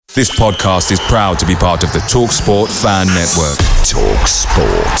This podcast is proud to be part of the TalkSport Fan Network.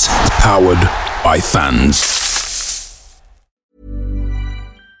 TalkSport. Powered by fans.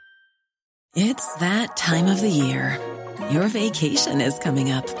 It's that time of the year. Your vacation is coming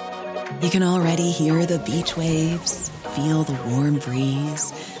up. You can already hear the beach waves, feel the warm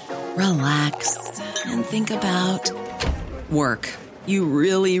breeze, relax, and think about work. You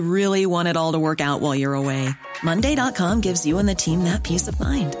really, really want it all to work out while you're away. Monday.com gives you and the team that peace of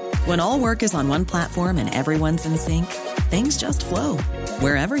mind. When all work is on one platform and everyone's in sync, things just flow.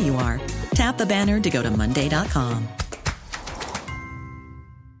 Wherever you are, tap the banner to go to Monday.com.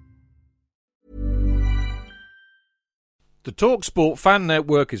 The TalkSport Fan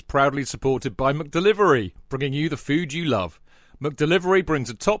Network is proudly supported by McDelivery, bringing you the food you love. McDelivery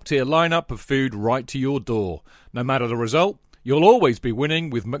brings a top-tier lineup of food right to your door. No matter the result, you'll always be winning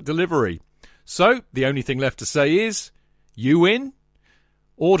with McDelivery. So, the only thing left to say is, you win?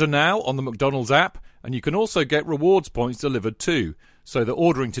 Order now on the McDonald's app, and you can also get rewards points delivered too, so that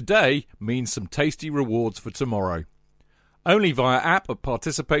ordering today means some tasty rewards for tomorrow. Only via app at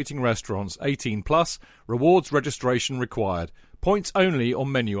participating restaurants. 18 plus. Rewards registration required. Points only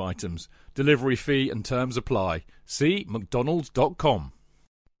on menu items. Delivery fee and terms apply. See mcdonalds.com.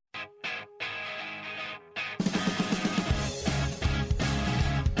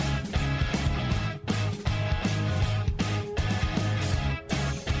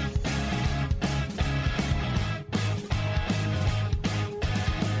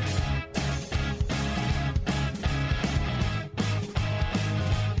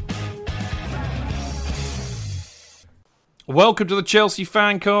 Welcome to the Chelsea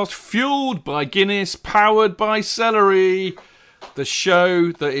Fancast, fueled by Guinness, powered by celery. The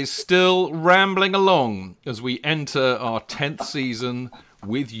show that is still rambling along as we enter our 10th season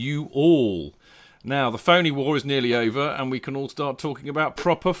with you all. Now, the phony war is nearly over and we can all start talking about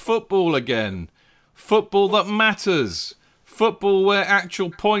proper football again. Football that matters. Football where actual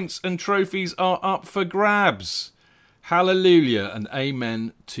points and trophies are up for grabs. Hallelujah and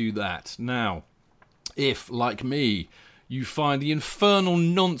amen to that. Now, if, like me, you find the infernal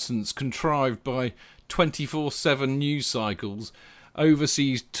nonsense contrived by 24/7 news cycles,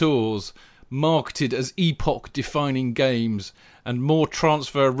 overseas tours, marketed as epoch-defining games, and more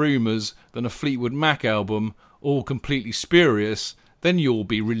transfer rumours than a Fleetwood Mac album, all completely spurious, then you'll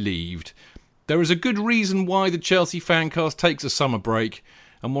be relieved. There is a good reason why the Chelsea Fancast takes a summer break,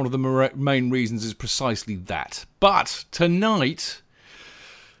 and one of the main reasons is precisely that. But tonight,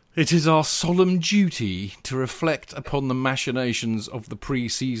 it is our solemn duty to reflect upon the machinations of the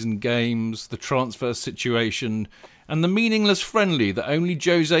pre-season games, the transfer situation, and the meaningless friendly that only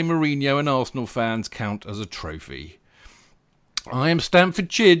Jose Mourinho and Arsenal fans count as a trophy. I am Stamford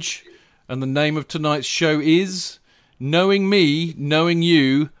Chidge, and the name of tonight's show is Knowing Me, Knowing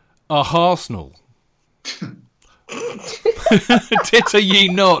You, Arsenal. Titter ye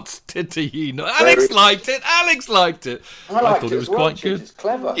not. Alex liked it. I thought it was quite good. It's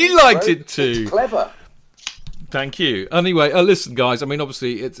clever. You liked it too. It's clever. Thank you. Anyway, listen, guys. I mean,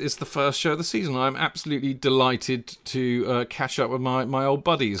 obviously, it's the first show of the season. I'm absolutely delighted to catch up with my old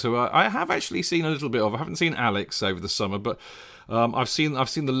buddies, who I have actually seen a little bit of. I haven't seen Alex over the summer, but I've seen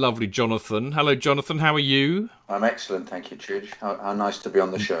the lovely Jonathan. Hello, Jonathan. How are you? I'm excellent, thank you, Chidge. How nice to be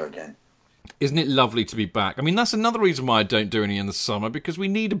on the show again. Isn't it lovely to be back? I mean, that's another reason why I don't do any in the summer, because we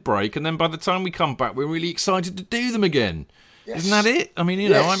need a break, and then by the time we come back, we're really excited to do them again. Yes. Isn't that it? I mean, you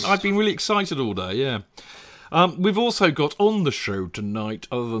know, I've been really excited all day, yeah. We've also got on the show tonight,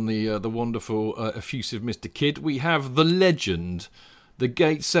 other than the wonderful, effusive Mr. Kidd, we have the legend, the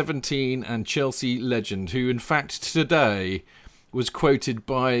Gate 17 and Chelsea legend, who in fact today was quoted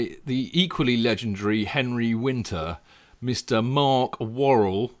by the equally legendary Henry Winter, Mr. Mark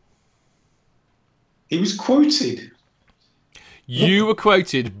Worrell. He was quoted. You were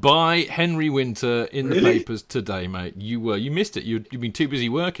quoted by Henry Winter in the papers today, mate. You were. You missed it. You've been too busy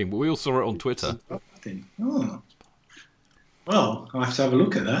working, but we all saw it on Twitter. Oh. Well, I'll have to have a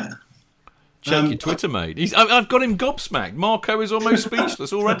look at that. Check your Twitter, mate. I've got him gobsmacked. Marco is almost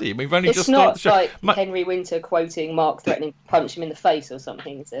speechless already. We've only just started the show. It's not like Henry Winter quoting Mark threatening to punch him in the face or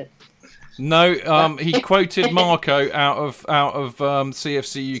something, is it? No, he quoted Marco out of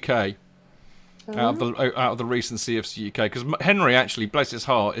CFC UK. Out of the recent CFC UK, because Henry actually, bless his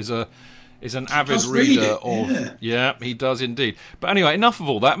heart, is an avid reader of. Yeah, he does indeed. But anyway, enough of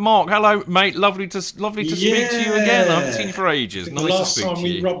all that. Mark, hello, mate. Lovely to speak to you again. I haven't seen you for ages. Nice to speak to you. The last time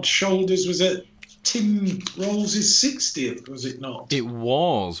we rubbed shoulders was at Tim Rolls' 60th, was it not? It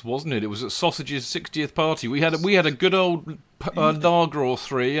was, wasn't it? It was at Sausage's 60th party. We had a good old lager or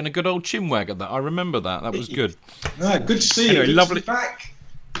three and a good old chinwag at that. I remember that. That was good. Good to see you. Good Lovely. to be back.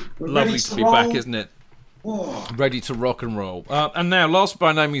 Lovely to be back, isn't it? Whoa. Ready to rock and roll. And now, last but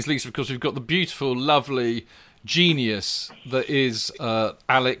by no means least, of course, we've got the beautiful, lovely genius that is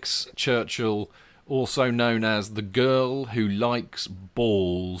Alex Churchill, also known as the girl who likes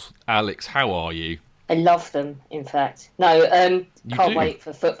balls. Alex, how are you? I love them, in fact. No, can't do? wait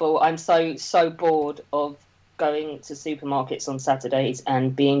for football. I'm so bored of going to supermarkets on Saturdays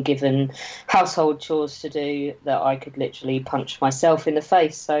and being given household chores to do that I could literally punch myself in the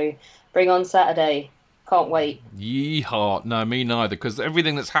face. So bring on Saturday. Can't wait. Yeehaw. No, me neither, because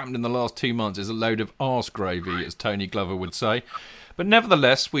everything that's happened in the last 2 months is a load of arse gravy, as Tony Glover would say. But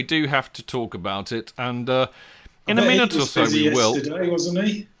nevertheless, we do have to talk about it, and in a minute or so we will. Yesterday, wasn't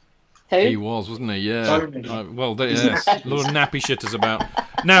he? Who? He was, wasn't he? Yeah. Tony. Yes. A lot of nappy shitters about.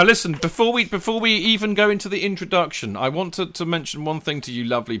 Now, listen. Before we even go into the introduction, I want to mention one thing to you,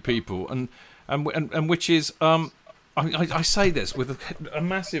 lovely people, and which is I say this with a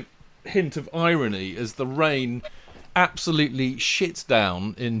massive hint of irony as the rain absolutely shits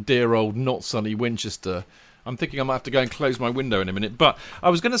down in dear old not sunny Winchester. I'm thinking I might have to go and close my window in a minute. But I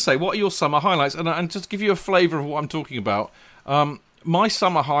was going to say, what are your summer highlights? And just give you a flavour of what I'm talking about. My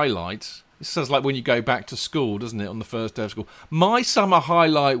summer highlight, it says like when you go back to school, doesn't it, on the first day of school. My summer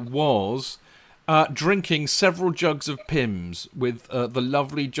highlight was drinking several jugs of Pimm's with the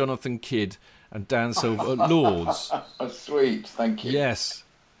lovely Jonathan Kidd and Dan Silver at Lord's. Oh, sweet, thank you. Yes.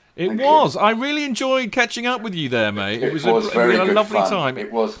 It Thank was. you. I really enjoyed catching up with you there, mate. It was very a good lovely fun. time. It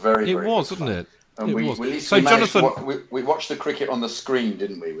was very, It very was, good wasn't fun. it? And It we, was. we, at least So, we managed Jonathan, we watched the cricket on the screen,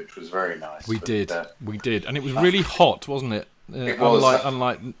 didn't we? Which was very nice. we But, did, and it was really hot, wasn't it? It was.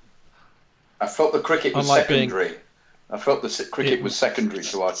 Unlike I felt the cricket was unlike being- secondary. I felt the cricket was secondary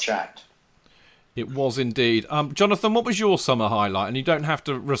to our chat. it was indeed. Jonathan, what was your summer highlight? And you don't have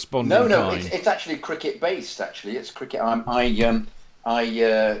to respond. No, in kind. it's actually cricket based. Actually, it's cricket. I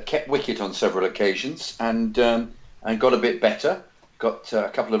kept wicket on several occasions and got a bit better. Got a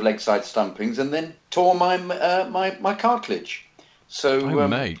couple of leg side stumpings and then tore my cartilage. So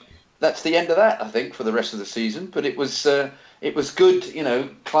mate. that's the end of that, I think, for the rest of the season. But it was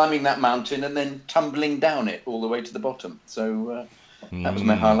good, climbing that mountain and then tumbling down it all the way to the bottom. So that was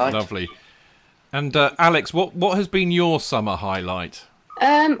my highlight. Lovely. And Alex, what has been your summer highlight?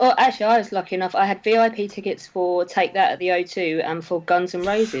 Well, actually, I was lucky enough. I had VIP tickets for Take That at the O2 and for Guns N'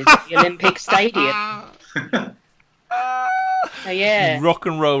 Roses at the Olympic Stadium. So, yeah. Rock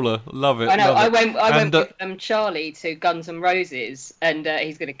and roller, love it. I know. love I it. went with Charlie to Guns N' Roses, and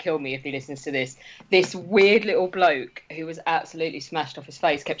he's going to kill me if he listens to this. This weird little bloke who was absolutely smashed off his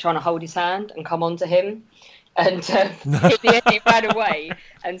face kept trying to hold his hand and come on to him. And in the end, he ran away.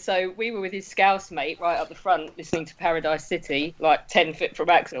 And so we were with his Scouse mate right up the front, listening to Paradise City, like 10 foot from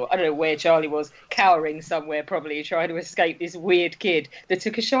Axel. I don't know where Charlie was, cowering somewhere, probably trying to escape this weird kid that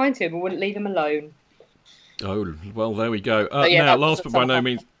took a shine to him and wouldn't leave him alone. Oh, well, there we go. yeah, now, that last was but by summer.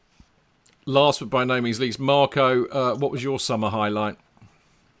 no means least, Marco, what was your summer highlight?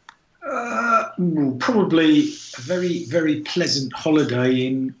 Probably a very, very pleasant holiday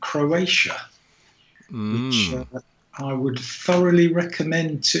in Croatia, which I would thoroughly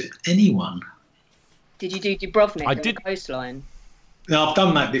recommend to anyone. Did you do Dubrovnik I on did. the coastline? Now, I've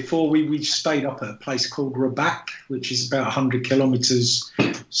done that before. We stayed up at a place called Rabac, which is about 100 kilometres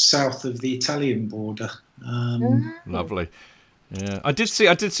south of the Italian border. Lovely. Yeah, I did see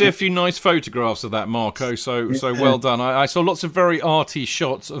a few nice photographs of that, Marco. So well done. I saw lots of very arty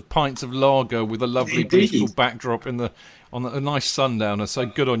shots of pints of lager with a lovely, Indeed. beautiful backdrop on a nice sundowner. So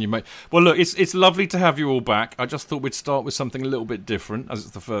good on you, mate. Well, look, it's lovely to have you all back. I just thought we'd start with something a little bit different, as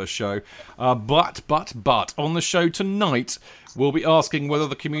it's the first show. But on the show tonight, we'll be asking whether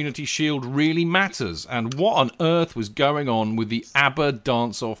the Community Shield really matters and what on earth was going on with the ABBA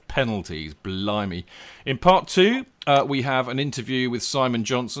dance-off penalties. Blimey. In part 2, we have an interview with Simon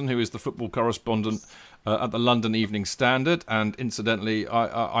Johnson, who is the football correspondent at the London Evening Standard, and incidentally,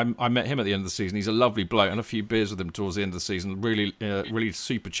 I met him at the end of the season. He's a lovely bloke, and a few beers with him towards the end of the season. Really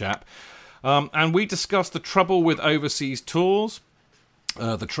super chap. And we discussed the trouble with overseas tours,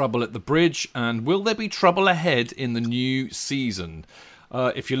 the trouble at the bridge, and will there be trouble ahead in the new season?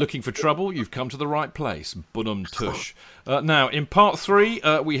 If you're looking for trouble, you've come to the right place. Bunum tush. Now, in part 3,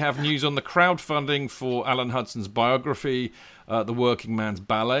 we have news on the crowdfunding for Alan Hudson's biography, The Working Man's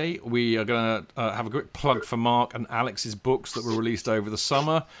Ballet. We are going to have a quick plug for Mark and Alex's books that were released over the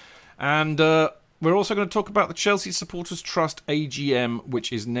summer. And we're also going to talk about the Chelsea Supporters Trust AGM,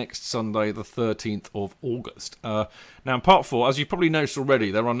 which is next Sunday, the 13th of August. Now, in part 4, as you've probably noticed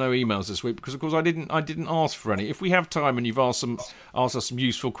already, there are no emails this week because, of course, I didn't ask for any. If we have time and you've asked us some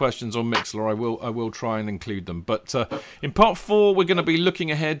useful questions on Mixlr, I will try and include them. But in part 4, we're going to be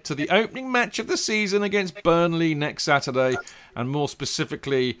looking ahead to the opening match of the season against Burnley next Saturday, and more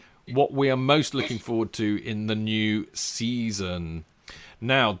specifically, what we are most looking forward to in the new season.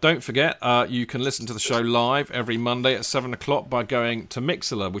 Now, don't forget, you can listen to the show live every Monday at 7 o'clock by going to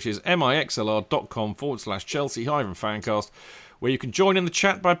Mixlr, which is mixlr.com/Chelsea-fancast, where you can join in the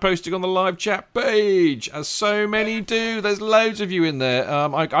chat by posting on the live chat page, as so many do. There's loads of you in there.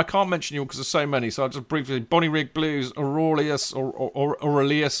 I can't mention you all because there's so many, so I'll just briefly... Bonnie Rig Blues, Aurelius, or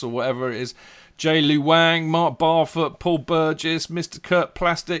Aurelius, or whatever it is, Jay Lu Wang, Mark Barfoot, Paul Burgess, Mr. Kurt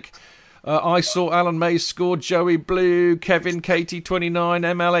Plastic... I saw Alan Mays score, Joey Blue, Kevin, KT29,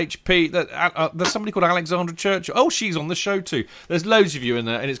 MLHP. There's somebody called Alexandra Churchill. Oh, she's on the show too. There's loads of you in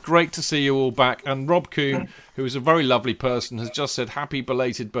there, and it's great to see you all back. And Rob Coon, who is a very lovely person, has just said happy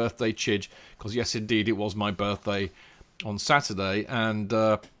belated birthday, Chidge, because yes, indeed, it was my birthday on Saturday. And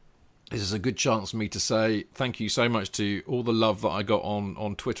this is a good chance for me to say thank you so much to all the love that I got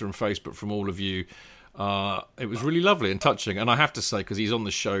on Twitter and Facebook from all of you. It was really lovely and touching, and I have to say, because he's on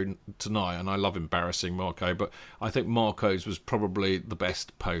the show tonight and I love embarrassing Marco, but I think Marco's was probably the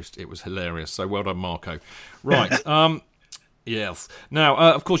best post. It was hilarious, so well done, Marco. Right. Yes. Now,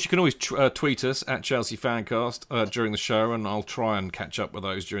 of course, you can always tweet us at Chelsea Fancast during the show, and I'll try and catch up with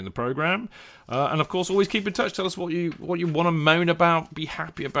those during the programme. And of course, always keep in touch. Tell us what you want to moan about, be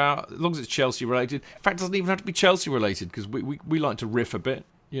happy about, as long as it's Chelsea related. In fact, it doesn't even have to be Chelsea related, because we like to riff a bit.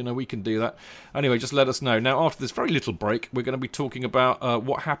 You know, we can do that. Anyway, just let us know. Now, after this very little break, we're going to be talking about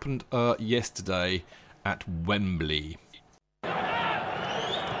what happened yesterday at Wembley.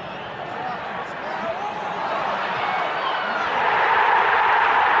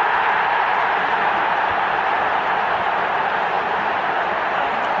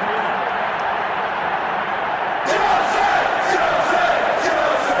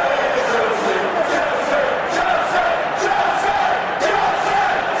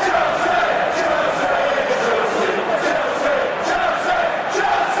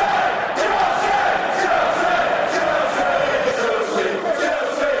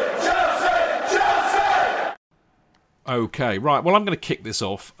 Okay, right. Well, I'm going to kick this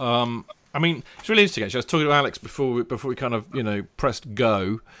off. I mean, it's really interesting, actually. I was talking to Alex before we kind of, pressed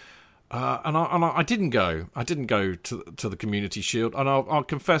go. And I didn't go. I didn't go to the Community Shield. And I'll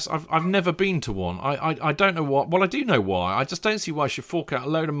confess, I've never been to one. I don't know what. Well, I do know why. I just don't see why I should fork out a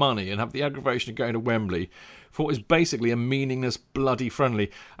load of money and have the aggravation of going to Wembley for what is basically a meaningless bloody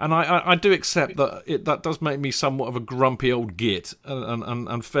friendly. And I do accept that that does make me somewhat of a grumpy old git,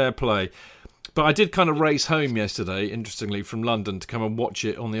 and fair play. But I did kind of race home yesterday, interestingly, from London to come and watch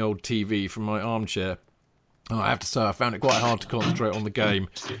it on the old TV from my armchair. I have to say, I found it quite hard to concentrate on the game.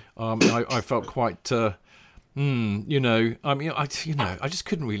 I felt quite, I just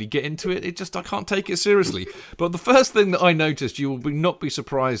couldn't really get into it. I can't take it seriously. But the first thing that I noticed, you will not be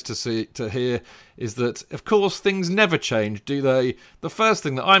surprised to hear, is that, of course, things never change, do they? The first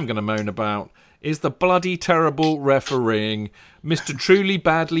thing that I'm going to moan about is the bloody terrible refereeing. Mr. Truly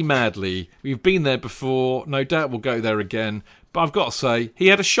Badly Madly. We've been there before. No doubt we'll go there again. But I've got to say, he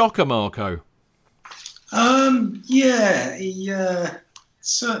had a shocker, Marco. Yeah, he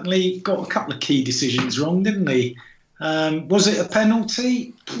certainly got a couple of key decisions wrong, didn't he? Was it a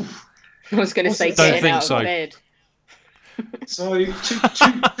penalty? I was going to say, getting out of bed. So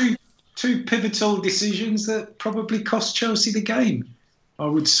two pivotal decisions that probably cost Chelsea the game, I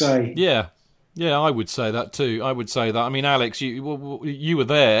would say. Yeah, I would say that too. I would say that. I mean, Alex, you were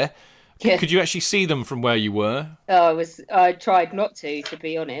there. Yeah. Could you actually see them from where you were? Oh, I tried not to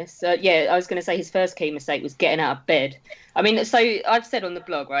be honest. I was going to say his first key mistake was getting out of bed. I mean, so I've said on the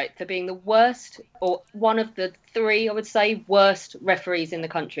blog, right, for being the worst, or one of the three, I would say, worst referees in the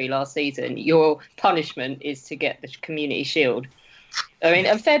country last season, your punishment is to get the Community Shield. I mean,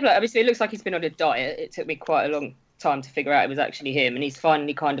 fair play. Obviously, it looks like he's been on a diet. It took me quite a long time to figure out it was actually him, and he's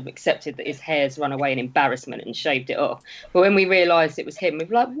finally kind of accepted that his hair's run away in embarrassment and shaved it off. But when we realised it was him, we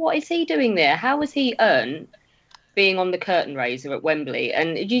were like, what is he doing there? How has he earned being on the curtain raiser at Wembley?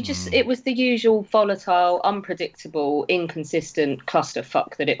 And it was the usual volatile, unpredictable, inconsistent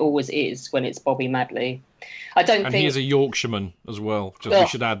clusterfuck that it always is when it's Bobby Madley. And he is a Yorkshireman as well. We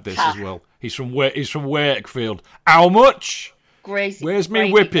should add this as well. He's from Wakefield. How much? Where's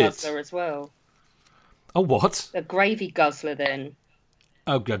me whippet? As well. Oh, what? A gravy guzzler, then.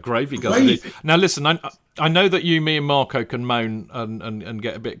 Oh, gravy goes indeed. Now, listen, I know that me and Marco can moan and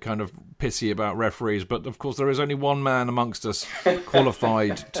get a bit kind of pissy about referees, but of course there is only one man amongst us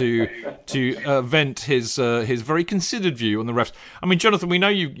qualified to vent his very considered view on the refs. I mean, Jonathan, we know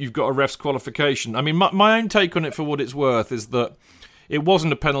you've got a ref's qualification. I mean, my own take on it, for what it's worth, is that it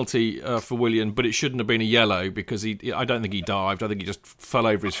wasn't a penalty for Willian, but it shouldn't have been a yellow because I don't think he dived. I think he just fell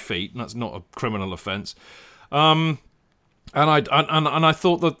over his feet, and that's not a criminal offence. And I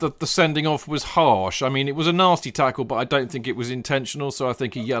thought that the sending off was harsh. I mean, it was a nasty tackle, but I don't think it was intentional, so I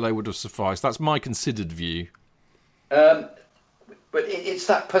think a yellow would have sufficed. That's my considered view. But it's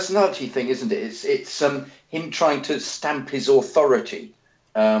that personality thing, isn't it? It's him trying to stamp his authority.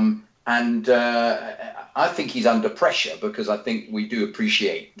 And I think he's under pressure because I think we do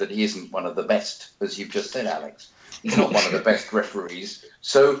appreciate that he isn't one of the best, as you've just said, Alex. He's not one of the best referees.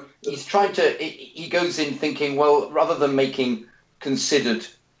 So he's trying to, he goes in thinking, well, rather than making considered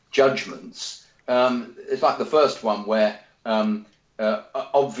judgments, it's like the first one where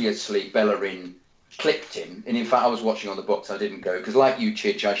obviously Bellerin clipped him. And in fact, I was watching on the box, I didn't go, because like you,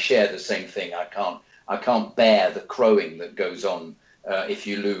 Chidge, I share the same thing. I can't bear the crowing that goes on if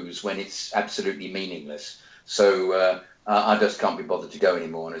you lose when it's absolutely meaningless. So I just can't be bothered to go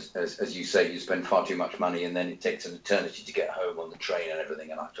anymore. And as you say, you spend far too much money, and then it takes an eternity to get home on the train and everything.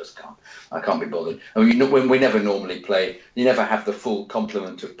 And I can't be bothered. I mean, when we never normally play, you never have the full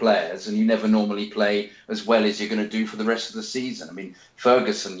complement of players, and you never normally play as well as you're going to do for the rest of the season. I mean,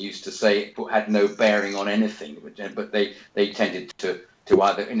 Ferguson used to say it had no bearing on anything, but they tended to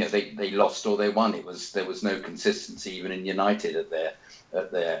either, they lost or they won. There was no consistency even in United at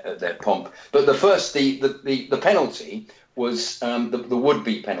their pomp. But the penalty was the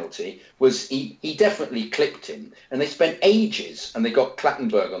would-be penalty was he definitely clipped him, and they spent ages, and they got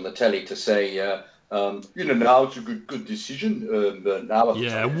Clattenburg on the telly to say now it's a good decision.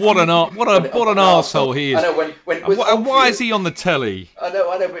 What an arsehole he is. I know and why is he on the telly? I know,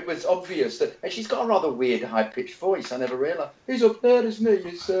 but it was obvious that, and she's got a rather weird high-pitched voice. I never realised. He's up there, isn't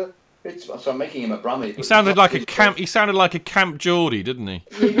he? So I'm making him a Brummie. He sounded like a camp. He sounded like a Camp Geordie, didn't he?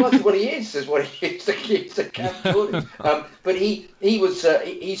 He was what he is. Is what he is. He's a Camp Geordie. But he was.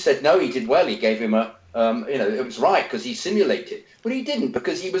 He said no. He did well. He gave him a. It was right because he simulated, but he didn't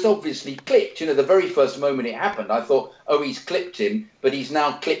because he was obviously clipped. The very first moment it happened, I thought, oh, he's clipped him, but he's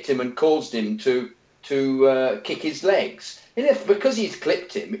now clipped him and caused him to kick his legs. And because he's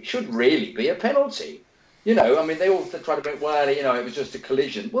clipped him, it should really be a penalty. They all try to make, well, it was just a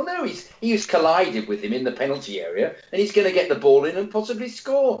collision. Well, no, he's collided with him in the penalty area, and he's going to get the ball in and possibly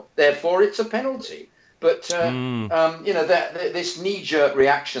score. Therefore, it's a penalty. But this knee-jerk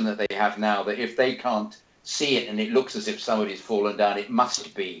reaction that they have now, that if they can't see it and it looks as if somebody's fallen down, it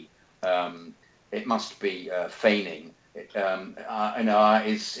must be feigning.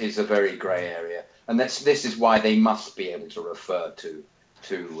 Is a very grey area, and this is why they must be able to refer to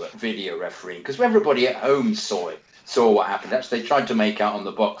video refereeing, because everybody at home saw what happened. Actually, they tried to make out on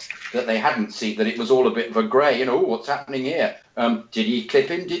the box that they hadn't seen, that it was all a bit of a grey. What's happening here? Did he clip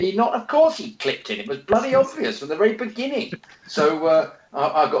him? Did he not? Of course he clipped him. It was bloody obvious from the very beginning. So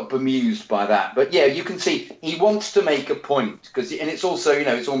I got bemused by that. But yeah, you can see he wants to make a point, and it's also,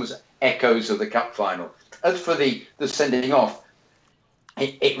 it's almost echoes of the cup final. As for the sending off,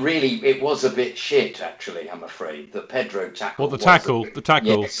 it was a bit shit, actually, I'm afraid. The Pedro tackle. What, the tackle? The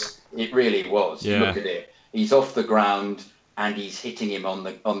tackle. Yes, it really was. Yeah. Look at it. He's off the ground and he's hitting him on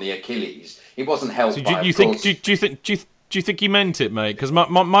the Achilles. It wasn't helped. So do you think he meant it, mate? Because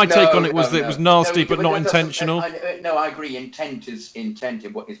my take on it was that it was nasty, but not intentional. I agree. Intent is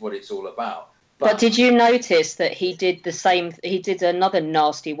what it's all about. But did you notice that he did the same? He did another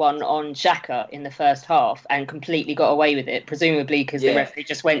nasty one on Xhaka in the first half and completely got away with it, presumably because the referee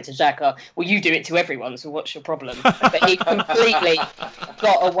just went to Xhaka. Well, you do it to everyone, so what's your problem? But he completely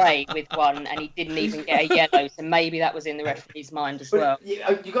got away with one, and he didn't even get a yellow. So maybe that was in the referee's mind as well. Maybe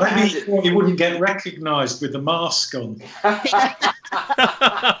he wouldn't get recognised with the mask on.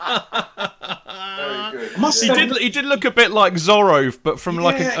 He did look a bit like Zorro, but from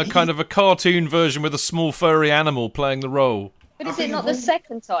a kind of a cartoon version with a small furry animal playing the role. But is it not the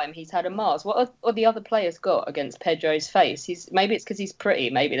second time he's had a mask? What are the other players got against Pedro's face? Maybe it's because he's pretty.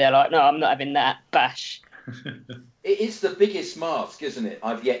 Maybe they're like, no, I'm not having that. Bash. It is the biggest mask, isn't it?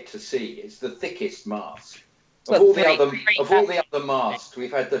 I've yet to see. It's the thickest mask. Of all the other masks,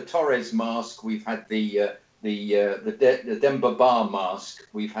 we've had the Torres mask, we've had the Demba Ba mask,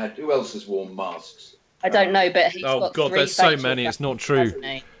 we've had, who else has worn masks? I don't know, but he's got God, there's so many. It's not true.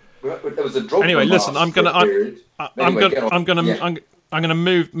 There was a Drogba anyway, listen. I'm gonna I'm going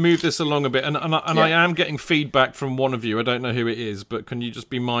to move this along a bit, and I am getting feedback from one of you. I don't know who it is, but can you just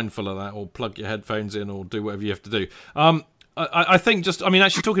be mindful of that, or plug your headphones in, or do whatever you have to do. I think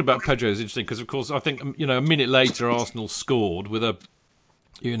actually talking about Pedro is interesting because, of course, I think a minute later Arsenal scored with a,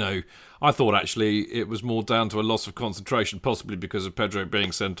 I thought actually it was more down to a loss of concentration, possibly because of Pedro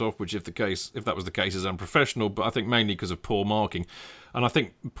being sent off, which if that was the case is unprofessional, but I think mainly because of poor marking. And I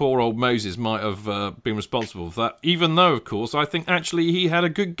think poor old Moses might have been responsible for that, even though, of course, I think actually he had a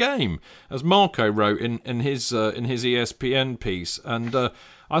good game, as Marco wrote in his ESPN piece. And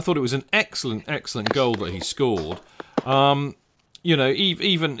I thought it was an excellent goal that he scored. Even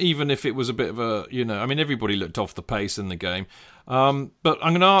if it was a bit of a, everybody looked off the pace in the game. But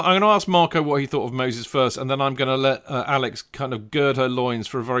I'm gonna ask Marco what he thought of Moses first, and then I'm gonna let Alex kind of gird her loins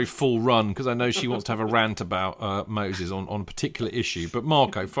for a very full run, because I know she wants to have a rant about Moses on a particular issue. But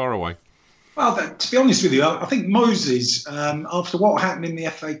Marco, far away. Well, to be honest with you, I think Moses, after what happened in the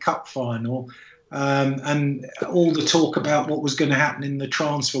FA Cup final, and all the talk about what was going to happen in the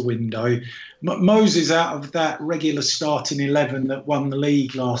transfer window, Moses, out of that regular starting 11 that won the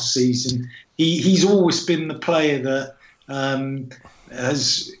league last season, he's always been the player that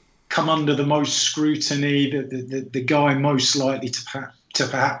has come under the most scrutiny, the guy most likely to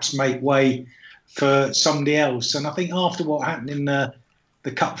perhaps make way for somebody else. And I think after what happened in the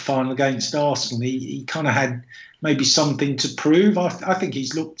cup final against Arsenal, he kind of had maybe something to prove. I think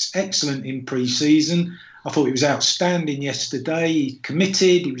he's looked excellent in pre-season. I thought he was outstanding yesterday. He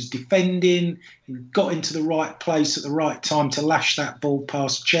committed, he was defending, he got into the right place at the right time to lash that ball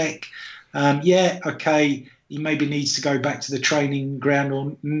past Cech. He maybe needs to go back to the training ground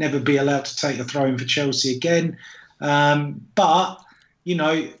or never be allowed to take a throw-in for Chelsea again.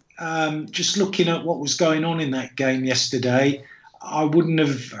 Just looking at what was going on in that game yesterday, I wouldn't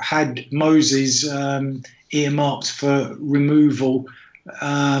have had Moses earmarked for removal,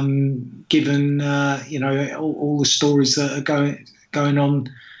 given all the stories that are going on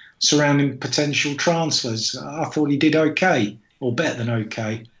surrounding potential transfers. I thought he did okay, or better than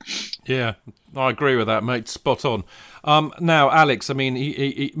okay. Yeah, I agree with that, mate. Spot on. Now, Alex,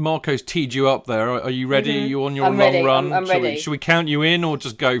 Marco's teed you up there. Are you ready? Mm-hmm. Are you on your long ready. Run? I'm ready. Should we count you in or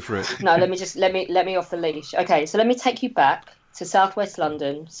just go for it? No, let me off the leash. Okay, so let me take you back to Southwest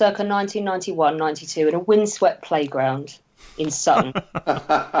London, circa 1991-92, in a windswept playground in Sutton,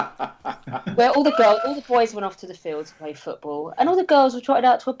 where all the boys went off to the field to play football, and all the girls were trotted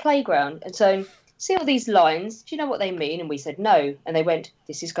out to a playground. And so, see all these lines? Do you know what they mean? And we said no, and they went,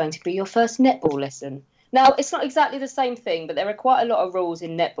 "This is going to be your first netball lesson." Now, it's not exactly the same thing, but there are quite a lot of rules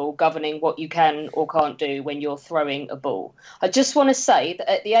in netball governing what you can or can't do when you're throwing a ball. I just want to say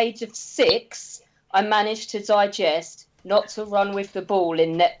that at the age of 6, I managed to digest not to run with the ball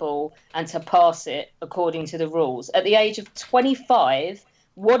in netball and to pass it according to the rules. At the age of 25,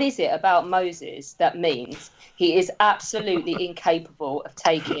 what is it about Moses that means he is absolutely incapable of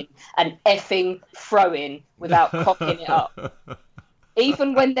taking an effing throw-in without cocking it up?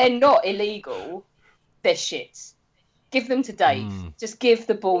 Even when they're not illegal, they're shit. Give them to Dave. Just give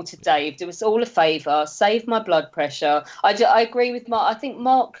the ball to Dave. Do us all a favour. Save my blood pressure. I agree with Mark. I think,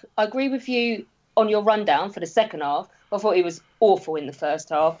 Mark, I agree with you on your rundown for the second half. I thought he was awful in the first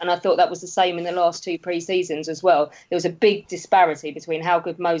half, and I thought that was the same in the last 2 pre-seasons as well. There was a big disparity between how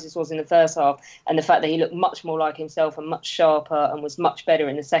good Moses was in the first half and the fact that he looked much more like himself and much sharper and was much better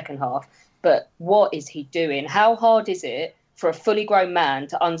in the second half. But what is he doing? How hard is it for a fully grown man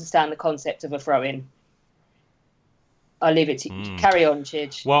to understand the concept of a throw-in? I'll leave it to you. Carry on,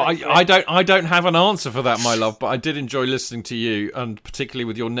 Chidge. Well, I don't have an answer for that, my love, but I did enjoy listening to you, and particularly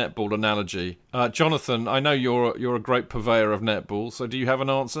with your netball analogy. Jonathan, I know you're a great purveyor of netball, so do you have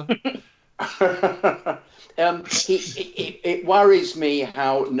an answer? It worries me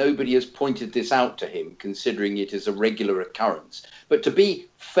how nobody has pointed this out to him, considering it is a regular occurrence. But to be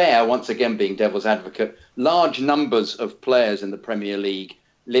fair, once again being devil's advocate, large numbers of players in the Premier League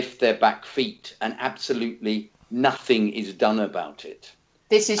lift their back feet and absolutely nothing is done about it.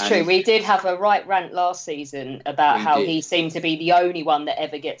 This is true. We did have a right rant last season about how he seemed to be the only one that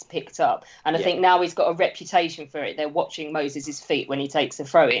ever gets picked up. And I think now he's got a reputation for it. They're watching Moses' feet when he takes a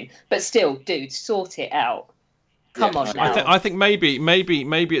throw-in. But still, dude, sort it out. Come on now. I think maybe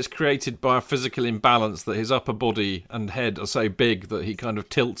it's created by a physical imbalance that his upper body and head are so big that he kind of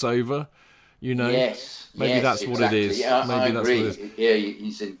tilts over. Yes. Maybe that's exactly. what it is. Yeah, maybe I agree. That's what it is. Yeah,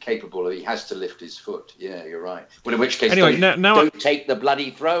 he's incapable. He has to lift his foot. Yeah, you're right. Well, in which case, anyway, don't take the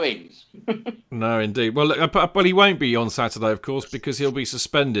bloody throw-ins. No, indeed. Well, look, but he won't be on Saturday, of course, because he'll be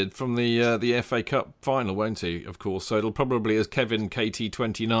suspended from the FA Cup final, won't he? Of course. So it'll probably, as Kevin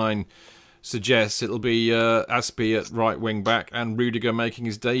KT29 suggests it'll be Aspie at right wing back and Rudiger making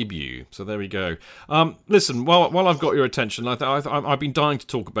his debut. So there we go. Listen, while I've got your attention, I've been dying to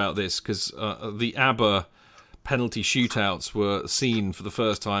talk about this because the ABBA penalty shootouts were seen for the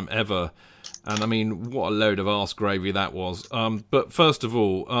first time ever. And I mean, what a load of arse gravy that was. But first of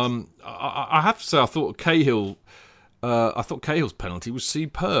all, I have to say I thought Cahill's penalty was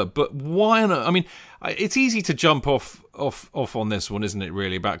superb. But why on earth? I mean, it's easy to jump off on this one, isn't it,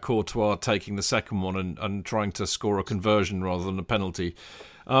 really, about Courtois taking the second one and trying to score a conversion rather than a penalty.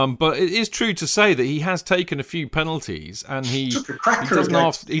 But it is true to say that he has taken a few penalties and he took a cracker doesn't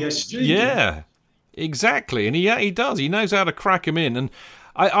against PSG. Yeah, exactly. And he does. He knows how to crack him in. And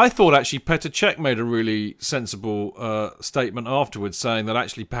I thought actually Petr Cech made a really sensible statement afterwards, saying that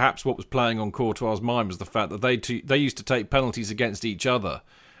actually perhaps what was playing on Courtois' mind was the fact that they used to take penalties against each other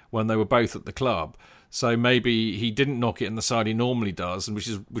when they were both at the club. So maybe he didn't knock it in the side he normally does, and which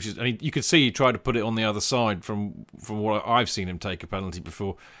is, and you could see he tried to put it on the other side from what I've seen him take a penalty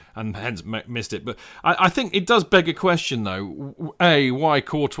before, and hence missed it. But I think it does beg a question though: A, why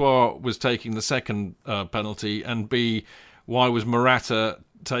Courtois was taking the second penalty, and B, why was Morata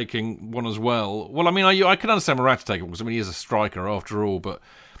taking one as well? Well, I mean, I can understand Morata taking one because I mean he is a striker after all, but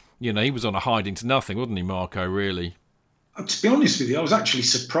you know he was on a hiding to nothing, wasn't he, Marco? Really. To be honest with you, I was actually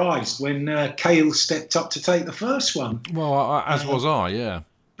surprised when Cahill stepped up to take the first one. Well, as was I, yeah.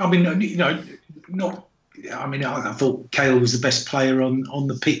 I mean, you know, not. I mean, I thought Cahill was the best player on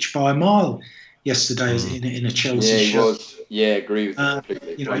the pitch by a mile yesterday in a Chelsea shirt. Was. Yeah, agree with you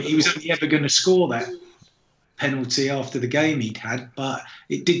completely. You know, he was only ever going to score that penalty after the game he'd had, but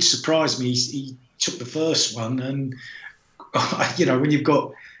it did surprise me. He took the first one, and you know, when you've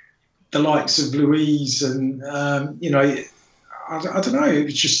got the likes of Luiz and you know, I don't know. It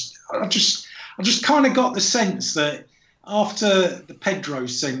was just I just kind of got the sense that after the Pedro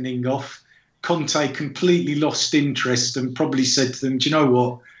sending off, Conte completely lost interest and probably said to them, "Do you know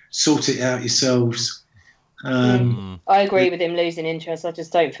what? Sort it out yourselves." I agree with him losing interest. I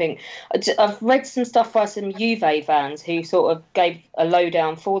just don't think. I've read some stuff by some Juve fans who sort of gave a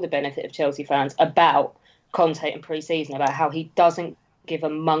lowdown for the benefit of Chelsea fans about Conte in pre-season, about how he doesn't give a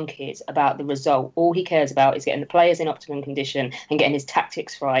monkeys about the result. All he cares about is getting the players in optimum condition and getting his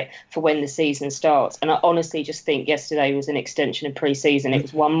tactics right for when the season starts. And I honestly just think yesterday was an extension of pre-season. It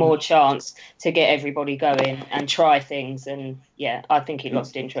was one more chance to get everybody going and try things. And yeah, I think he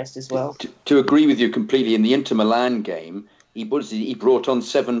lost interest as well. To agree with you completely, in the Inter Milan game, he brought on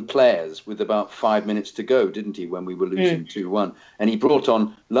 7 players with about 5 minutes to go, didn't he, when we were losing 2-1? And he brought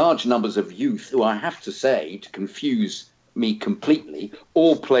on large numbers of youth who, I have to say, to confuse me completely,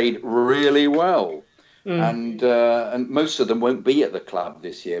 all played really well. And most of them won't be at the club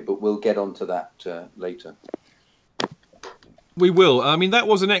this year, but we'll get onto that later. We will. I mean, that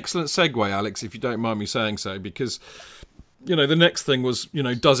was an excellent segue, Alex, if you don't mind me saying so, because, you know, the next thing was, you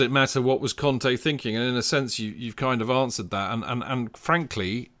know, does it matter what was Conte thinking? And in a sense, you've kind of answered that. And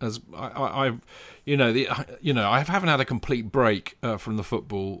frankly, as I haven't had a complete break from the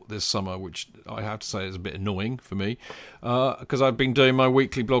football this summer, which I have to say is a bit annoying for me, because I've been doing my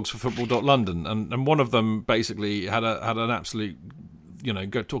weekly blogs for Football.London, and one of them basically had an absolute, you know,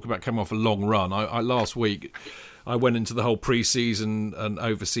 talk about coming off a long run. Last week I went into the whole pre-season and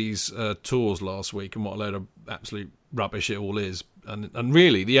overseas tours last week, and what a load of absolute rubbish it all is. And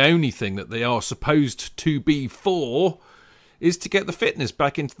really, the only thing that they are supposed to be for is to get the fitness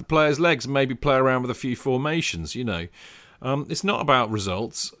back into the players' legs and maybe play around with a few formations, you know. It's not about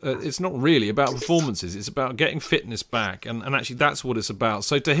results. It's not really about performances. It's about getting fitness back, and actually that's what it's about.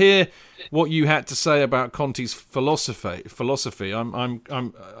 So to hear what you had to say about Conte's philosophy,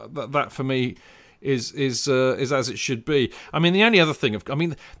 that for me is as it should be. I mean, the only other thing,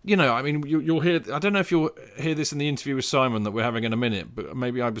 you'll hear. I don't know if you'll hear this in the interview with Simon that we're having in a minute, but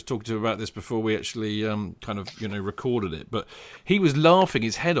maybe I was talking to him about this before we actually recorded it. But he was laughing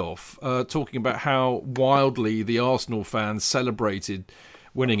his head off, talking about how wildly the Arsenal fans celebrated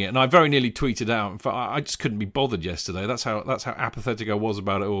winning it, and I very nearly tweeted out. In fact, I just couldn't be bothered yesterday. That's how apathetic I was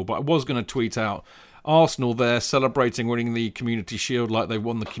about it all. But I was going to tweet out Arsenal there celebrating winning the Community Shield like they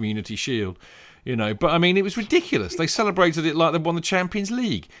won the Community Shield. You know, but I mean, it was ridiculous. They celebrated it like they won the Champions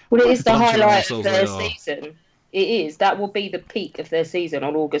League. Well, it is the highlight of their season. It is. That will be the peak of their season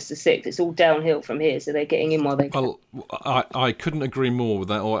on August the 6th. It's all downhill from here, so they're getting in while they can. Well, I couldn't agree more with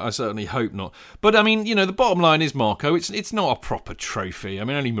that, or I certainly hope not. But, I mean, you know, the bottom line is, Marco, it's not a proper trophy. I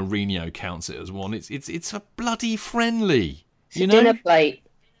mean, only Mourinho counts it as one. It's a bloody friendly. It's a dinner plate.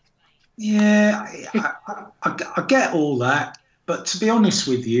 Yeah, I get all that. But to be honest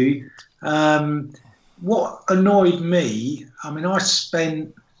with you, what annoyed me, I mean, I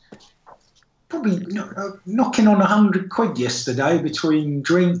spent probably knocking on £100 yesterday between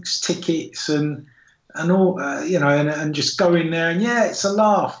drinks, tickets, and all, and just going there. And yeah, it's a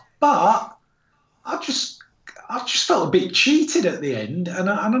laugh, but I just felt a bit cheated at the end. And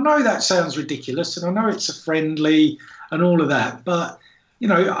I know that sounds ridiculous, and I know it's a friendly and all of that, but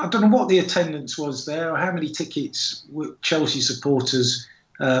I don't know what the attendance was there or how many tickets Chelsea supporters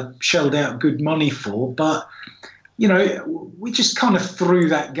shelled out good money for, but we just kind of threw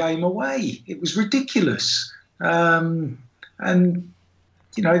that game away. It was ridiculous, and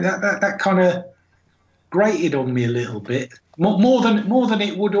that kind of grated on me a little bit, more than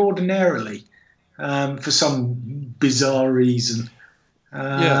it would ordinarily, for some bizarre reason.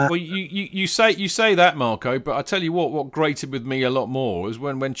 Yeah, well, you say that, Marco, but I tell you what grated with me a lot more was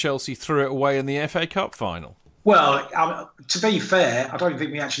when Chelsea threw it away in the FA Cup final. Well, to be fair, I don't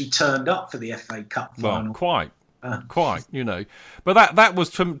think we actually turned up for the FA Cup final. Well, quite, but that was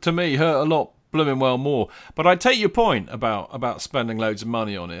to me hurt a lot blooming well more. But I take your point about spending loads of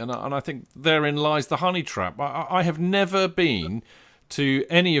money on it, and I think therein lies the honey trap. I have never been to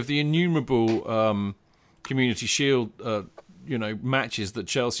any of the innumerable Community Shield matches that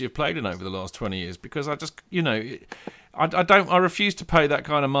Chelsea have played in over the last 20 years because I just I refuse to pay that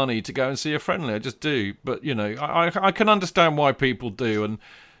kind of money to go and see a friendly. I just do, but I can understand why people do, and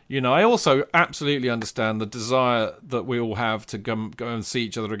I also absolutely understand the desire that we all have to go and see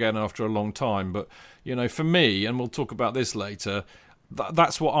each other again after a long time. But for me, and we'll talk about this later,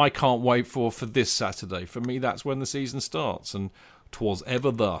 that's what I can't wait for this Saturday. For me, that's when the season starts, and 'twas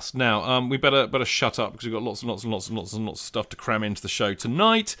ever thus. Now, we better shut up because we've got lots of stuff to cram into the show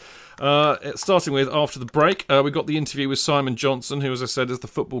tonight. Starting with, after the break, we got the interview with Simon Johnson, who, as I said, is the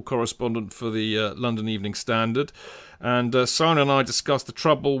football correspondent for the London Evening Standard. And Simon and I discussed the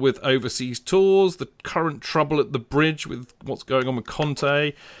trouble with overseas tours, the current trouble at the Bridge with what's going on with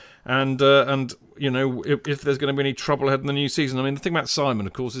Conte, and if there's going to be any trouble ahead in the new season. I mean, the thing about Simon,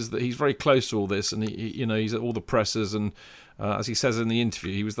 of course, is that he's very close to all this, and he's at all the presses, and as he says in the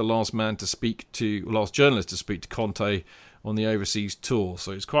interview, he was the last journalist to speak to Conte on the overseas tour.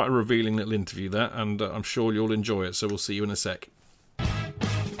 So it's quite a revealing little interview, that, and I'm sure you'll enjoy it. So we'll see you in a sec.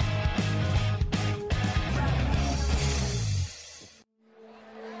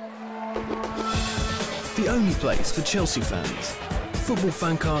 The only place for Chelsea fans.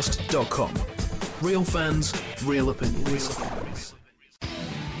 Footballfancast.com. Real fans, real opinions.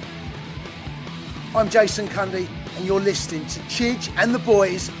 I'm Jason Cundy, and you're listening to Chidge and the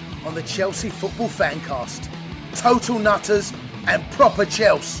boys on the Chelsea Football Fancast. Total nutters and proper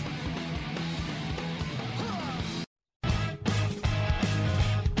Chelsea.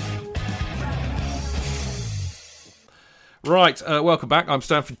 Right, welcome back. I'm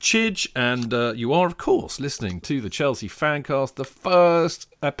Stanford Chidge, and you are, of course, listening to the Chelsea Fancast, the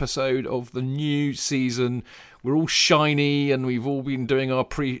first episode of the new season. We're all shiny, and we've all been doing our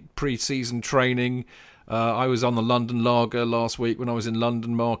pre-season training. I was on the London Lager last week when I was in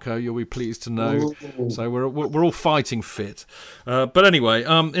London, Marco. You'll be pleased to know. Ooh. So we're all fighting fit. But anyway,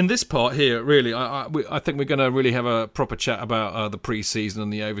 in this part here, really, I think we're going to really have a proper chat about the pre-season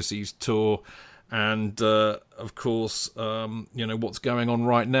and the overseas tour. And, of course, what's going on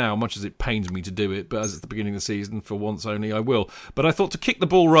right now, much as it pains me to do it, but as it's the beginning of the season, for once only, I will. But I thought to kick the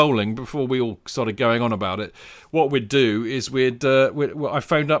ball rolling before we all started going on about it, what we'd do is I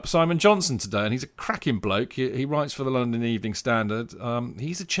phoned up Simon Johnson today, and he's a cracking bloke. He writes for the London Evening Standard.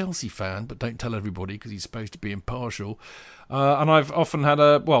 He's a Chelsea fan, but don't tell everybody because he's supposed to be impartial. And I've often had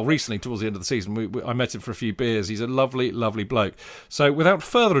recently, towards the end of the season, I met him for a few beers. He's a lovely, lovely bloke. So without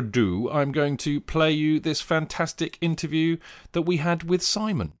further ado, I'm going to play you this fantastic interview that we had with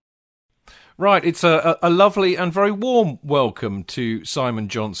Simon. Right, it's a lovely and very warm welcome to Simon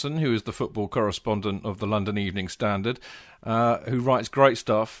Johnson, who is the football correspondent of the London Evening Standard, who writes great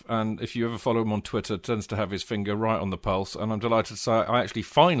stuff, and if you ever follow him on Twitter, tends to have his finger right on the pulse. And I'm delighted to say I actually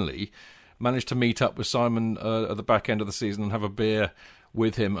finally managed to meet up with Simon at the back end of the season and have a beer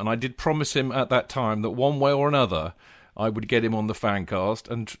with him. And I did promise him at that time that one way or another I would get him on the Fancast.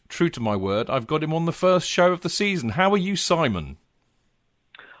 And true to my word, I've got him on the first show of the season. How are you, Simon?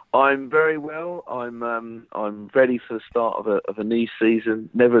 I'm very well. I'm ready for the start of a new season.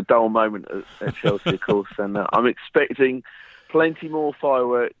 Never a dull moment at Chelsea, of course. And I'm expecting plenty more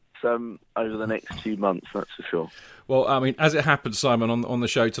fireworks over the next few months, that's for sure. Well, I mean, as it happens, Simon, on the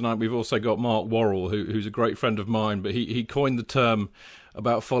show tonight, we've also got Mark Worrell, who's a great friend of mine, but he coined the term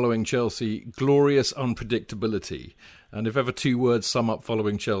about following Chelsea, glorious unpredictability. And if ever two words sum up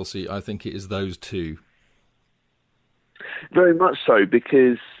following Chelsea, I think it is those two. Very much so,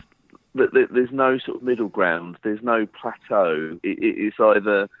 because there's no sort of middle ground. There's no plateau. It's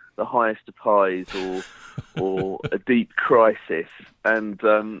either the highest of highs or a deep crisis, and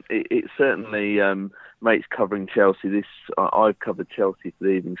it certainly makes covering Chelsea. I've covered Chelsea for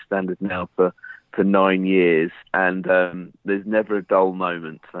the Evening Standard now for 9 years, and there's never a dull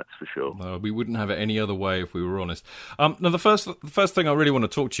moment, that's for sure. No, we wouldn't have it any other way if we were honest. Now, the first thing I really want to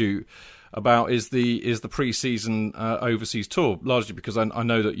talk to you about is the pre-season overseas tour, largely because I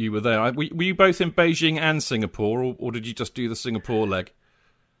know that you were there. Were you both in Beijing and Singapore, or did you just do the Singapore leg?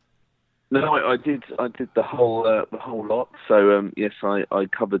 No, I did the whole lot. So yes, I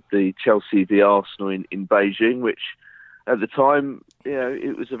covered the Chelsea v Arsenal in Beijing, which at the time,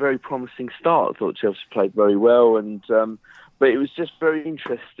 it was a very promising start. I thought Chelsea played very well, and but it was just very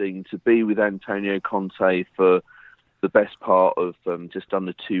interesting to be with Antonio Conte for the best part of just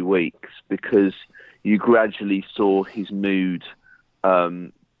under 2 weeks, because you gradually saw his mood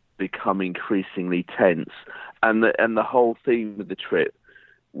become increasingly tense, and the whole theme of the trip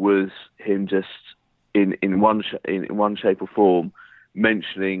was him just in one shape or form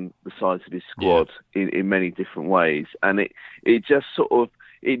mentioning the size of his squad in many different ways, and it just sort of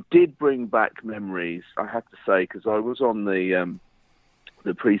did bring back memories, I have to say, because I was on the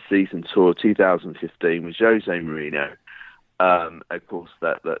pre-season tour 2015 with Jose Mourinho. Of course,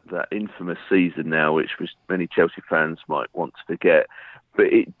 that infamous season now, which many Chelsea fans might want to forget, but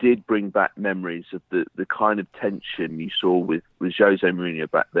it did bring back memories of the kind of tension you saw with Jose Mourinho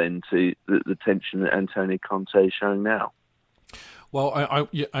back then to the tension that Antonio Conte is showing now. Well,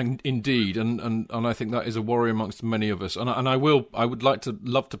 indeed, and I think that is a worry amongst many of us, and I would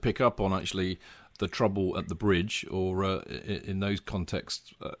love to pick up on actually the trouble at the bridge, or in those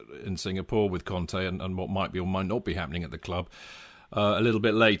contexts in Singapore with Conte, and what might be or might not be happening at the club a little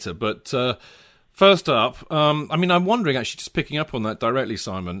bit later. But first up, I'm wondering, actually, just picking up on that directly,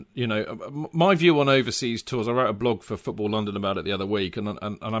 Simon, my view on overseas tours. I wrote a blog for Football London about it the other week, and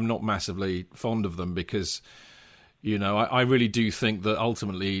I'm not massively fond of them because, I really do think that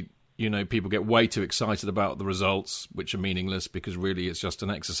ultimately, people get way too excited about the results, which are meaningless, because really it's just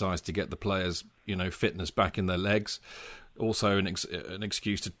an exercise to get the players, fitness back in their legs. Also an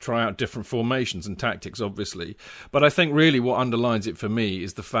excuse to try out different formations and tactics, obviously. But I think really what underlines it for me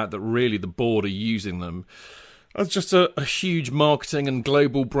is the fact that really the board are using them as just a huge marketing and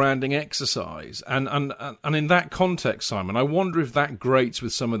global branding exercise. And in that context, Simon, I wonder if that grates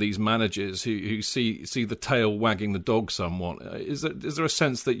with some of these managers who see the tail wagging the dog somewhat. Is there a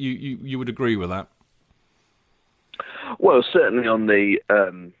sense that you would agree with that? Well, certainly on the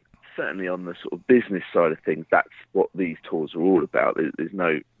sort of business side of things, that's what these tours are all about. There's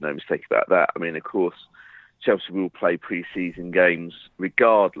no mistake about that. I mean, of course, Chelsea will play pre-season games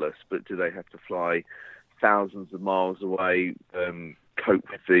regardless, but do they have to fly thousands of miles away, cope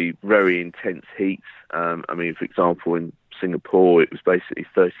with the very intense heat? For example, in Singapore, it was basically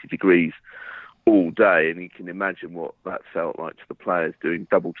 30 degrees all day, and you can imagine what that felt like to the players, doing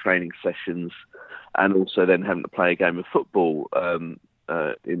double training sessions and also then having to play a game of football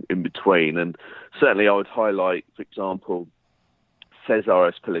in between. And certainly I would highlight, for example,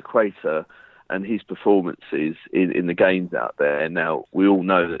 Cesar Azpilicueta and his performances in the games out there. Now, we all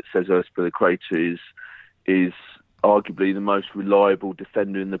know that Cesar Azpilicueta is arguably the most reliable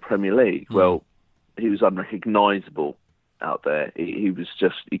defender in the Premier League. Well, he was unrecognisable out there. He was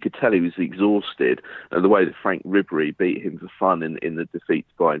just, you could tell he was exhausted. And the way that Frank Ribery beat him for fun in the defeat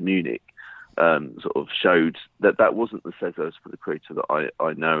to Bayern Munich sort of showed that wasn't the Cesar Azpilicueta that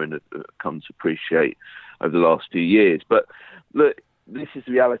I know and have come to appreciate over the last few years. But look, this is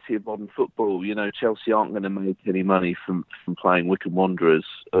the reality of modern football. Chelsea aren't going to make any money from playing Wycombe Wanderers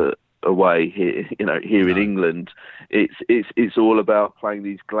away here, in England. It's all about playing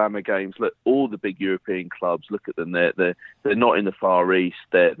these glamour games. Look, all the big European clubs, look at them. They're not in the Far East.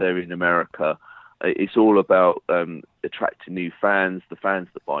 They're in America. It's all about attracting new fans, the fans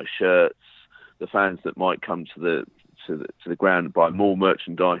that buy shirts, the fans that might come to the ground and buy more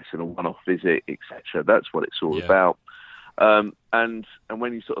merchandise in a one-off visit, etc. That's what it's all about. And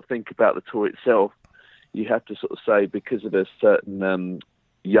when you sort of think about the tour itself, you have to sort of say, because of a certain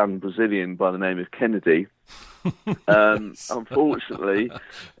young Brazilian by the name of Kennedy, unfortunately,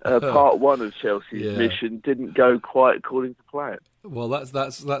 part one of Chelsea's mission didn't go quite according to plan. Well,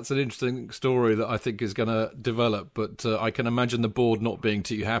 that's an interesting story that I think is going to develop, but I can imagine the board not being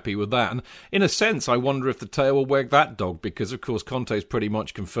too happy with that. And in a sense, I wonder if the tail will wag that dog, because, of course, Conte's pretty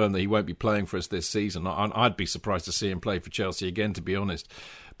much confirmed that he won't be playing for us this season. I'd be surprised to see him play for Chelsea again, to be honest.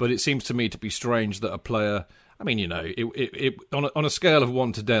 But it seems to me to be strange that a player, I mean, on a scale of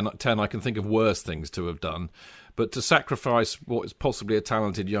 1 to 10, I can think of worse things to have done. But to sacrifice what is possibly a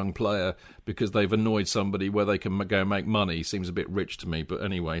talented young player because they've annoyed somebody where they can go make money seems a bit rich to me. But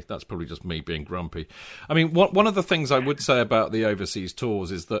anyway, that's probably just me being grumpy. I mean, one of the things I would say about the overseas tours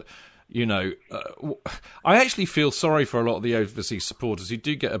is that, I actually feel sorry for a lot of the overseas supporters who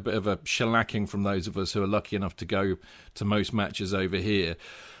do get a bit of a shellacking from those of us who are lucky enough to go to most matches over here.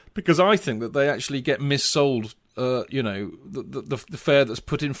 Because I think that they actually get missold the fare that's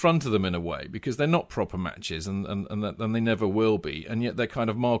put in front of them in a way, because they're not proper matches and they never will be, and yet they're kind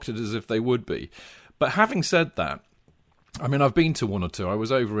of marketed as if they would be. But having said that, I mean, I've been to one or two. I was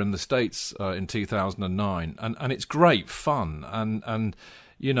over in the States in 2009, and it's great fun. And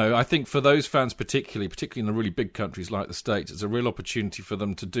I think for those fans particularly in the really big countries like the States, it's a real opportunity for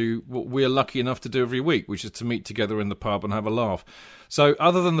them to do what we're lucky enough to do every week, which is to meet together in the pub and have a laugh. So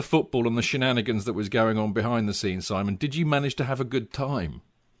other than the football and the shenanigans that was going on behind the scenes, Simon, did you manage to have a good time?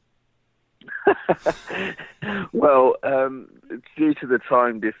 Well, due to the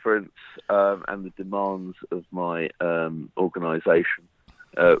time difference and the demands of my organisation,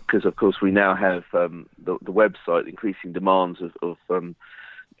 because of course we now have the website, increasing demands of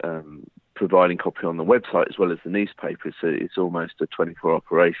providing copy on the website as well as the newspaper. So it's almost a 24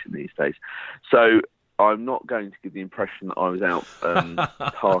 operation these days. So I'm not going to give the impression that I was out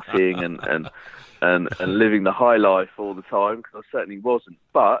partying and living the high life all the time, because I certainly wasn't.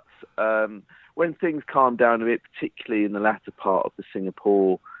 But when things calmed down a bit, particularly in the latter part of the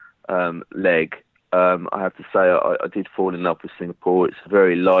Singapore leg, I have to say I did fall in love with Singapore. It's a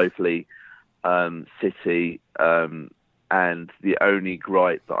very lively city, and the only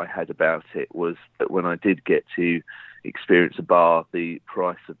gripe that I had about it was that when I did get to experience a bar, the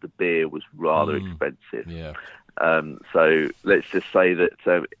price of the beer was rather expensive. Yeah. So let's just say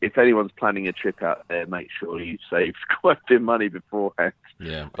that if anyone's planning a trip out there, make sure you save quite a bit of money beforehand.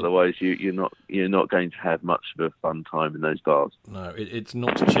 Yeah. Otherwise, you're not going to have much of a fun time in those bars. No, it's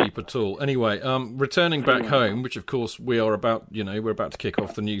not cheap at all. Anyway, returning back home, which of course we are about, we're about to kick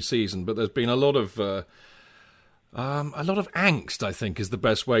off the new season, but there's been a lot of angst, I think, is the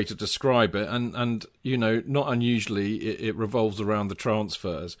best way to describe it, and not unusually it revolves around the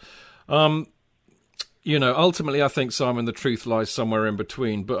transfers. Ultimately, I think, Simon, the truth lies somewhere in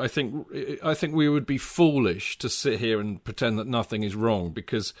between. But I think we would be foolish to sit here and pretend that nothing is wrong,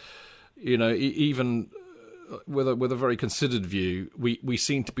 because, even with a very considered view, we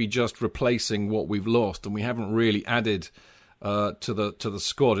seem to be just replacing what we've lost, and we haven't really added to the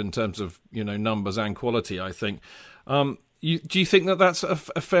squad in terms of numbers and quality, I think. Do you think that that's a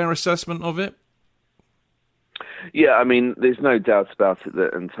fair assessment of it? Yeah, I mean, there's no doubt about it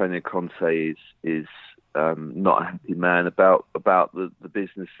that Antonio Conte is not a happy man about the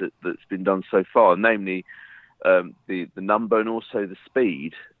business that's been done so far, namely the number and also the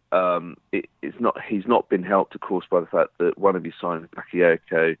speed. He's not been helped, of course, by the fact that one of his signings,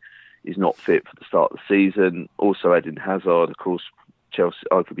 Bakayoko, is not fit for the start of the season. Also, Eden Hazard, of course,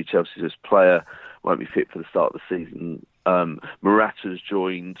 arguably Chelsea's best player, won't be fit for the start of the season. Morata's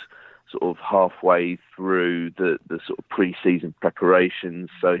joined sort of halfway through the sort of pre-season preparations,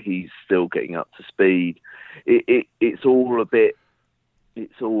 so he's still getting up to speed. It's all a bit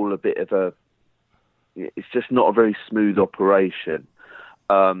of a. It's just not a very smooth operation.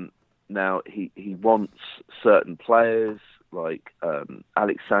 Now he wants certain players, like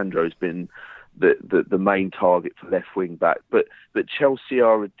Alex Sandro has been the main target for left wing back, but Chelsea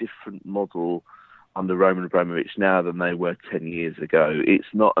are a different model under Roman Abramovich now than they were 10 years ago. It's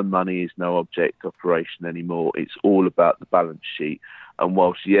not a money is no object operation anymore. It's all about the balance sheet. And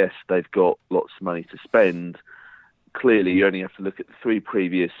whilst, yes, they've got lots of money to spend, clearly you only have to look at the 3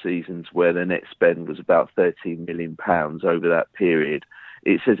 previous seasons where their net spend was about £13 million over that period.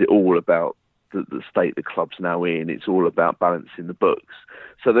 It says it all about the state the club's now in. It's all about balancing the books.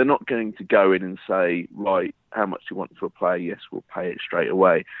 So they're not going to go in and say, right, how much do you want for a player? Yes, we'll pay it straight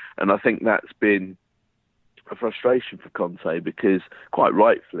away. And I think that's been a frustration for Conte, because quite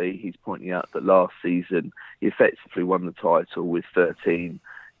rightfully he's pointing out that last season he effectively won the title with 13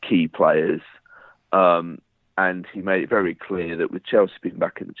 key players, and he made it very clear that with Chelsea being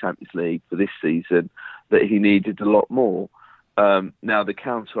back in the Champions League for this season, that he needed a lot more. Now the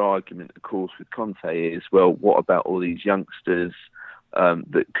counter argument, of course, with Conte is, well, what about all these youngsters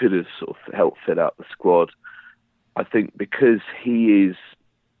that could have sort of helped fill out the squad? I think because he is,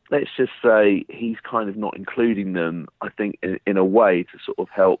 let's just say, he's kind of not including them, I think, in a way to sort of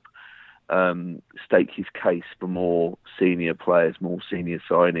help stake his case for more senior players, more senior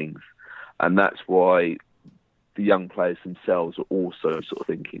signings. And that's why the young players themselves are also sort of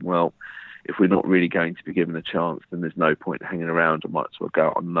thinking, well, if we're not really going to be given a chance, then there's no point hanging around. I might as well go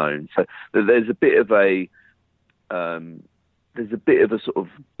out on loan. So there's a bit of a sort of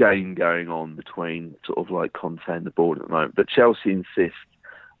game going on between sort of like Conte and the board at the moment. But Chelsea insist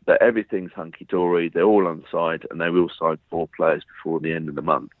that everything's hunky-dory, they're all on side, and they will sign 4 players before the end of the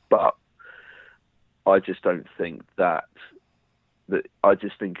month. But I just don't think that I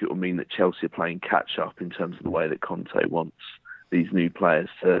just think it will mean that Chelsea are playing catch-up in terms of the way that Conte wants these new players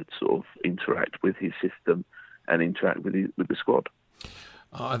to sort of interact with his system and interact with the squad.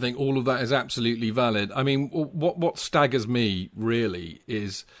 I think all of that is absolutely valid. I mean, what staggers me really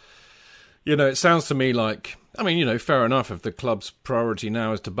is, it sounds to me like, fair enough if the club's priority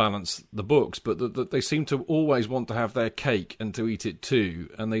now is to balance the books, but that they seem to always want to have their cake and to eat it too,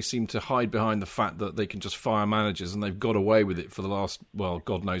 and they seem to hide behind the fact that they can just fire managers, and they've got away with it for the last,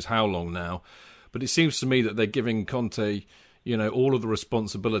 God knows how long now. But it seems to me that they're giving Conte, all of the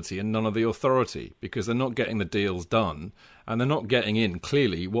responsibility and none of the authority, because they're not getting the deals done, and they're not getting in,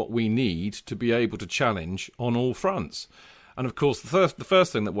 clearly, what we need to be able to challenge on all fronts. And of course, the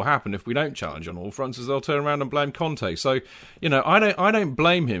first thing that will happen if we don't challenge on all fronts is they'll turn around and blame Conte. So, I don't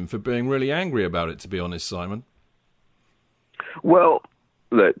blame him for being really angry about it, to be honest, Simon. Well,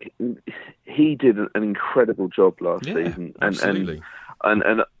 look, he did an incredible job last season, absolutely.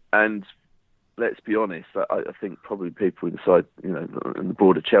 And let's be honest, I think probably people inside, and the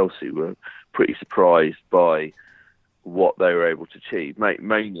board of Chelsea were pretty surprised by what they were able to achieve.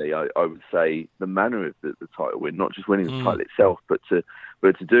 Mainly, I would say the manner of the title win, not just winning the title itself, but to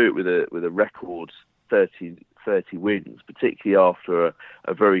do it with a record 30 wins, particularly after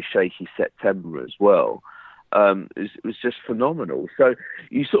a very shaky September as well. It was just phenomenal. So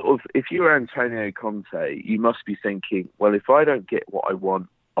you sort of, if you're Antonio Conte, you must be thinking, well, if I don't get what I want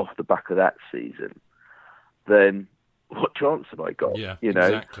off the back of that season, then what chance have I got? Yeah,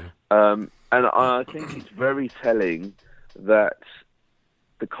 exactly. And I think it's very telling that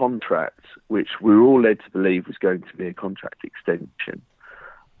the contract, which we were all led to believe was going to be a contract extension,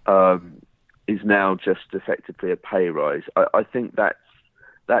 is now just effectively a pay rise. I think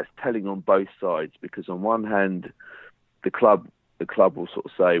that's telling on both sides, because on one hand, the club will sort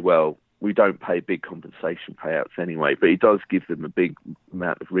of say, well, we don't pay big compensation payouts anyway, but it does give them a big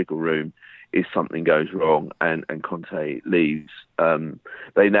amount of wriggle room if something goes wrong and Conte leaves.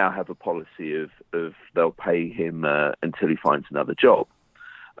 They now have a policy of they'll pay him until he finds another job,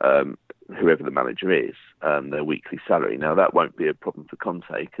 whoever the manager is, their weekly salary. Now, that won't be a problem for Conte,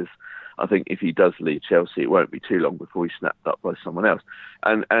 because I think if he does leave Chelsea, it won't be too long before he's snapped up by someone else.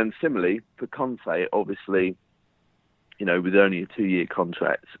 And similarly, for Conte, obviously, with only a 2-year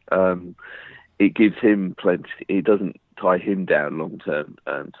contract, it gives him plenty. It doesn't tie him down long term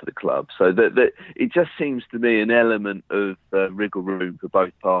to the club. So that it just seems to me an element of wriggle room for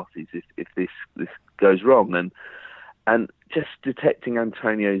both parties if this goes wrong. And just detecting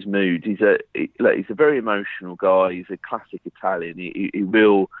Antonio's mood, he's a very emotional guy. He's a classic Italian. He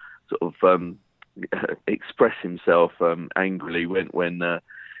will sort of express himself angrily when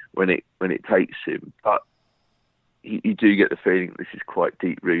it takes him, but you do get the feeling that this is quite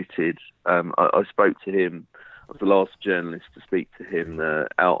deep-rooted. I spoke to him. I was the last journalist to speak to him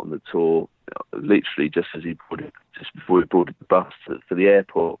out on the tour, literally just before he boarded the bus for the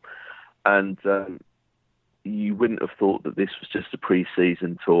airport. And you wouldn't have thought that this was just a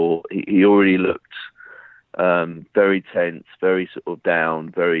pre-season tour. He already looked very tense, very sort of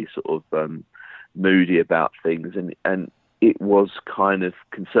down, very sort of moody about things, and it was kind of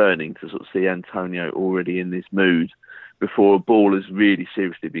concerning to sort of see Antonio already in this mood before a ball has really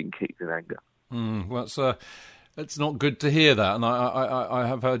seriously been kicked in anger. Well, it's not good to hear that, and I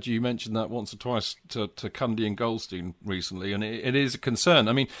have heard you mention that once or twice to Cundy and Goldstein recently, and it is a concern.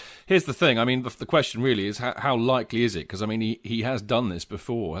 I mean, here's the thing. I mean, the question really is how likely is it? Because I mean, he has done this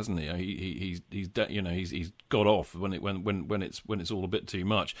before, hasn't he? He's got off when it's all a bit too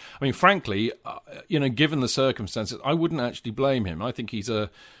much. I mean, frankly, given the circumstances, I wouldn't actually blame him. I think he's a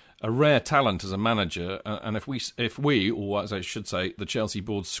rare talent as a manager, and if we, or as I should say, the Chelsea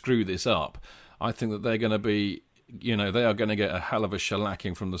board screw this up, I think that they're going to be, they are going to get a hell of a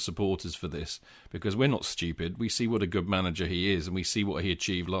shellacking from the supporters for this, because we're not stupid. We see what a good manager he is, and we see what he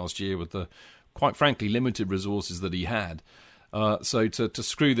achieved last year with the, quite frankly, limited resources that he had. So to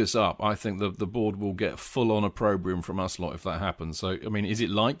screw this up, I think the board will get full-on opprobrium from us lot if that happens. So, I mean, is it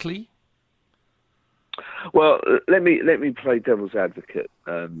likely? Well, let me play devil's advocate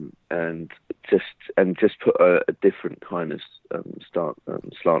and just put a different kind of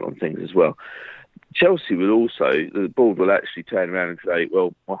slant on things as well. Chelsea will also, the board will actually turn around and say,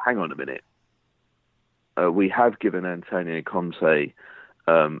 well, hang on a minute. We have given Antonio Conte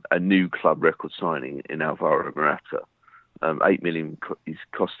a new club record signing in Alvaro Morata. 8 million is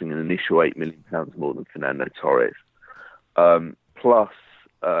costing an initial £8 million more than Fernando Torres. Plus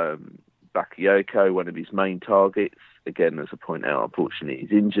Bakayoko, one of his main targets. Again, as I point out, unfortunately,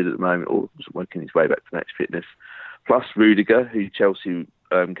 he's injured at the moment or working his way back to match fitness. Plus Rudiger, who Chelsea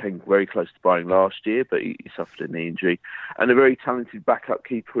came very close to buying last year, but he suffered a knee injury. And a very talented backup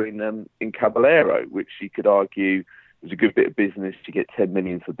keeper in Caballero, which you could argue was a good bit of business to get 10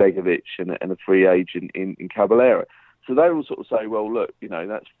 million for Begovic and a free agent in Caballero. So they will sort of say, well, look,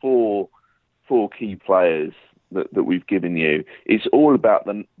 that's four key players that we've given you. It's all about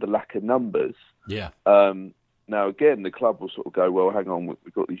the lack of numbers. Yeah. Now, again, the club will sort of go, well, hang on,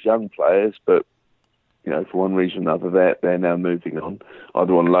 we've got these young players, but, for one reason or another, they're now moving on,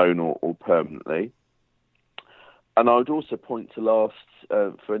 either on loan or permanently. And I would also point to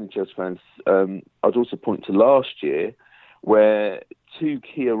for any Chelsea fans, I'd also point to last year where two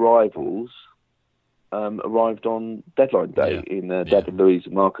key arrivals arrived on deadline day in David Luiz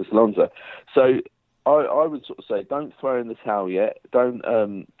and Marcus Alonso. So I would sort of say, don't throw in the towel yet.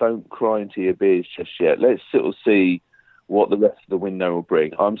 Don't cry into your beers just yet. Let's sort of see what the rest of the window will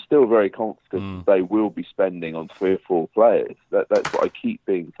bring. I'm still very confident they will be spending on 3 or 4 players. That's what I keep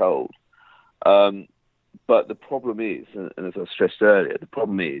being told. But the problem is, and as I stressed earlier, the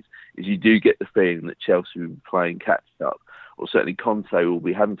problem is you do get the feeling that Chelsea will be playing catch-up, or certainly Conte will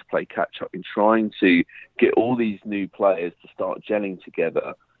be having to play catch-up in trying to get all these new players to start gelling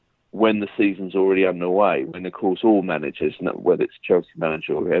together when the season's already underway, when, of course, all managers, whether it's Chelsea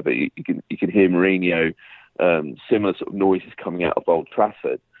manager or whoever, you can hear Mourinho, similar sort of noises coming out of Old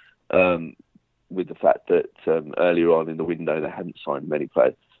Trafford, with the fact that earlier on in the window they hadn't signed many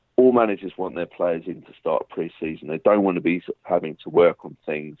players. All managers want their players in to start pre-season. They don't want to be sort of having to work on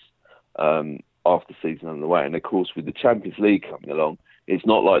things after the season underway. And, of course, with the Champions League coming along, it's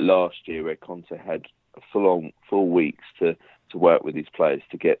not like last year where Conte had full weeks to work with his players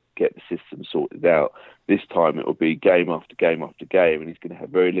to get the system sorted out. This time it will be game after game after game, and he's going to have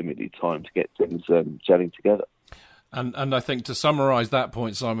very limited time to get things gelling together. And I think to summarise that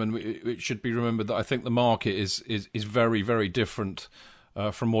point, Simon, it should be remembered that I think the market is very, very different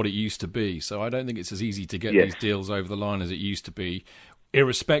from what it used to be. So I don't think it's as easy to get these deals over the line as it used to be,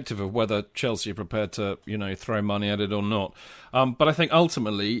 irrespective of whether Chelsea are prepared to, throw money at it or not. But I think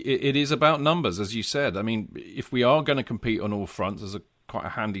ultimately it is about numbers, as you said. I mean, if we are going to compete on all fronts, there's quite a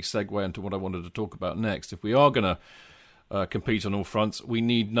handy segue into what I wanted to talk about next. If we are going to compete on all fronts, we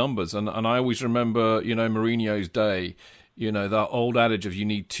need numbers. And I always remember, Mourinho's day, that old adage of you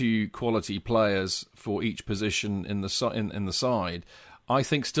need 2 quality players for each position in the side. I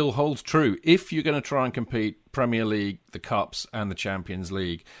think still holds true if you're going to try and compete Premier League, the Cups and the Champions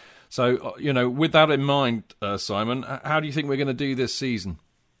League. So, with that in mind, Simon, how do you think we're going to do this season?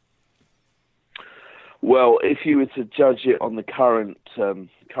 Well, if you were to judge it on the current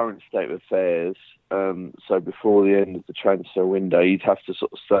state of affairs, so before the end of the transfer window, you'd have to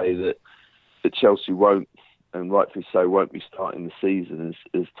sort of say that Chelsea won't, and rightfully so, won't be starting the season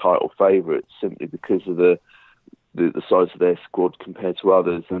as title favourites simply because of the size of their squad compared to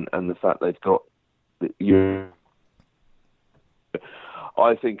others, and the fact they've got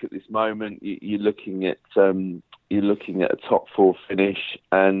I think at this moment you're looking at a top 4 finish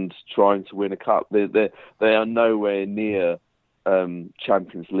and trying to win a cup. They are nowhere near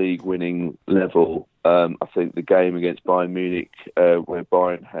Champions League winning level. I think the game against Bayern Munich, where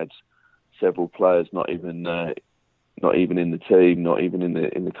Bayern had several players not even in the team, not even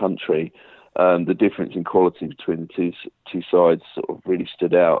in the country. The difference in quality between the two sides sort of really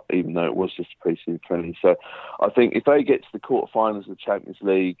stood out, even though it was just a pre-season friendly. So I think if they get to the quarterfinals of the Champions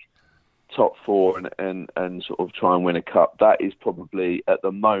League, top 4 and sort of try and win a cup, that is probably, at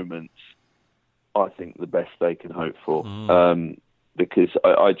the moment, I think the best they can hope for. Because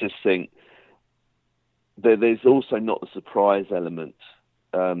I just think there's also not the surprise element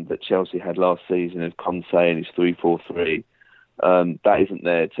that Chelsea had last season of Conte and his 3-4-3. That isn't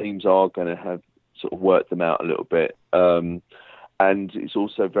there. Teams are going to have sort of worked them out a little bit. And it's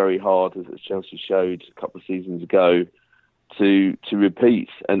also very hard, as Chelsea showed a couple of seasons ago, to repeat.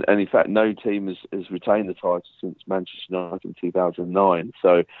 And in fact, no team has retained the title since Manchester United in 2009.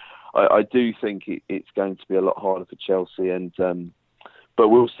 So I do think it's going to be a lot harder for Chelsea. But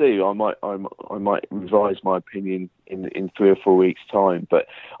we'll see. I might revise my opinion in 3 or 4 weeks' time. But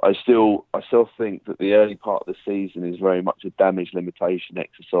I still think that the early part of the season is very much a damage limitation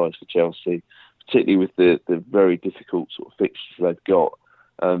exercise for Chelsea, particularly with the very difficult sort of fixtures they've got.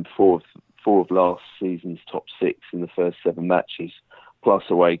 4 of last season's top 6 in the first 7 matches, plus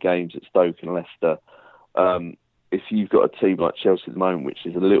away games at Stoke and Leicester. if you've got a team like Chelsea at the moment, which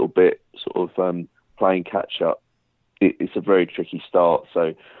is a little bit sort of playing catch up, it's a very tricky start.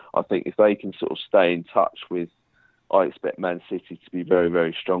 So I think if they can sort of stay in touch with, I expect Man City to be very,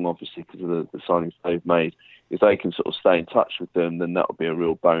 very strong, obviously, because of the signings they've made. If they can sort of stay in touch with them, then that would be a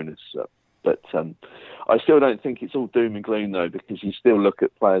real bonus. But I still don't think it's all doom and gloom, though, because you still look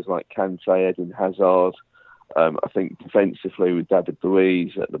at players like Kante, Eden Hazard. I think defensively with David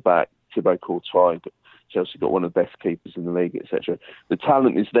Luiz at the back, Thibaut Courtois, Chelsea got one of the best keepers in the league, etc. The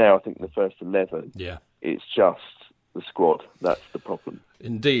talent is there, I think, in the first 11. Yeah. It's just the squad. That's the problem.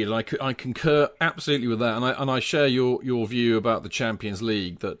 Indeed, I concur absolutely with that, and I share your view about the Champions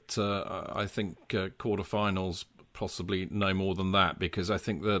League, that I think quarterfinals possibly no more than that, because I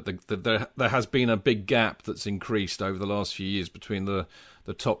think that there has been a big gap that's increased over the last few years between the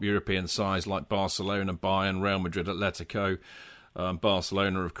top European sides like Barcelona, Bayern, Real Madrid, Atletico,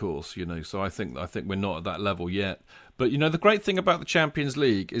 Barcelona, of course. So I think we're not at that level yet. But the great thing about the Champions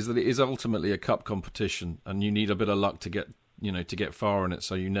League is that it is ultimately a cup competition, and you need a bit of luck to get far in it,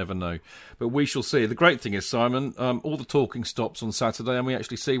 so you never know. But we shall see. The great thing is, Simon, all the talking stops on Saturday and we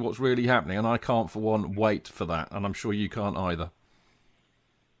actually see what's really happening, and I can't for one wait for that, and I'm sure you can't either.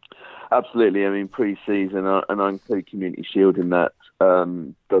 Absolutely. I mean, pre-season, and I include Community Shield in that,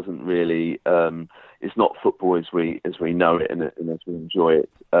 doesn't really, it's not football as we know it and as we enjoy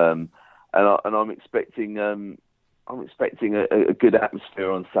it. And I'm expecting a good atmosphere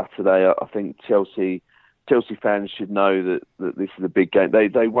on Saturday. I think Chelsea fans should know that this is a big game.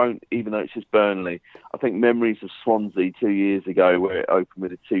 They won't, even though it's just Burnley. I think memories of Swansea 2 years ago, where it opened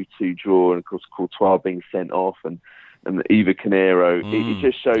with a 2-2 draw, and of course Courtois being sent off, and Eva Canero. It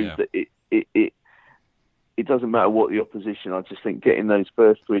just shows that it doesn't matter what the opposition. I just think getting those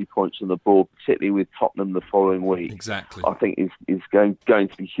first 3 points on the board, particularly with Tottenham the following week, exactly, I think is going to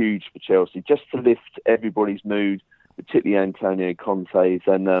be huge for Chelsea, just to lift everybody's mood, particularly Antonio Conte's,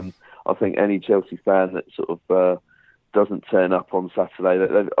 and I think any Chelsea fan that sort of doesn't turn up on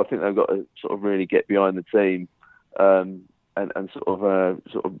Saturday, I think they've got to sort of really get behind the team and sort of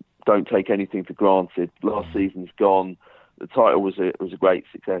don't take anything for granted. Last season's gone. The title was a great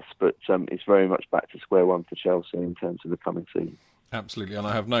success, but it's very much back to square one for Chelsea in terms of the coming season. Absolutely, and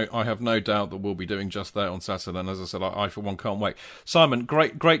I have no doubt that we'll be doing just that on Saturday. And as I said, I for one can't wait. Simon,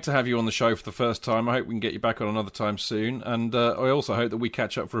 great to have you on the show for the first time. I hope we can get you back on another time soon, and I also hope that we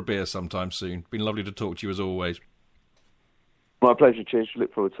catch up for a beer sometime soon. Been lovely to talk to you as always. My pleasure, Cheers.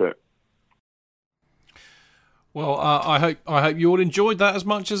 Look forward to it. Well, I hope you all enjoyed that as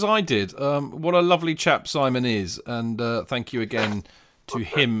much as I did. What a lovely chap Simon is, and thank you again to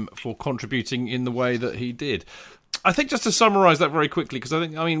him for contributing in the way that he did. I think just to summarise that very quickly, because I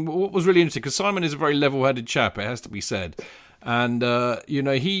mean, what was really interesting, because Simon is a very level-headed chap, it has to be said. And,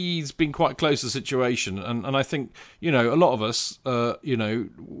 he's been quite close to the situation. And I think, a lot of us,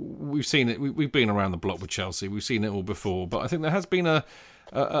 we've seen it. We've been around the block with Chelsea. We've seen it all before. But I think there has been a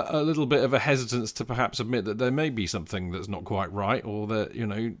little bit of a hesitance to perhaps admit that there may be something that's not quite right, or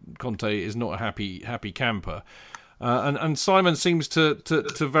that, Conte is not a happy camper. And Simon seems to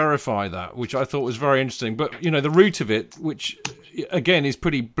verify that, which I thought was very interesting. But, the root of it, which, again, is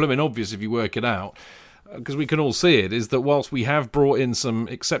pretty blooming obvious if you work it out, because we can all see it, is that whilst we have brought in some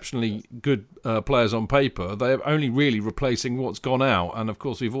exceptionally good players on paper, they're only really replacing what's gone out. And, of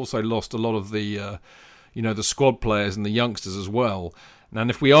course, we've also lost a lot of the, the squad players and the youngsters as well. And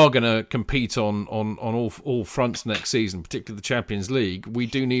if we are going to compete on all fronts next season, particularly the Champions League, we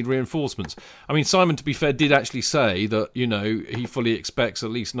do need reinforcements. I mean, Simon, to be fair, did actually say that, he fully expects at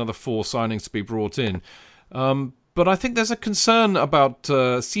least another 4 signings to be brought in. But I think there's a concern about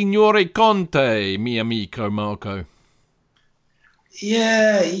Signore Conte, mi amico Marco.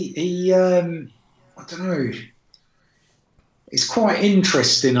 Yeah, he I don't know. It's quite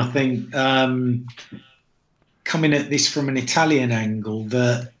interesting, I think, coming at this from an Italian angle,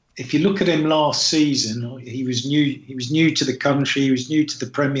 that if you look at him last season, he was new to the country, he was new to the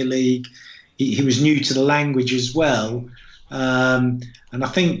Premier League, he was new to the language as well. And I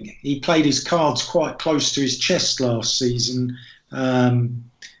think he played his cards quite close to his chest last season,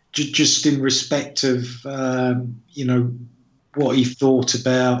 just in respect of, what he thought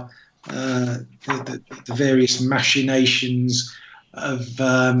about the various machinations of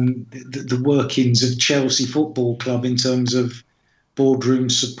the workings of Chelsea Football Club in terms of boardroom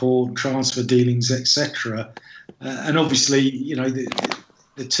support, transfer dealings, etc. And obviously,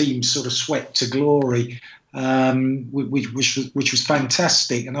 the team sort of swept to glory, which was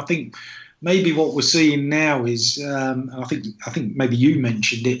fantastic. And I think maybe what we're seeing now is, I think maybe you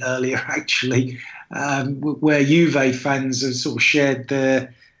mentioned it earlier, actually, where Juve fans have sort of shared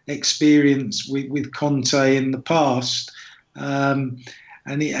their experience with Conte in the past, and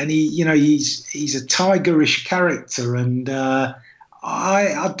he you know, he's a tigerish character, and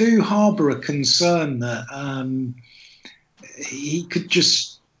I do harbour a concern that he could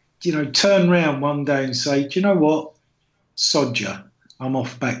just, you know, turn round one day and say, do you know what, sod ya, I'm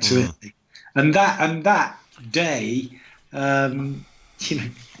off back to Italy, and that day, you know,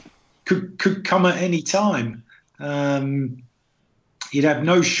 could come at any time. He'd have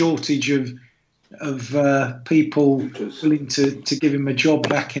no shortage of people willing to give him a job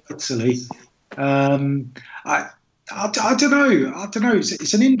back in Italy. I don't know.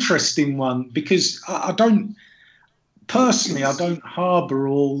 It's an interesting one, because I don't harbour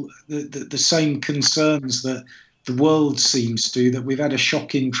all the same concerns that the world seems to, that we've had a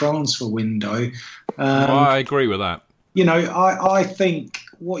shocking transfer window. I agree with that. You know, I think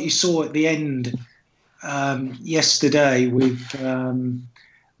what you saw at the end yesterday with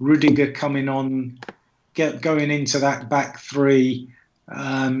Rudiger coming on, going into that back three,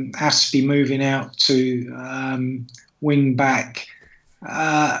 Aspie moving out to wing back,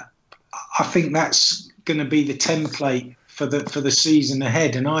 I think that's going to be the template for the season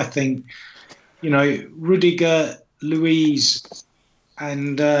ahead. And I think, you know, Rudiger, Luiz,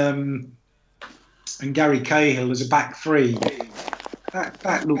 and Gary Cahill as a back three,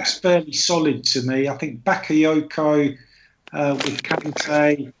 that looks fairly solid to me. I think Bakayoko with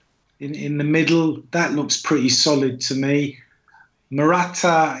Kante in the middle, that looks pretty solid to me.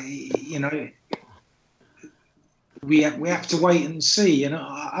 Morata, you know, we have to wait and see. And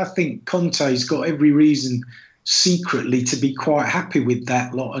I think Conte's got every reason secretly to be quite happy with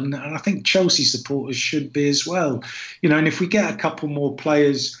that lot, and I think Chelsea supporters should be as well. You know, and if we get a couple more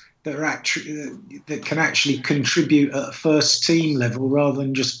players that are that can actually contribute at a first team level rather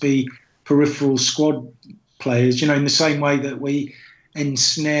than just be peripheral squad players, you know, in the same way that we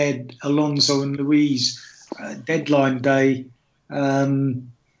ensnared Alonso and Luiz deadline day,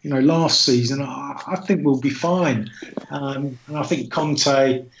 you know, last season, I think we'll be fine. And I think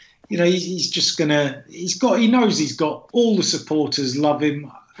Conte, you know, he's just gonna. He knows he's got all the supporters love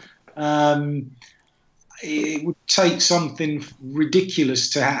him. It would take something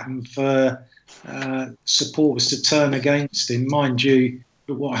ridiculous to happen for supporters to turn against him. Mind you,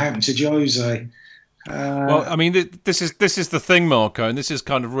 but what happened to Jose? Well, I mean, this is the thing, Marco, and this is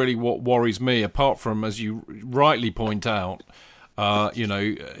kind of really what worries me. Apart from, as you rightly point out, you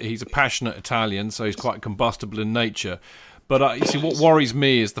know, he's a passionate Italian, so he's quite combustible in nature. But you see, what worries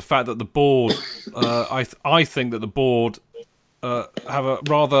me is the fact that the board, I think that the board have a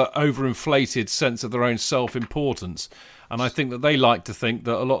rather overinflated sense of their own self-importance. And I think that they like to think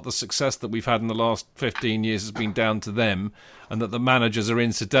that a lot of the success that we've had in the last 15 years has been down to them, and that the managers are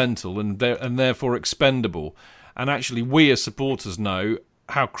incidental and therefore expendable. And actually, we as supporters know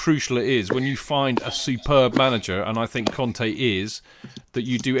how crucial it is when you find a superb manager, and I think Conte is, that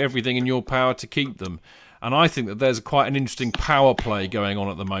you do everything in your power to keep them. And I think that there's quite an interesting power play going on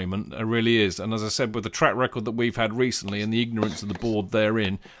at the moment. There really is. And as I said, with the track record that we've had recently and the ignorance of the board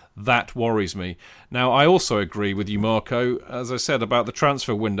therein, that worries me. Now, I also agree with you, Marco, as I said, about the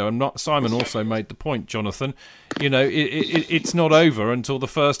transfer window. And Simon also made the point, Jonathan. You know, it's not over until the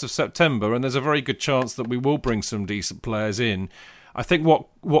 1st of September, and there's a very good chance that we will bring some decent players in. I think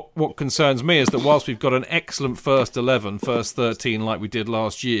what concerns me is that whilst we've got an excellent first 11, first 13 like we did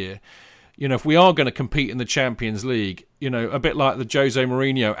last year, you know, if we are going to compete in the Champions League, you know, a bit like the Jose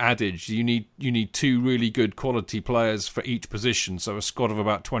Mourinho adage, you need two really good quality players for each position. So a squad of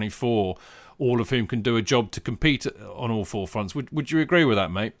about 24, all of whom can do a job to compete on all four fronts. Would you agree with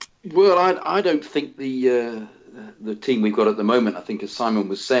that, mate? Well, I don't think the team we've got at the moment, I think, as Simon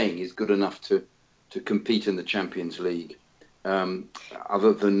was saying, is good enough to compete in the Champions League,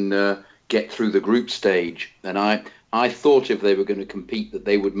 other than get through the group stage. And I thought if they were going to compete that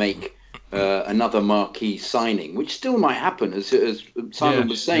they would make another marquee signing, which still might happen, as Simon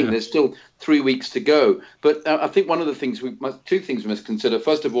was saying. There's still 3 weeks to go. But I think one of the things two things we must consider.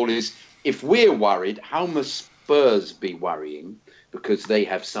 First of all, is if we're worried, how must Spurs be worrying? Because they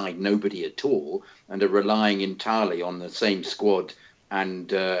have signed nobody at all and are relying entirely on the same squad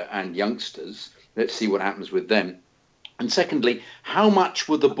and youngsters. Let's see what happens with them. And secondly, how much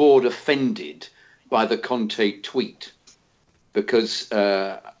were the board offended by the Conte tweet? Because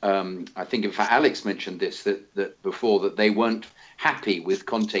I think, in fact, Alex mentioned this that before, that they weren't happy with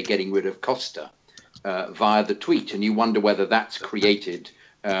Conte getting rid of Costa via the tweet, and you wonder whether that's created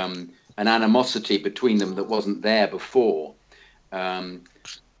an animosity between them that wasn't there before. So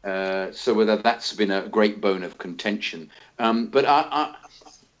whether that's been a great bone of contention. But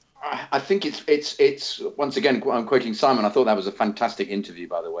I think it's once again, I'm quoting Simon. I thought that was a fantastic interview,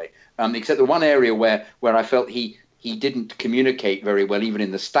 by the way. Except the one area where I felt he didn't communicate very well, even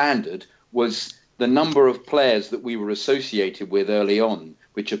in the Standard, was the number of players that we were associated with early on,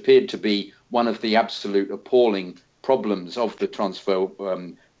 which appeared to be one of the absolute appalling problems of the transfer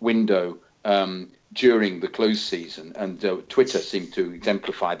window during the close season. And Twitter seemed to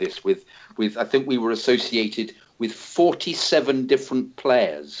exemplify this with I think we were associated with 47 different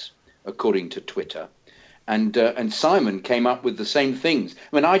players, according to Twitter. And Simon came up with the same things.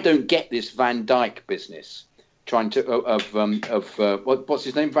 I mean, I don't get this Van Dijk business. Trying to what's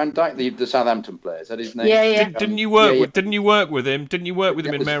his name? Van Dijk, the Southampton player. Is that his name? Yeah. Didn't you work with him? Didn't you work with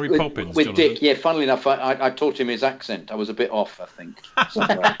him in Mary Poppins? With Dick, yeah. Funnily enough, I taught him his accent. I was a bit off, I think.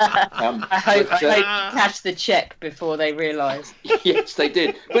 I hope you catch the check before they realise. Yes, they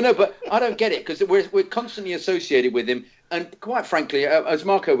did. But I don't get it because we're constantly associated with him. And quite frankly, as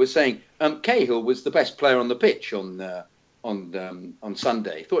Marco was saying, Cahill was the best player on the pitch on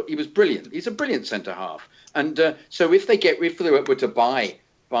Sunday. Thought he was brilliant. He's a brilliant centre half. And so if they were to buy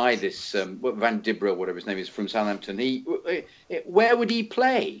this Van Dibra, whatever his name is, from Southampton, where would he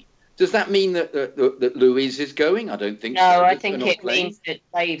play? Does that mean that Luiz is going? I don't think so. No, I think it means that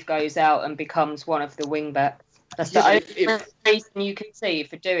Dave goes out and becomes one of the wing backs. That's the only reason you can see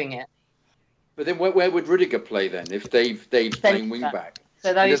for doing it. But then where would Rudiger play then if Dave's playing wing back?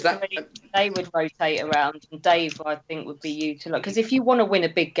 So those three, they would rotate around, and Dave, I think, would be utilised. Because if you want to win a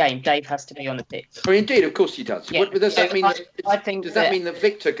big game, Dave has to be on the pitch. Oh, indeed, of course he does. Yeah. Does that mean that mean that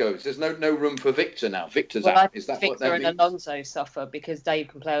Victor goes? There's no room for Victor now. Victor's out. I Is that think what that Victor means? and Alonso suffer because Dave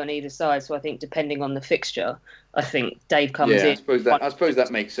can play on either side. So I think depending on the fixture, I think Dave comes in. I suppose that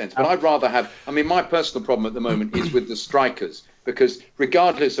makes sense. But I'd rather have. I mean, my personal problem at the moment is with the strikers, because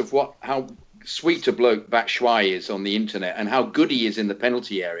regardless of how sweet a bloke Batshuayi is on the internet and how good he is in the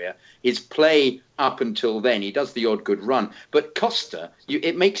penalty area, his play up until then, he does the odd good run. But Costa,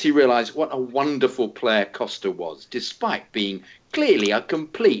 it makes you realise what a wonderful player Costa was, despite being clearly a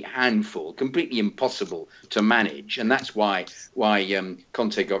complete handful, completely impossible to manage. And that's why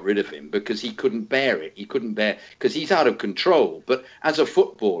Conte got rid of him, because he couldn't bear it. He couldn't bear, because he's out of control. But as a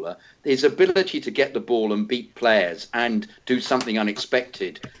footballer, his ability to get the ball and beat players and do something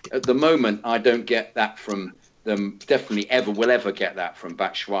unexpected, at the moment, I don't get that from them. Definitely will ever get that from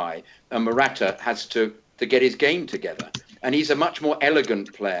Batshuayi. And Morata has to get his game together. And he's a much more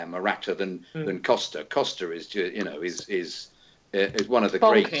elegant player, Morata, than Costa. Costa is one of the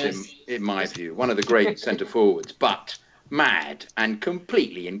greats, in my view, one of the great centre forwards, but mad and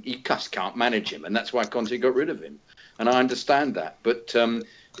completely, and you just can't manage him, and that's why Conte got rid of him. And I understand that, but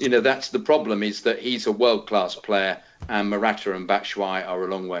that's the problem, is that he's a world class player, and Morata and Batshuayi are a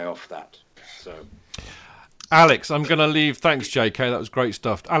long way off that. So, Alex, I'm going to leave. Thanks, JK. That was great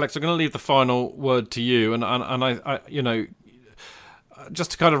stuff. Alex, I'm going to leave the final word to you, and I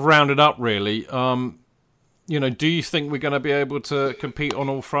just to kind of round it up, really. Do you think we're going to be able to compete on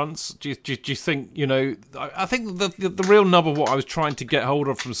all fronts? Do you think, I think the real nub of what I was trying to get hold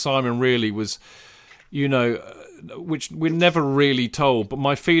of from Simon really was, which we're never really told, but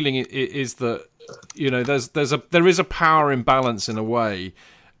my feeling is that, there is a power imbalance in a way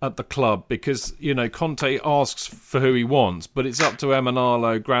at the club, because, Conte asks for who he wants, but it's up to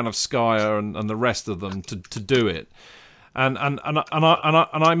Emanalo, Granovskaya and the rest of them to do it. And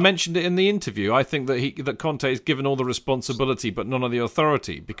I mentioned it in the interview. I think that Conte is given all the responsibility but none of the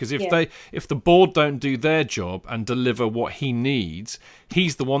authority, because if the board don't do their job and deliver what he needs,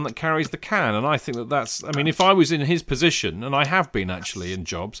 he's the one that carries the can. And I think that's. I mean, if I was in his position, and I have been actually in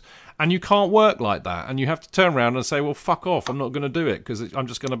jobs, and you can't work like that, and you have to turn around and say, well, fuck off, I'm not going to do it because I'm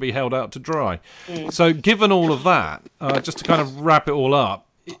just going to be held out to dry. So given all of that, just to kind of wrap it all up,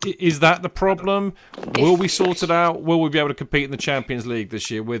 is that the problem? Will we sort it out? Will we be able to compete in the Champions League this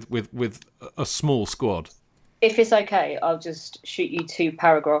year with a small squad? If it's okay, I'll just shoot you 2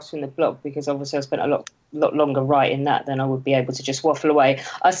 paragraphs from the blog, because obviously I spent a lot longer writing that than I would be able to just waffle away.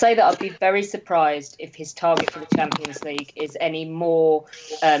 I say that I'd be very surprised if his target for the Champions League is any more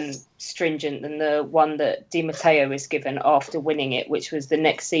stringent than the one that Di Matteo is given after winning it, which was the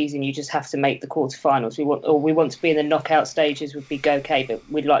next season you just have to make the quarterfinals. We want to be in the knockout stages would be okay, but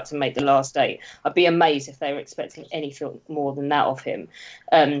we'd like to make the last 8. I'd be amazed if they were expecting anything more than that of him.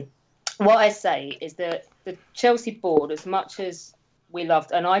 What I say is that the Chelsea board, as much as we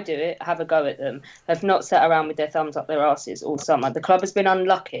loved, and I do it, have a go at them, have not sat around with their thumbs up their asses all summer. The club has been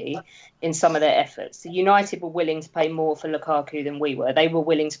unlucky in some of their efforts. The United were willing to pay more for Lukaku than we were. They were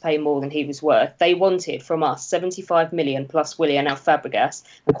willing to pay more than he was worth. They wanted from us 75 million plus Willian and Fabregas,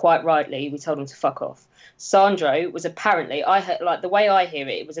 and quite rightly, we told them to fuck off. Sandro was apparently, I heard, like the way I hear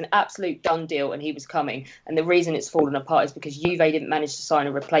it, it was an absolute done deal and he was coming. And the reason it's fallen apart is because Juve didn't manage to sign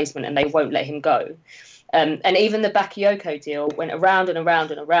a replacement and they won't let him go. And even the Bakayoko deal went around and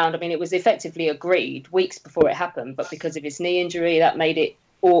around and around. I mean, it was effectively agreed weeks before it happened, but because of his knee injury, that made it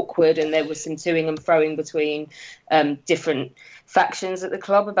awkward, and there was some toing and froing between different factions at the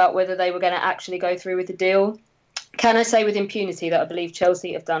club about whether they were going to actually go through with the deal. Can I say with impunity that I believe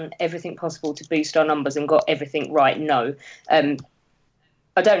Chelsea have done everything possible to boost our numbers and got everything right? No.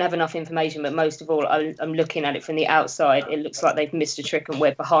 I don't have enough information, but most of all, I'm looking at it from the outside. It looks like they've missed a trick and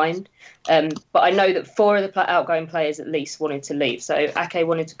we're behind. But I know that 4 of the outgoing players at least wanted to leave. So Ake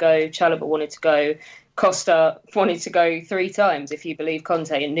wanted to go, Chalobah wanted to go, Costa wanted to go 3 times, if you believe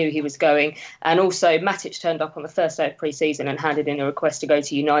Conte, and knew he was going. And also Matic turned up on the first day of pre-season and handed in a request to go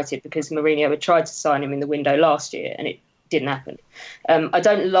to United because Mourinho had tried to sign him in the window last year and it didn't happen. I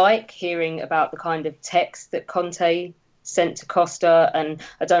don't like hearing about the kind of text that Conte sent to Costa, and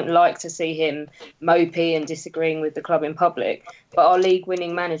I don't like to see him mopey and disagreeing with the club in public. But our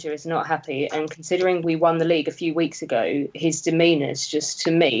league-winning manager is not happy, and considering we won the league a few weeks ago, his demeanour is just,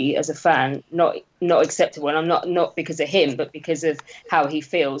 to me, as a fan, not acceptable. And I'm not because of him, but because of how he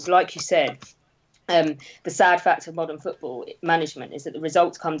feels. Like you said, the sad fact of modern football management is that the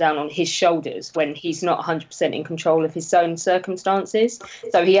results come down on his shoulders when he's not 100% in control of his own circumstances.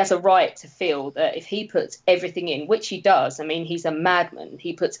 So he has a right to feel that if he puts everything in, which he does, I mean, he's a madman,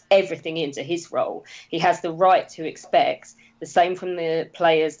 he puts everything into his role, he has the right to expect the same from the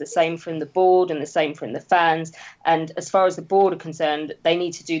players, the same from the board, and the same from the fans. And as far as the board are concerned, they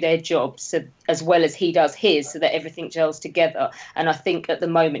need to do their job as well as he does his, so that everything gels together. And I think at the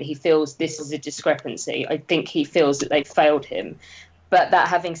moment he feels this is a discrepancy. I think he feels that they've failed him. But that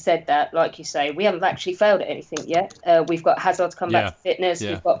having said that, like you say, we haven't actually failed at anything yet. We've got Hazard to come back to fitness.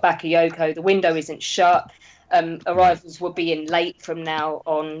 Yeah. We've got Bakayoko. The window isn't shut. Arrivals will be in late from now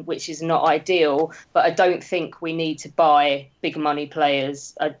on, which is not ideal. But I don't think we need to buy big money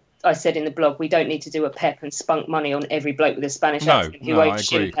players. I said in the blog, we don't need to do a Pep and spunk money on every bloke with a Spanish accent who owns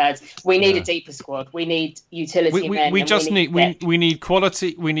shin pads. We need a deeper squad. We need utility men. We need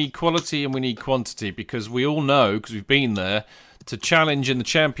quality. We need quality and we need quantity, because we all know, because we've been there, to challenge in the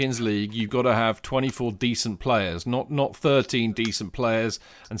Champions League, you've got to have 24 decent players, not 13 decent players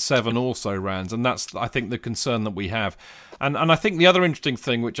and 7 also-rans. And that's, I think, the concern that we have. And I think the other interesting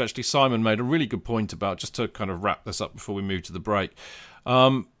thing, which actually Simon made a really good point about, just to kind of wrap this up before we move to the break,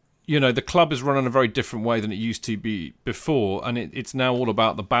 the club is run in a very different way than it used to be before, and it's now all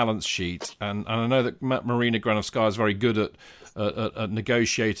about the balance sheet. And I know that Marina Granovskaya is very good at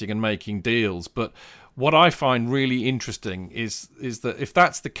negotiating and making deals, but what I find really interesting is that if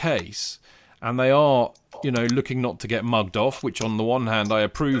that's the case, and they are, looking not to get mugged off, which on the one hand I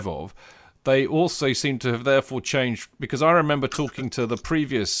approve of, they also seem to have therefore changed, because I remember talking to the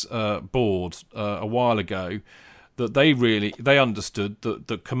previous board a while ago, that they understood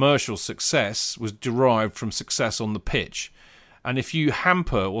that commercial success was derived from success on the pitch. And if you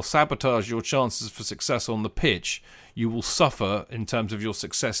hamper or sabotage your chances for success on the pitch, you will suffer in terms of your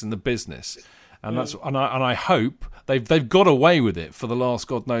success in the business. And I hope they've got away with it for the last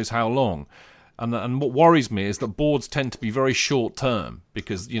God knows how long. And what worries me is that boards tend to be very short term,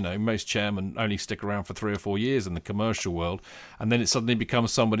 because most chairmen only stick around for 3 or 4 years in the commercial world, and then it suddenly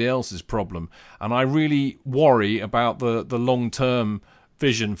becomes somebody else's problem. And I really worry about the long term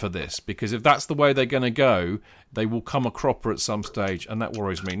vision for this, because if that's the way they're going to go, they will come a cropper at some stage, and that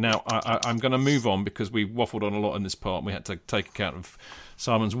worries me. Now, I'm going to move on, because we waffled on a lot in this part, and we had to take account of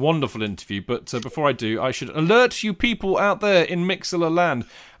Simon's wonderful interview. But before I do, I should alert you people out there in Mixlr land,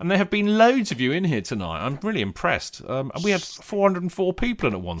 and there have been loads of you in here tonight. I'm really impressed. We had 404 people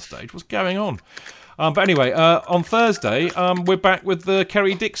in at one stage. What's going on? But anyway, on Thursday, we're back with the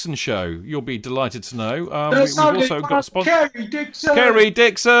Kerry Dixon show. You'll be delighted to know. We've also got a sponsor. Kerry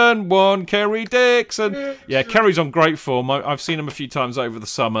Dixon, one Kerry Dixon. Yeah, Kerry's on great form. I've seen him a few times over the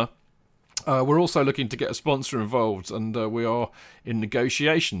summer. We're also looking to get a sponsor involved, and we are in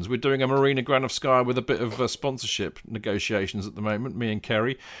negotiations. We're doing a Marina Granovskaya with a bit of sponsorship negotiations at the moment, me and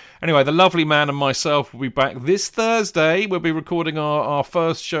Kerry. Anyway, the lovely man and myself will be back this Thursday. We'll be recording our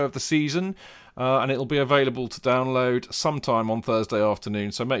first show of the season. And it'll be available to download sometime on Thursday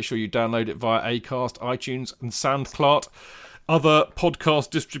afternoon. So make sure you download it via Acast, iTunes and SoundCloud. Other podcast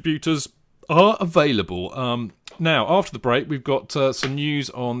distributors are available. Now, after the break, we've got some news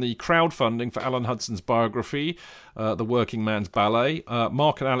on the crowdfunding for Alan Hudson's biography, The Working Man's Ballet,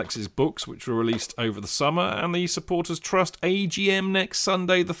 Mark and Alex's books, which were released over the summer, and the Supporters Trust AGM next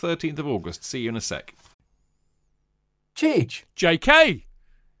Sunday, the 13th of August. See you in a sec. Chidge. JK,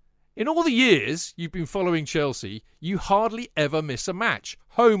 in all the years you've been following Chelsea, you hardly ever miss a match,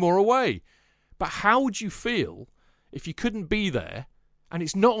 home or away. But how would you feel if you couldn't be there and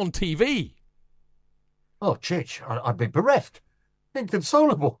it's not on TV? Oh, Chidge, I'd be bereft.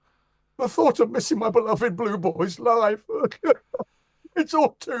 Inconsolable. The thought of missing my beloved Blue Boys live. It's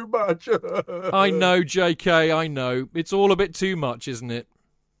all too much. I know, JK, I know. It's all a bit too much, isn't it?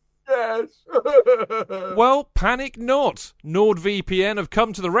 Yes. Well, panic not. NordVPN have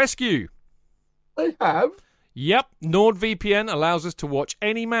come to the rescue. They have? Yep, NordVPN allows us to watch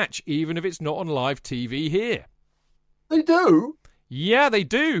any match, even if it's not on live TV here. They do? Yeah, they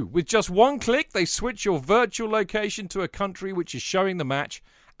do. With just one click, they switch your virtual location to a country which is showing the match,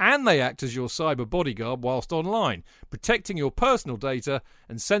 and they act as your cyber bodyguard whilst online, protecting your personal data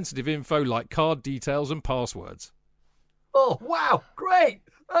and sensitive info like card details and passwords. Oh, wow, great.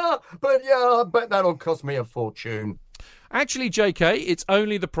 But yeah, I bet that'll cost me a fortune. Actually, JK, it's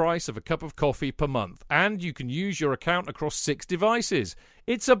only the price of a cup of coffee per month, and you can use your account across 6 devices.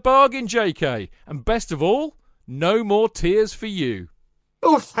 It's a bargain, JK, and best of all, no more tears for you.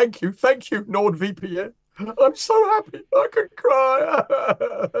 Oh, thank you, NordVPN. I'm so happy I could cry.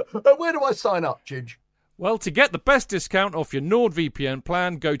 Where do I sign up, Chidge? Well, to get the best discount off your NordVPN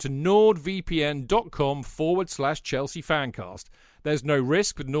plan, go to nordvpn.com/Chelsea Fancast. There's no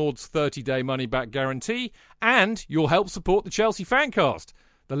risk with Nord's 30-day money-back guarantee, and you'll help support the Chelsea Fancast.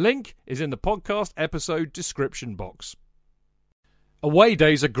 The link is in the podcast episode description box. Away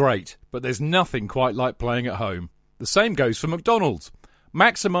days are great, but there's nothing quite like playing at home. The same goes for McDonald's.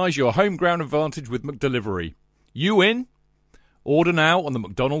 Maximise your home ground advantage with McDelivery. You in? Order now on the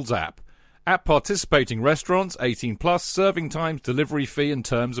McDonald's app. At participating restaurants, 18 plus, serving times, delivery fee and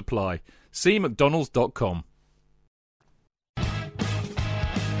terms apply. See mcdonalds.com.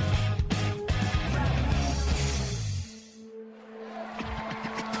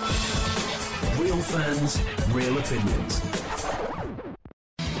 Real fans, real opinions.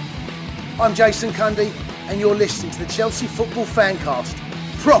 I'm Jason Cundy, and you're listening to the Chelsea Football Fancast.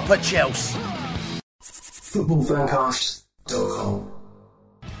 Proper Chelsea. Footballfancast.com.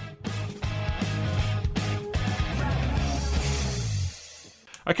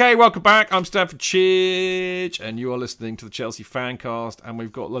 Okay, welcome back. I'm Stanford Chidge, and you are listening to the Chelsea Fancast, and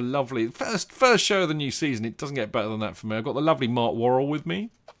we've got the lovely first show of the new season. It doesn't get better than that for me. I've got the lovely Mark Worrell with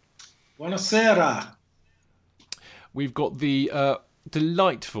me. Buonasera. We've got the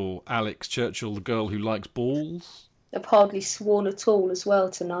delightful Alex Churchill, the girl who likes balls. I've hardly sworn at all as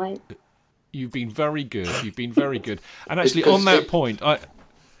well tonight. You've been very good. And actually, on that point, sorry,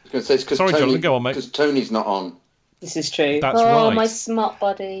 Jonathan, go on, mate. Because Tony's not on. This is true. That's right. My smart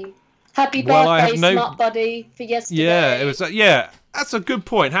buddy. Happy birthday, smart buddy, for yesterday. Yeah, it was. That's a good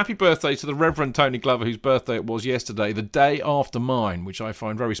point. Happy birthday to the Reverend Tony Glover, whose birthday it was yesterday, the day after mine, which I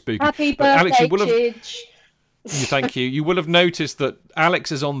find very spooky. Happy birthday, Chidge. Thank you. You will have noticed that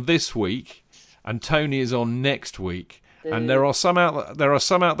Alex is on this week and Tony is on next week. And there are some out there in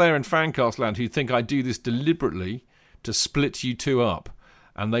Fancast land who think I do this deliberately to split you two up,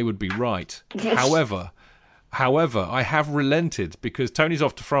 and they would be right. However, I have relented because Tony's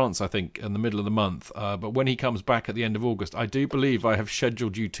off to France, I think, in the middle of the month. But when he comes back at the end of August, I do believe I have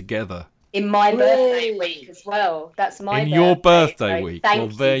scheduled you together. In my birthday week as well. That's my birthday. In your birthday week. Well,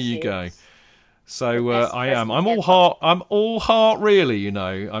 there you go. So I am. I'm all heart, really. You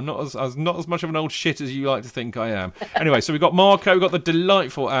know, I'm not as much of an old shit as you like to think I am. Anyway, so we've got Marco, we've got the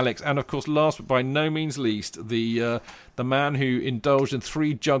delightful Alex, and of course, last but by no means least, the man who indulged in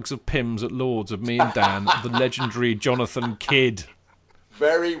 3 jugs of Pimm's at Lord's of me and Dan, the legendary Jonathan Kidd.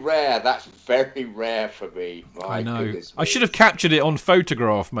 Very rare. That's very rare for me. I know. I should have captured it on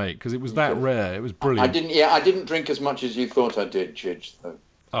photograph, mate, because it was that rare. It was brilliant. I didn't drink as much as you thought I did, Chidge, though.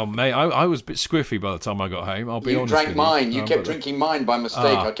 Oh, mate, I was a bit squiffy by the time I got home. I'll be honest with you. You drank mine. You kept drinking mine by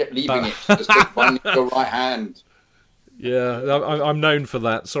mistake. I kept leaving it. Just took one in your right hand. Yeah, I'm known for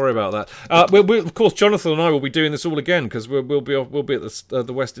that. Sorry about that. Of course, Jonathan and I will be doing this all again because we'll be at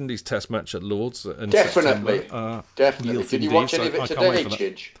the West Indies Test match at Lord's in Definitely. September. Definitely. Did you watch any of it today,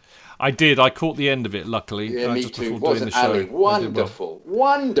 Chidge? I did. I caught the end of it, luckily. Yeah, me just too. Before doing the show. Ali wonderful?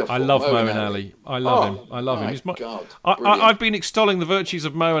 Wonderful. I love Mo and Ali. I love him. I love him. He's God, I've been extolling the virtues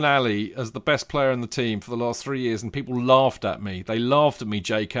of Mo and Ali as the best player in the team for the last 3 years, and people laughed at me. They laughed at me,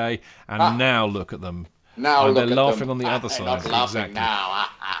 JK, and now look at them. Now they're laughing on the other They're side. not laughing Exactly. now.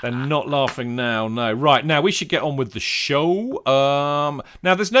 They're not laughing now. No. Right, now we should get on with the show.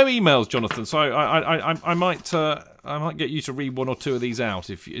 Now there's no emails, Jonathan, so I might get you to read one or two of these out.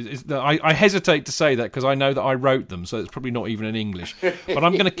 I hesitate to say that because I know that I wrote them, so it's probably not even in English. But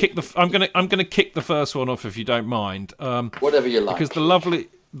I'm going to kick the first one off if you don't mind. Whatever you like. Because the lovely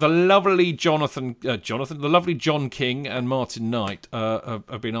the lovely John King and Martin Knight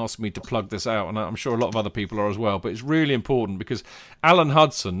have been asking me to plug this out, and I'm sure a lot of other people are as well. But it's really important because Alan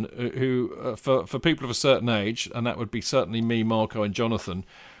Hudson, who for people of a certain age, and that would be certainly me, Marco, and Jonathan,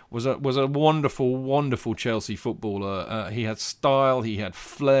 was a wonderful, wonderful Chelsea footballer. He had style, he had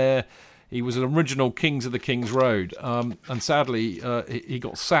flair. He was an original Kings of the King's Road, and sadly he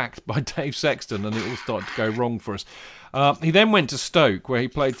got sacked by Dave Sexton, and it all started to go wrong for us. He then went to Stoke, where he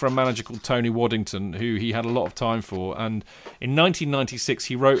played for a manager called Tony Waddington, who he had a lot of time for. And in 1996,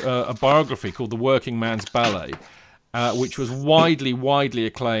 he wrote a biography called The Working Man's Ballet, which was widely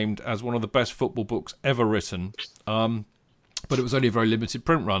acclaimed as one of the best football books ever written. But it was only a very limited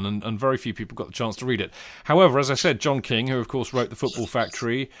print run, and very few people got the chance to read it. However, as I said, John King, who of course wrote The Football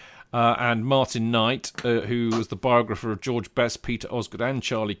Factory, and Martin Knight, who was the biographer of George Best, Peter Osgood and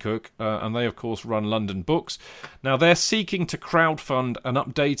Charlie Cook, and they of course run London Books. Now they're seeking to crowdfund an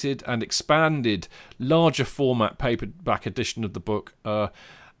updated and expanded larger format paperback edition of the book,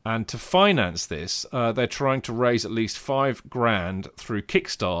 and to finance this they're trying to raise at least $5,000 through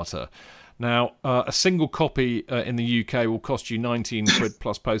Kickstarter. Now, a single copy in the UK will cost you 19 quid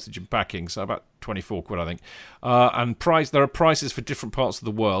plus postage and packing, so about 24 quid, I think. And there are prices for different parts of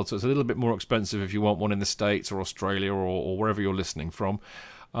the world, so it's a little bit more expensive if you want one in the States or Australia or wherever you're listening from.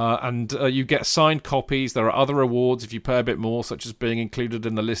 And you get signed copies. There are other rewards if you pay a bit more, such as being included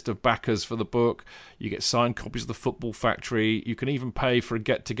in the list of backers for the book. You get signed copies of The Football Factory. You can even pay for a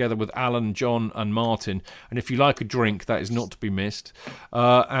get-together with Alan, John and Martin. And if you like a drink, that is not to be missed.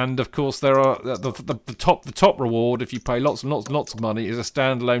 And, of course, there are the top reward, if you pay lots and lots of money, is a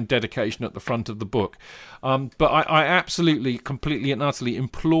standalone dedication at the front of the book. But I absolutely, completely and utterly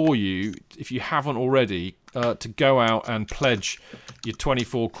implore you, if you haven't already, to go out and pledge your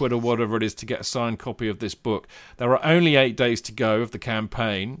 24 quid or whatever it is to get a signed copy of this book. There are only 8 days to go of the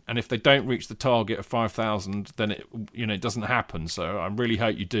campaign, and if they don't reach the target of 5,000, then it doesn't happen. So I really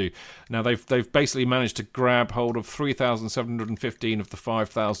hope you do. Now they've basically managed to grab hold of 3,715 of the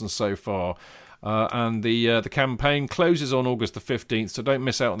 5,000 so far. And the campaign closes on August the 15th, so don't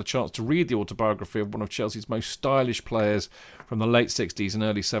miss out on the chance to read the autobiography of one of Chelsea's most stylish players from the late 60s and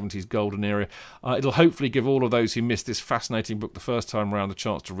early 70s golden era. It'll hopefully give all of those who missed this fascinating book the first time round a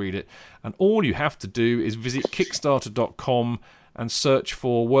chance to read it. And all you have to do is visit Kickstarter.com and search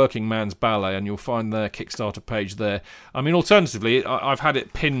for Working Man's Ballet, and you'll find their Kickstarter page there. I mean, alternatively, I've had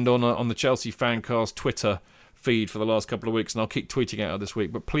it pinned on the Chelsea Fancast Twitter feed for the last couple of weeks, and I'll keep tweeting it out this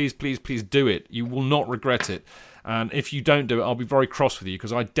week, but please do it. You will not regret it, and if you don't do it, I'll be very cross with you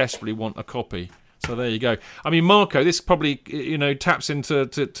because I desperately want a copy. So there you go. I mean, Marco, this probably taps into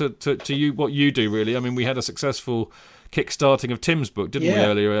to you, what you do really. I mean, we had a successful kickstarting of Tim's book, didn't we,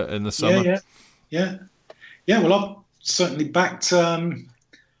 earlier in the summer? Yeah. Well, I've certainly backed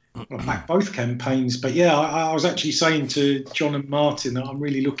both campaigns, but I was actually saying to John and Martin that I'm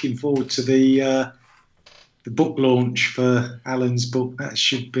really looking forward to the book launch for Alan's book. That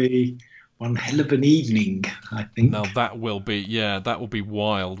should be one hell of an evening, I think. Now that will be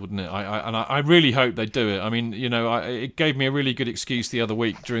wild, wouldn't it? I really hope they do it. I mean, it gave me a really good excuse the other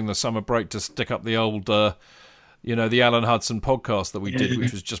week during the summer break to stick up the old, the Alan Hudson podcast that we did,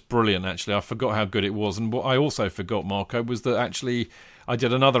 which was just brilliant, actually. I forgot how good it was. And what I also forgot, Marco, was that actually I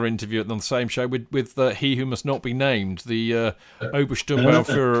did another interview on the same show with he who must not be named, the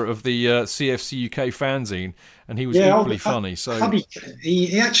Obersturmbannführer of the CFC UK fanzine, and he was equally funny. So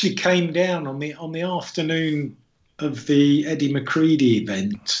he actually came down on the afternoon of the Eddie McCready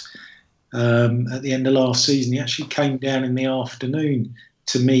event at the end of last season. He actually came down in the afternoon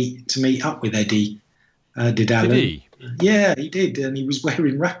to meet up with Eddie. Did Alan? Did he? Yeah, he did, and he was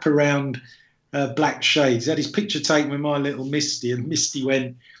wearing wraparound black shades. He had his picture taken with my little Misty, and Misty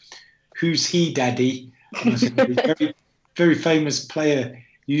went, "Who's he, Daddy?" And I said, very, very famous player,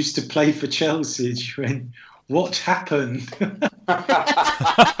 used to play for Chelsea. And she went, "What happened?"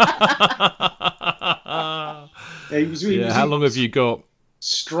 He was really. How long have you got?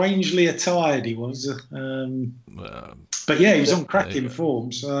 Strangely attired, he was. But he was on cracking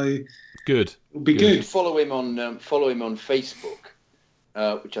form. So good. It'll be good. Follow him on Facebook.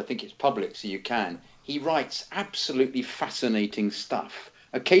 Which I think is public, so you can. He writes absolutely fascinating stuff.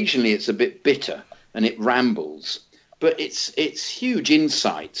 Occasionally it's a bit bitter and it rambles, but it's huge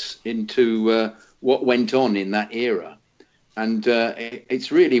insights into what went on in that era, and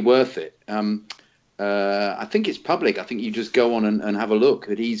it's really worth it. I think it's public. I think you just go on and have a look.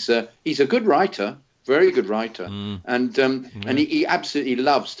 But he's a good writer, very good writer, and he absolutely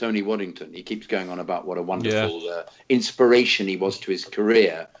loves Tony Waddington. He keeps going on about what a wonderful inspiration he was to his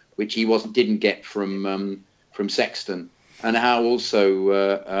career, which he didn't get from Sexton, and how also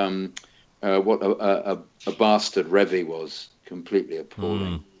what a bastard Revie was, completely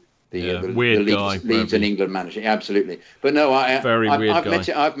appalling. The weird guy, Leeds and England manager, absolutely. But no,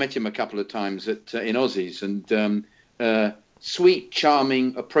 I've met him a couple of times in Aussies, and sweet,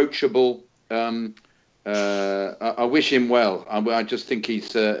 charming, approachable. I wish him well. I just think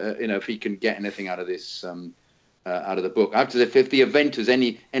he's, if he can get anything out of this, out of the book. I have to say, if the event is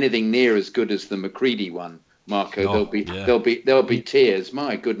anything near as good as the Macready one, Marco, there'll be tears.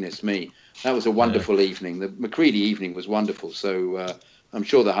 My goodness me, that was a wonderful evening. The Macready evening was wonderful. So. I'm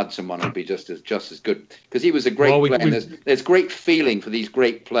sure the Hudson one will be just as good, because he was a great player. And there's great feeling for these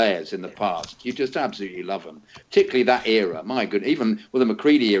great players in the past. You just absolutely love them, particularly that era. My good, even with the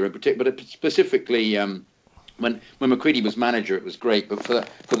Macready era in particular, but specifically when Macready was manager, it was great. But for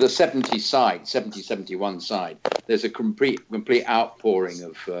the 70-71 side, there's a complete outpouring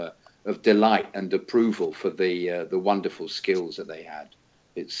of delight and approval for the wonderful skills that they had.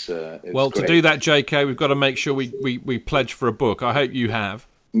 It's well, great. To do that, JK, we've got to make sure we pledge for a book. I hope you have.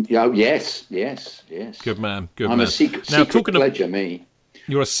 Oh, yes. Good man. I'm a secret pledger, me.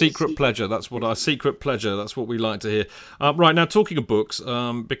 You're a secret pledger. That's what That's what we like to hear. Right, now, talking of books,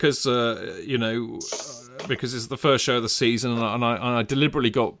 because because it's the first show of the season, and I deliberately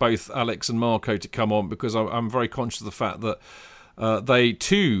got both Alex and Marco to come on, because I'm very conscious of the fact that they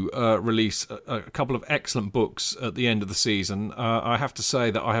too release a couple of excellent books at the end of the season. I have to say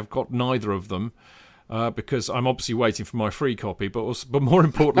that I have got neither of them because I'm obviously waiting for my free copy, but more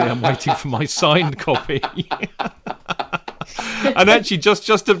importantly, I'm waiting for my signed copy. And actually, just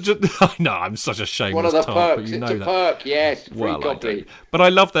I know I'm such a shameless one of the tart, perks. but you know it's a that. perk, yes. Free copy. But I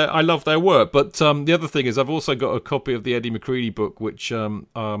love their work. But the other thing is, I've also got a copy of the Eddie Macready book, which the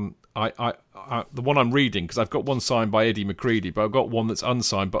one I'm reading, because I've got one signed by Eddie Macready, but I've got one that's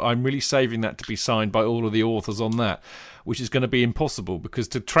unsigned. But I'm really saving that to be signed by all of the authors on that, which is going to be impossible, because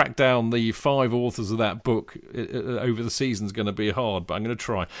to track down the 5 authors of that book over the season is going to be hard. But I'm going to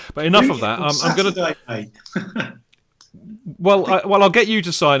try. But enough of that. I'm going to. Well, I'll get you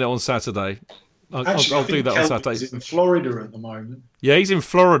to sign it on Saturday. I'll do that on Saturday. He's in Florida at the moment. Yeah, he's in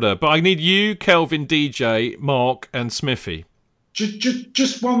Florida, but I need you, Kelvin, DJ, Mark, and Smithy.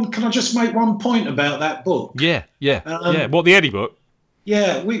 Just one. Can I just make one point about that book? Yeah. What, the Eddie book?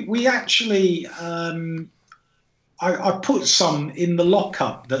 Yeah, we actually. I put some in the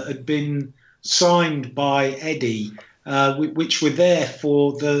lockup that had been signed by Eddie, which were there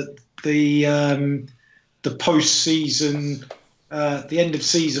for the post-season, the end of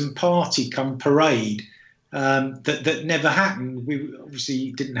season party come parade, that never happened. We obviously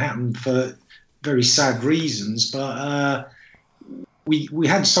it didn't happen for very sad reasons, but we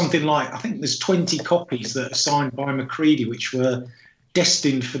had something like, I think there's 20 copies that are signed by Macready, which were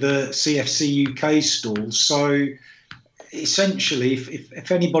destined for the CFC UK stalls. So essentially,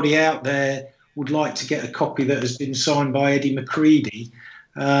 if anybody out there would like to get a copy that has been signed by Eddie Macready,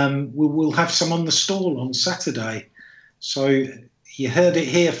 we'll have some on the stall on Saturday. So you heard it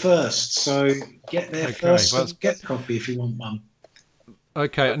here first. So get there first and get a copy if you want one.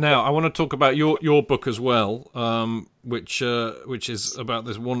 Okay, now I want to talk about your book as well, which is about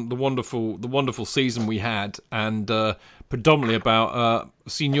the wonderful season we had, and predominantly about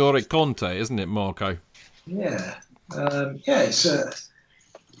Signore Conte, isn't it, Marco? Yeah, it's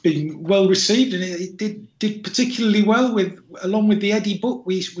been well received, and it did particularly well along with the Eddie book.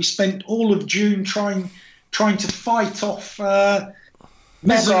 We spent all of June trying to fight off Mesut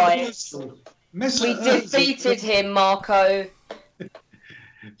Ozil. We defeated him, Marco.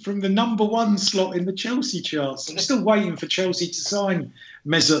 From the number 1 slot in the Chelsea charts. I'm still waiting for Chelsea to sign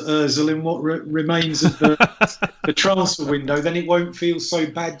Mesut Ozil in what remains of the transfer window. Then it won't feel so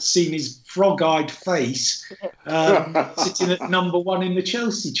bad seeing his frog-eyed face sitting at number 1 in the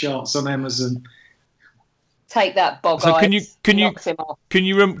Chelsea charts on Amazon. Take that, bog-eyed. So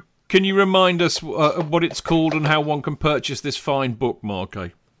can you remind us what it's called and how one can purchase this fine book, Marco?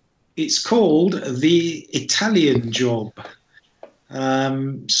 It's called The Italian Job.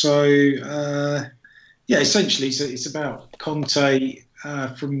 Essentially it's about Conte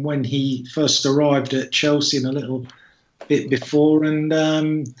from when he first arrived at Chelsea and a little bit before, and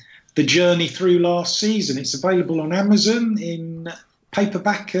the journey through last season. It's available on Amazon in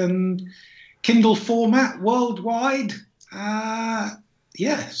paperback and Kindle format worldwide.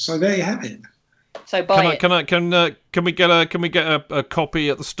 So there you have it. So buy it. Can we get a copy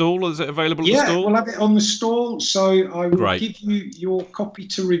at the stall? Is it available at the stall? Yeah, we'll have it on the stall. So I will give you your copy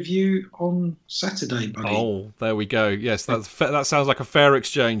to review on Saturday, buddy. Oh, there we go. Yes, that sounds like a fair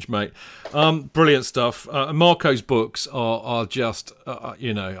exchange, mate. Brilliant stuff. Marco's books are just, I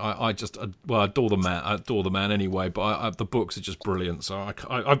adore the man. I adore the man anyway, but the books are just brilliant. So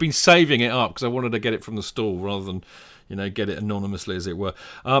I've been saving it up because I wanted to get it from the stall rather than, get it anonymously, as it were.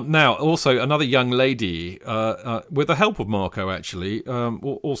 Now, also, another young lady, with the help of Marco, actually,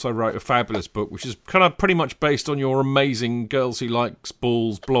 also wrote a fabulous book, which is kind of pretty much based on your amazing Girls Who Likes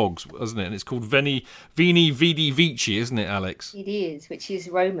Balls blogs, isn't it? And it's called Veni Vidi Vici, isn't it, Alex? It is, which is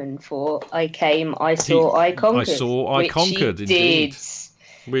Roman for I came, I saw, I conquered. I saw, I conquered, indeed.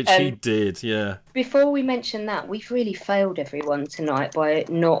 Which he did, yeah. Before we mention that, we've really failed everyone tonight by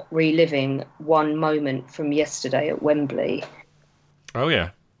not reliving one moment from yesterday at Wembley. Oh,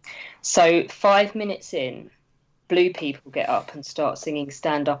 yeah. So 5 minutes in, blue people get up and start singing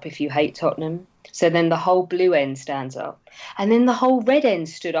Stand Up If You Hate Tottenham. So then the whole blue end stands up. And then the whole red end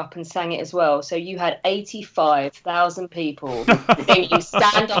stood up and sang it as well. So you had 85,000 people singing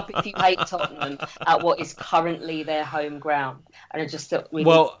Stand Up If You Hate Tottenham at what is currently their home ground. And I just thought we'd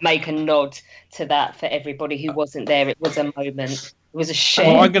make a nod to that for everybody who wasn't there. It was a moment. It was a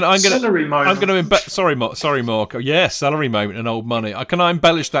shame. Celery moment. Sorry, Mark. Yeah, celery moment and old money. Can I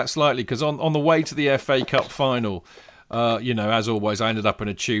embellish that slightly? Because on the way to the FA Cup final, as always, I ended up in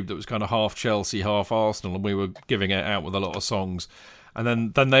a tube that was kind of half Chelsea, half Arsenal, and we were giving it out with a lot of songs.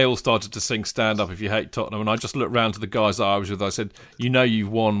 And then they all started to sing Stand Up If You Hate Tottenham, and I just looked round to the guys that I was with. I said, you've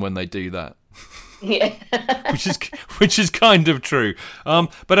won when they do that. Yeah. which is kind of true.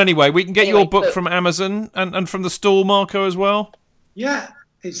 But anyway, we can get your book from Amazon and from the stall, Marco, as well. Yeah,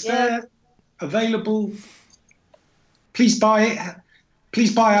 it's there, available. Please buy it.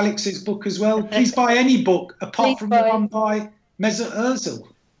 Please buy Alex's book as well. Please buy any book apart from the one by Mesut Ozil.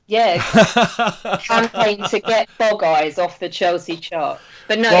 Yeah, campaign to get Bog Eyes off the Chelsea chart.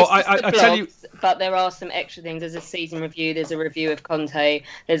 But no, well, it's just I tell you, but there are some extra things. There's a season review. There's a review of Conte.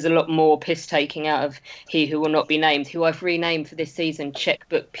 There's a lot more piss taking out of He Who Will Not Be Named, who I've renamed for this season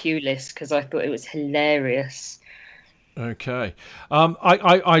Checkbook Pulis because I thought it was hilarious. Okay.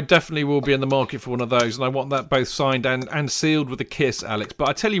 I definitely will be in the market for one of those, and I want that both signed and sealed with a kiss, Alex. But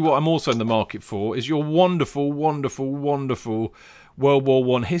I tell you what I'm also in the market for is your wonderful, wonderful, wonderful World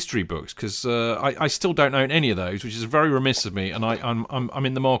War I history books, because I still don't own any of those, which is very remiss of me, and I'm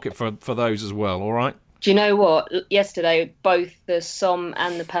in the market for those as well, all right? Do you know what? Yesterday, both the Somme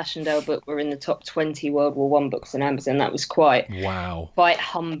and the Passchendaele book were in the top 20 World War I books on Amazon. That was quite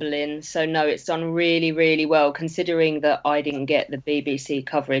humbling. So, no, it's done really, really well, considering that I didn't get the BBC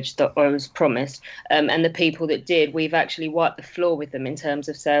coverage that I was promised. And the people that did, we've actually wiped the floor with them in terms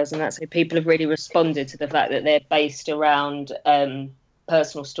of sales. And that's how people have really responded to the fact that they're based around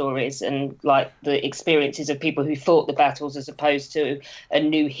personal stories and like the experiences of people who fought the battles, as opposed to a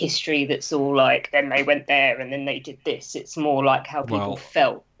new history that's all like then they went there and then they did this. It's more like how people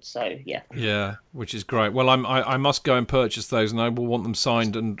felt. So yeah, which is great. Well, I must go and purchase those, and I will want them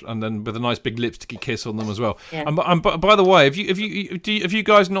signed and then with a nice big lipsticky kiss on them as well. Yeah. And by the way, have you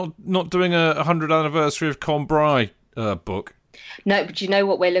guys not doing a 100th anniversary of Combray book? No, but you know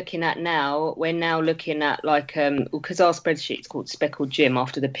what we're looking at now? We're now looking at because our spreadsheet's called Speckled Jim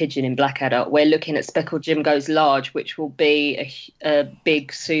after the pigeon in Blackadder. We're looking at Speckled Jim Goes Large, which will be a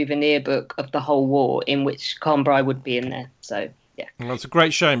big souvenir book of the whole war, in which Combray would be in there. So yeah, well, that's a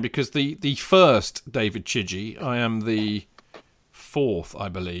great shame because the first David Chidgey, I am the fourth, I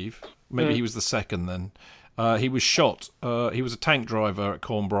believe. Maybe he was the second then. He was shot. He was a tank driver at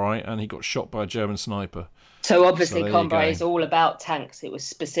Combray, and he got shot by a German sniper. So obviously, Combray is all about tanks. It was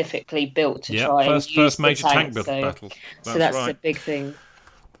specifically built to try and use first major tank battle. So that's a big thing.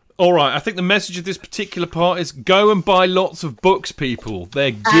 All right, I think the message of this particular part is go and buy lots of books, people. They're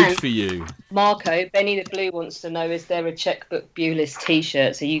good for you. Marco, Benny the Blue wants to know, is there a Checkbook Bulis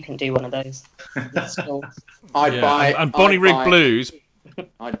T-shirt? So you can do one of those. That's cool. I'd buy it. And Bonnie Rig Blues.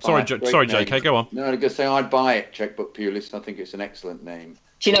 Sorry, JK, go on. No, I was going to say I'd buy it, Checkbook Pulis. I think it's an excellent name.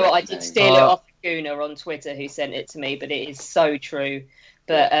 Do you know what? I did steal it off Gooner on Twitter, who sent it to me, but it is so true.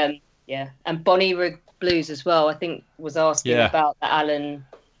 But and Bonnie Rig Blues as well. I think was asking about the Alan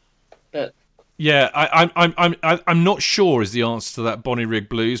book. Yeah, I'm not sure is the answer to that Bonnie Rig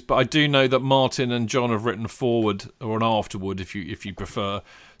Blues, but I do know that Martin and John have written a forward or an afterward, if you prefer.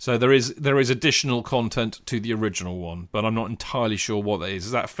 So there is additional content to the original one, but I'm not entirely sure what that is.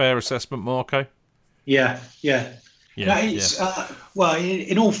 Is that a fair assessment, Marco? Yeah. Well,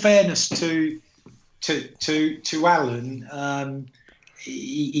 in all fairness to Alan,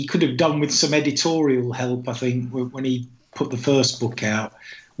 he could have done with some editorial help, I think, when he put the first book out,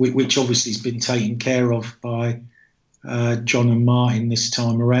 which obviously has been taken care of by John and Martin this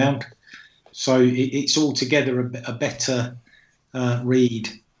time around. So it's altogether a better read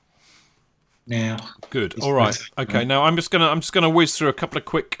now. Good. All right. Okay. Now I'm just gonna whiz through a couple of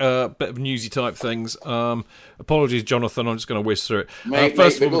quick bit of newsy type things. Apologies, Jonathan. I'm just gonna whiz through it.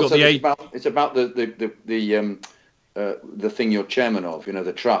 First of all, we've got it's about the thing you're chairman of.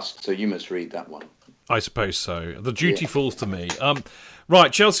 The trust. So you must read that one. I suppose so. The duty falls to me.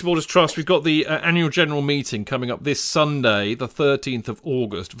 Right, Chelsea Supporters Trust, we've got the annual general meeting coming up this Sunday, the 13th of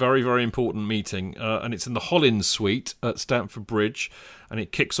August. Very, very important meeting. And it's in the Hollins Suite at Stamford Bridge, and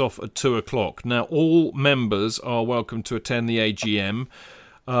it kicks off at 2:00. Now, all members are welcome to attend the AGM,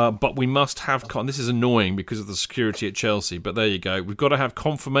 but we must have... this is annoying because of the security at Chelsea, but there you go. We've got to have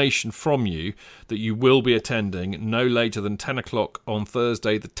confirmation from you that you will be attending no later than 10:00 on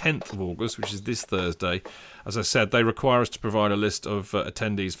Thursday, the 10th of August, which is this Thursday. As I said, they require us to provide a list of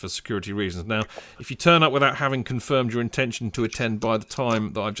attendees for security reasons. Now, if you turn up without having confirmed your intention to attend by the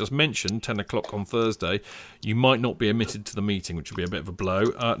time that I've just mentioned, 10:00 on Thursday, you might not be admitted to the meeting, which would be a bit of a blow.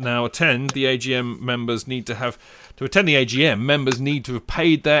 Now, attend the AGM members need to have... To attend the AGM, members need to have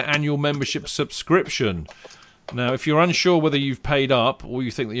paid their annual membership subscription. Now, if you're unsure whether you've paid up or you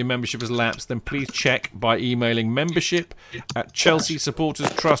think that your membership has lapsed, then please check by emailing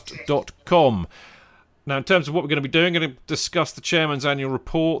membership@chelseasupporterstrust.com. Now, in terms of what we're going to be doing, I'm going to discuss the chairman's annual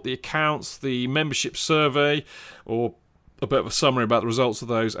report, the accounts, the membership survey, or a bit of a summary about the results of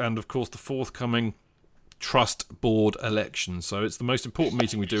those, and, of course, the forthcoming trust board election. So it's the most important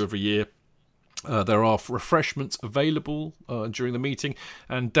meeting we do every year. There are refreshments available during the meeting,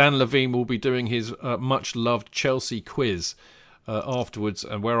 and Dan Levine will be doing his much-loved Chelsea quiz afterwards,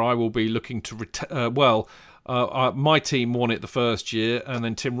 and where I will be looking to... my team won it the first year, and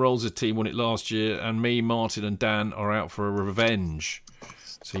then Tim Rolls' team won it last year, and me, Martin and Dan are out for a revenge.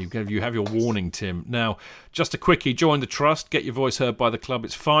 So you have your warning, Tim. Now, just a quickie, join the trust, get your voice heard by the club.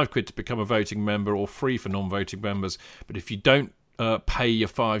 It's £5 to become a voting member, or free for non-voting members. But if you don't pay your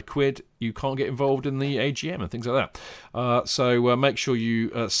 £5, you can't get involved in the AGM and things like that. So make sure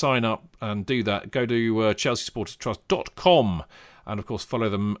you sign up and do that. Go to chelseasupporterstrust.com. And, of course, follow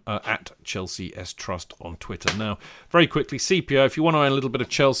them at Chelsea S Trust on Twitter. Now, very quickly, CPO, if you want to own a little bit of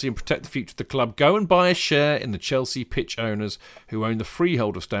Chelsea and protect the future of the club, go and buy a share in the Chelsea Pitch Owners, who own the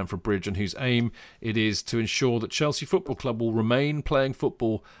freehold of Stamford Bridge and whose aim it is to ensure that Chelsea Football Club will remain playing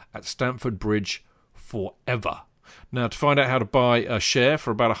football at Stamford Bridge forever. Now, to find out how to buy a share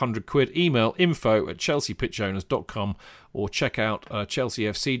for about £100, email info@chelseapitchowners.com or check out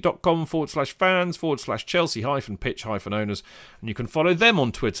chelseafc.com/fans/Chelsea-pitch-owners, and you can follow them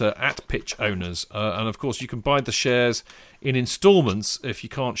on Twitter @pitchowners. And, of course, you can buy the shares in instalments if you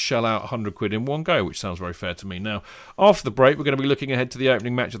can't shell out £100 in one go, which sounds very fair to me. Now, after the break, we're going to be looking ahead to the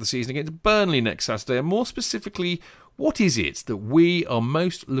opening match of the season against Burnley next Saturday, and more specifically, what is it that we are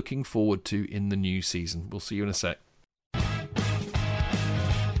most looking forward to in the new season? We'll see you in a sec.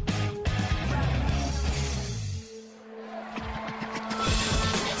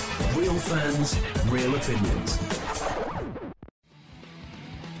 Real fans, real opinions.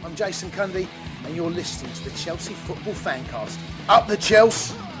 I'm Jason Cundy, and you're listening to the Chelsea Football Fancast. Up the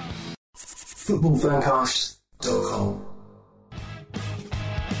Chelsea! Footballfancast.com.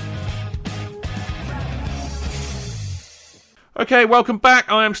 Okay, welcome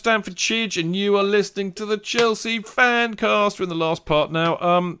back. I am Stanford Chidge, and you are listening to the Chelsea Fancast. We're in the last part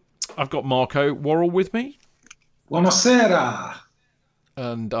now. I've got Marco Worrell with me. Buonasera.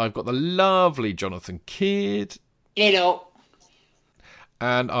 And I've got the lovely Jonathan Kidd. Hello.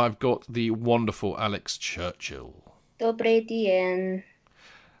 And I've got the wonderful Alex Churchill. Dobre dien.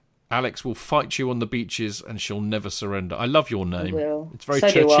 Alex will fight you on the beaches and she'll never surrender. I love your name. It's very so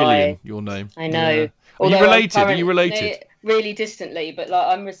Churchillian, your name. I know. Yeah. Are you related? Are you related? Really distantly, but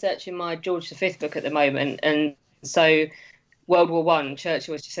I'm researching my George V book at the moment, and so World War I,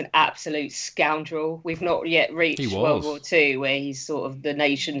 Churchill was just an absolute scoundrel. We've not yet reached World War II, where he's sort of the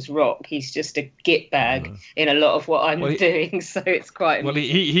nation's rock. He's just a gitbag in a lot of what I'm doing, so it's quite... Well,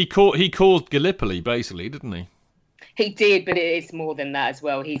 he caused Gallipoli, basically, didn't he? He did, but it's more than that as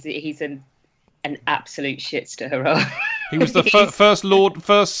well. He's an absolute shit stirrer. He was the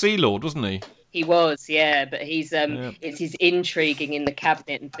first Sea Lord, wasn't he? He was, yeah, but it's his intriguing in the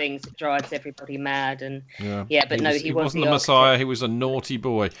cabinet and things that drives everybody mad, and he wasn't the Messiah. He was a naughty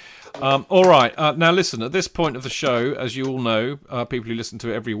boy. All right. Now, listen, at this point of the show, as you all know, people who listen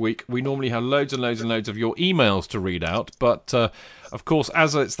to it every week, we normally have loads and loads and loads of your emails to read out. But, of course,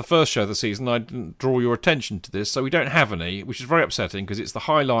 as it's the first show of the season, I didn't draw your attention to this. So we don't have any, which is very upsetting because it's the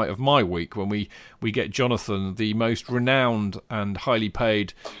highlight of my week when we get Jonathan, the most renowned and highly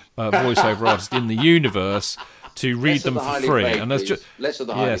paid voiceover artist in the universe, to read them for free. Paid, and that's just less of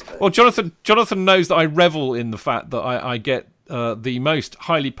the highly paid. Well, Jonathan knows that I revel in the fact that I get the most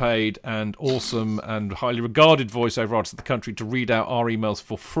highly paid and awesome and highly regarded voiceover artist in the country to read out our emails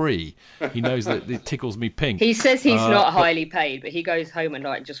for free. He knows that it tickles me pink. He says he's not highly paid, but he goes home at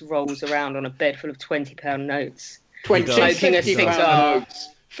night and just rolls around on a bed full of £20 notes. Smoking a cigar. Notes.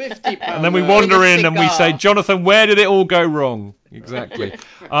 £50. And then we wander in and we say, Jonathan, where did it all go wrong? Exactly.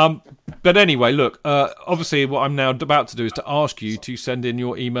 But anyway, look, obviously what I'm now about to do is to ask you to send in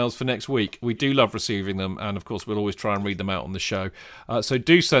your emails for next week. We do love receiving them, and of course we'll always try and read them out on the show. So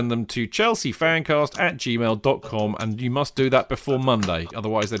do send them to chelseafancast@gmail.com, and you must do that before Monday,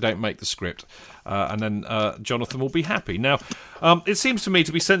 otherwise they don't make the script. And then Jonathan will be happy. Now, it seems to me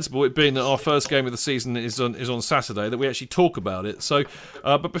to be sensible, it being that our first game of the season is on Saturday, that we actually talk about it. So,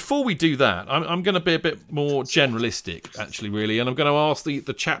 but before we do that, I'm going to be a bit more generalistic, actually, really, and I'm going to ask the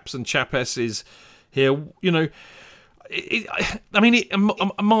chaps and chapesses here, you know,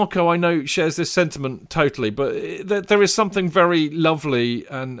 Marco, I know, shares this sentiment totally, but there is something very lovely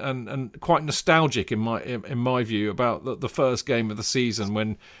and quite nostalgic in my view about the first game of the season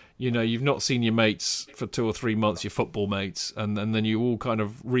when, you know, you've not seen your mates for 2 or 3 months, your football mates, and then you all kind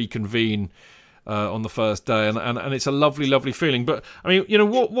of reconvene on the first day, and it's a lovely, lovely feeling. But I mean, you know,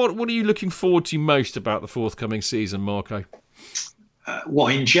 what are you looking forward to most about the forthcoming season, Marco?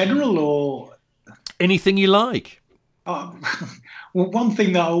 What, in general, or anything you like? Well, one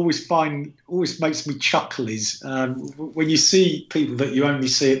thing that I always makes me chuckle is when you see people that you only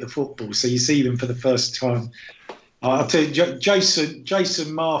see at the football, so you see them for the first time. I'll tell you,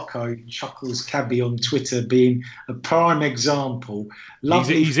 Jason Marco, Chuckles Cabby on Twitter, being a prime example.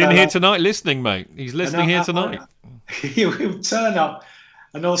 He's in here tonight listening, mate. He's listening here tonight. He'll turn up,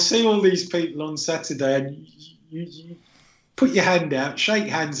 and I'll see all these people on Saturday, and you put your hand out, shake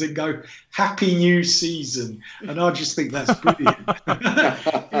hands, and go, "Happy New Season." And I just think that's brilliant.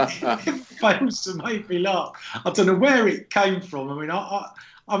 It fails to make me laugh. I don't know where it came from. I mean,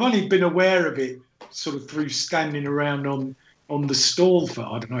 I've only been aware of it sort of through standing around on the stall for,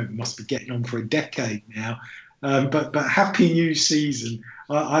 I don't know, it must be getting on for a decade now. But Happy New Season.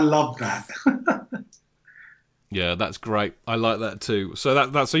 I love that. Yeah, that's great. I like that too.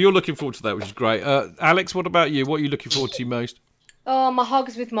 So so you're looking forward to that, which is great. Alex, what about you? What are you looking forward to most? Oh, my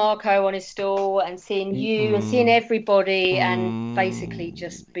hugs with Marco on his stall and seeing you and seeing everybody and basically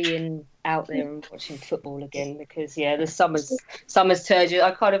just being out there and watching football again, because the summer's turgid.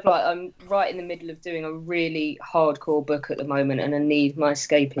 I'm right in the middle of doing a really hardcore book at the moment and I need my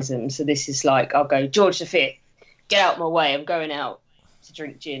escapism. So this is like, I'll go, George V, get out my way. I'm going out to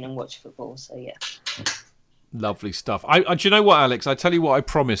drink gin and watch football. So yeah. Lovely stuff. Do you know what, Alex? I tell you what I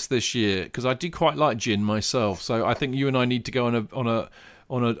promised this year, because I do quite like gin myself. So I think you and I need to go on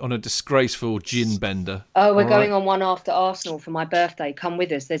a disgraceful gin bender. Oh, we're going on one after Arsenal for my birthday. Come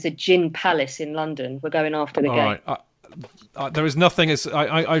with us. There's a gin palace in London. We're going after the game. Right. There is nothing as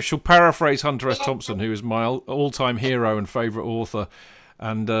I shall paraphrase Hunter S. Thompson, who is my all-time hero and favourite author,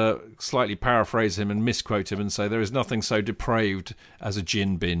 and slightly paraphrase him and misquote him and say there is nothing so depraved as a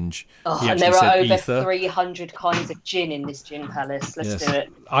gin binge. Oh, and there are over 300 kinds of gin in this gin palace. Let's do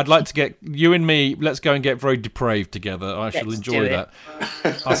it. I'd like to get you and me. Let's go and get very depraved together. Shall enjoy that.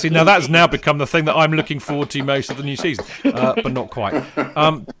 I see. Now that's now become the thing that I'm looking forward to most of the new season, but not quite.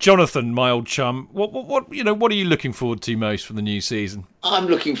 Jonathan, my old chum, what are you looking forward to most from the new season? I'm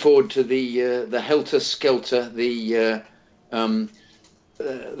looking forward to the helter skelter, the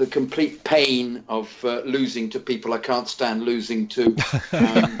complete pain of losing to people I can't stand losing to.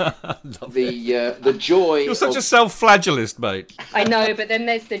 The joy. You're such a self-flagellist, mate. I know, but then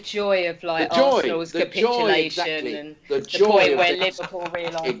there's the joy of Arsenal's capitulation and the point where Liverpool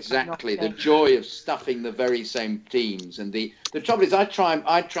realised exactly the joy of stuffing the very same teams. And the trouble is, I try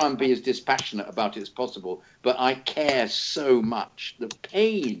and be as dispassionate about it as possible, but I care so much. The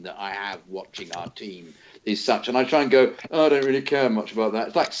pain that I have watching our team is such, and I try and go, I don't really care much about that.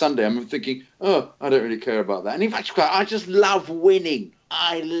 It's like Sunday, I'm thinking, I don't really care about that. And in fact, I just love winning.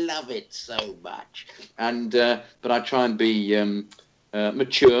 I love it so much. And but I try and be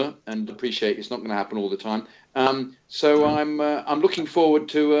mature and appreciate it's not going to happen all the time. So I'm looking forward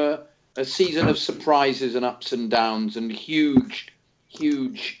to a season of surprises and ups and downs and huge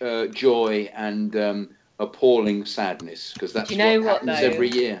joy and appalling sadness, because that's what happens every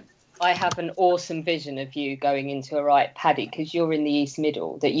year. I have an awesome vision of you going into a right paddock because you're in the East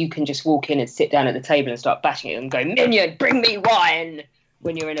Middle, that you can just walk in and sit down at the table and start bashing it and go, "Minion, bring me wine,"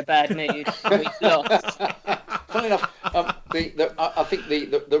 when you're in a bad mood and we've lost. Funny enough, I think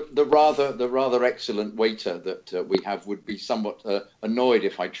the rather excellent waiter that we have would be somewhat annoyed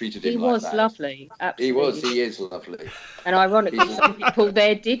if I treated him like that. He was lovely, absolutely. He is lovely. And ironically, some people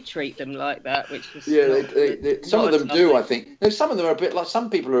there did treat them like that, which was some of them do. I think some of them are a bit like. Some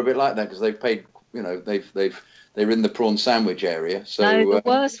people are a bit like that because they've paid. They're in the prawn sandwich area. So no, the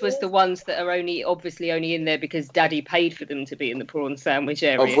worst was the ones that are obviously only in there because Daddy paid for them to be in the prawn sandwich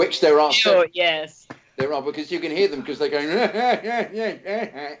area. Of which there are. Sure, yes. There are, because you can hear them because they're going in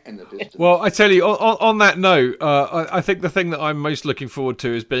the distance. Well, I tell you, on that note, I think the thing that I'm most looking forward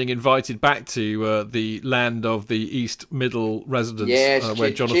to is being invited back to the land of the East Middle residents, yes,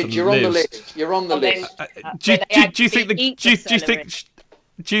 where Jonathan lives. You're on the list. You're on the list.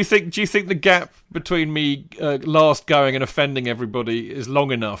 Do you think the gap between me last going and offending everybody is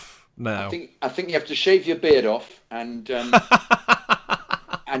long enough now? I think you have to shave your beard off and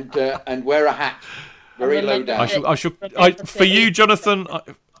and wear a hat. Very low down. For you, Jonathan,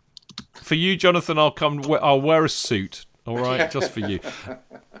 I'll wear a suit. All right, just for you.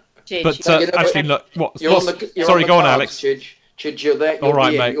 But actually, look. Sorry, go on, Alex. Chidge, you're there. All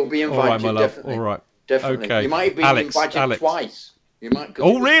right, mate. You'll be invited. All right, my love. Definitely. All right. Definitely. Okay. You might be invited twice. You might.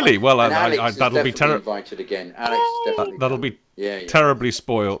 Oh, really? Well, that'll be terrible. Invited again. Alex, definitely. That'll be terribly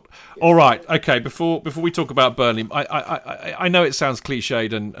spoilt. All right. Okay. Before we talk about Burnley, I know it sounds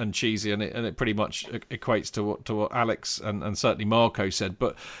cliched and cheesy, and it pretty much equates to what Alex and certainly Marco said,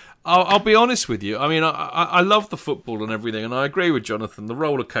 but I'll be honest with you. I mean, I love the football and everything, and I agree with Jonathan. The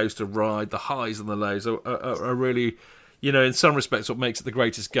roller coaster ride, the highs and the lows are really, in some respects, what makes it the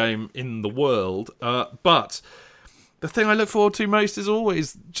greatest game in the world. But the thing I look forward to most is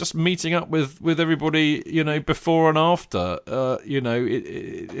always just meeting up with everybody, before and after.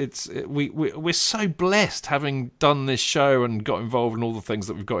 We're so blessed having done this show and got involved in all the things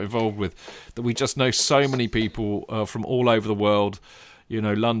that we've got involved with, that we just know so many people from all over the world.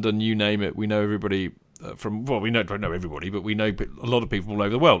 London, you name it. We know everybody we don't know everybody, but we know a lot of people all over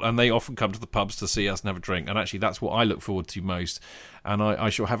the world, and they often come to the pubs to see us and have a drink. And actually, that's what I look forward to most. And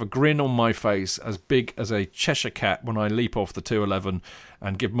I shall have a grin on my face as big as a Cheshire cat when I leap off the 211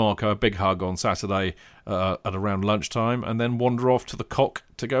 and give Marco a big hug on Saturday at around lunchtime, and then wander off to the Cock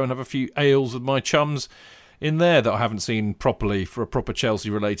to go and have a few ales with my chums in there that I haven't seen properly for a proper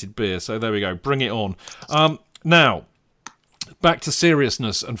Chelsea-related beer. So there we go. Bring it on. Now, back to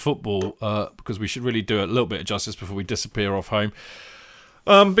seriousness and football, because we should really do a little bit of justice before we disappear off home.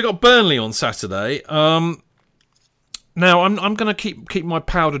 We got Burnley on Saturday. Now, I'm going to keep my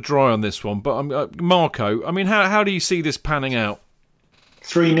powder dry on this one, but Marco, I mean, how do you see this panning out?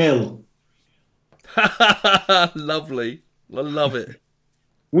 3-0. Lovely. I love it.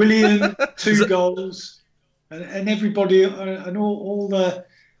 Willian, 2 goals, and everybody, and all the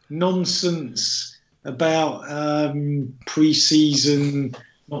nonsense about pre-season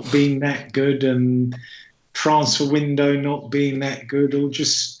not being that good and transfer window not being that good will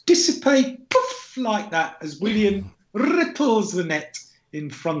just dissipate poof, like that as Willian ripples the net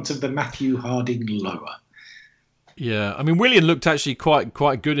in front of the Matthew Harding lower. Yeah, I mean, Willian looked actually quite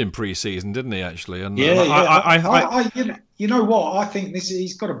good in pre-season, didn't he? Actually, and you know what? I think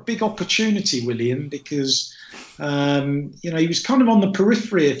he's got a big opportunity, Willian, because he was kind of on the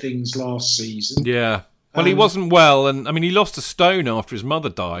periphery of things last season. Yeah. Well, he wasn't well, and I mean, he lost a stone after his mother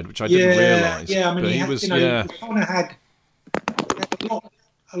died, which I didn't realise. Yeah, I mean, he kind of had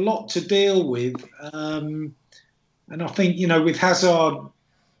a lot to deal with, and I think with Hazard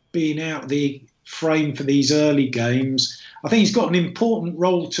being out the frame for these early games, I think he's got an important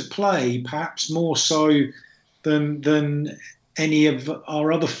role to play, perhaps more so than any of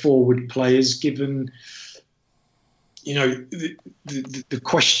our other forward players, given the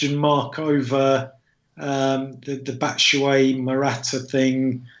question mark over the Batshuayi Morata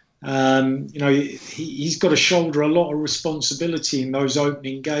thing. He's got to shoulder a lot of responsibility in those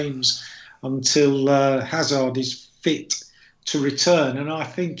opening games until Hazard is fit to return, and I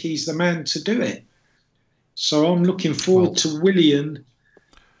think he's the man to do it. So I'm looking forward to Willian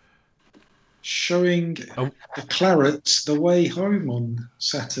showing the Clarets the way home on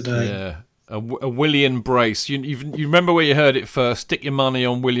Saturday. Yeah, a Willian brace. You remember where you heard it first. Stick your money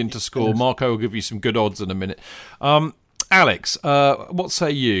on Willian to score. Marco will give you some good odds in a minute. Alex, what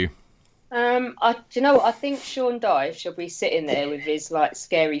say you? Do you know what? I think Sean Dyche should be sitting there with his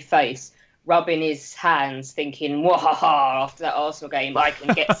scary face, rubbing his hands, thinking, "Wahaha!" After that Arsenal game, I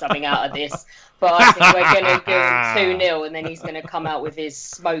can get something out of this. But I think we're going to do 2-0, and then he's going to come out with his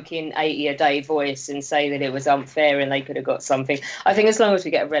smoking 80-a-day voice and say that it was unfair and they could have got something. I think as long as we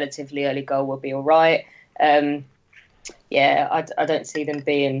get a relatively early goal, we'll be all right. I don't see them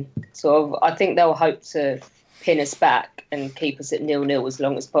being sort of... I think they'll hope to pin us back and keep us at 0-0 as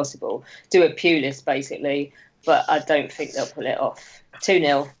long as possible. Do a Pulis, basically, but I don't think they'll pull it off.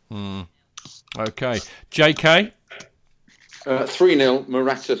 2-0. Okay. JK? 3-0.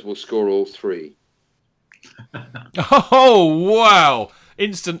 Morata will score all 3. Oh, wow.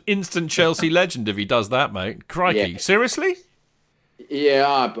 Instant Chelsea legend if he does that, mate. Crikey. Yeah. Seriously?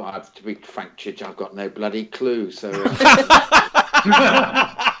 Yeah, to be frank, Chidge, I've got no bloody clue. So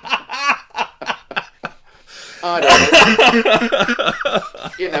I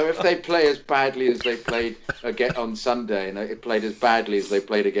don't know. If they play as badly as they played on Sunday, and they played as badly as they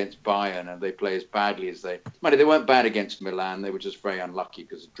played against Bayern, and they play as badly as they weren't bad against Milan. They were just very unlucky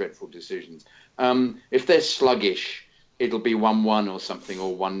because of dreadful decisions. If they're sluggish, it'll be 1-1 or something,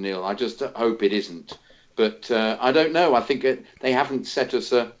 or 1-0. I just hope it isn't. But I don't know. I think they haven't set us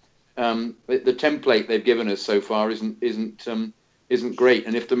the template they've given us so far isn't great.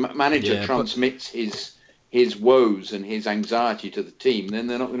 And if the manager transmits his woes and his anxiety to the team, then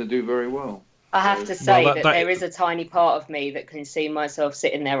they're not going to do very well. I have to say that there is a tiny part of me that can see myself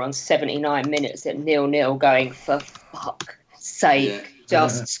sitting there on 79 minutes at 0-0 going, for fuck's sake,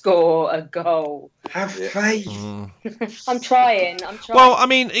 just score a goal. Have faith. I'm trying. Well, I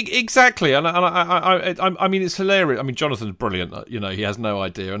mean, exactly. And I mean, it's hilarious. I mean, Jonathan's brilliant. He has no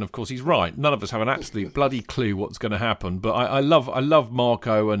idea. And, of course, he's right. None of us have an absolute bloody clue what's going to happen. But I love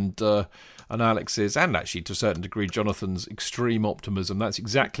Marco and Alex's, and actually to a certain degree Jonathan's extreme optimism. That's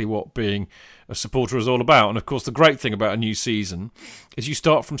exactly what being a supporter is all about. And of course the great thing about a new season is you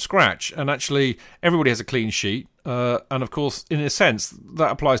start from scratch, and actually everybody has a clean sheet, and of course in a sense that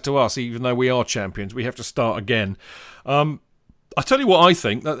applies to us. Even though we are champions, we have to start again. I tell you what I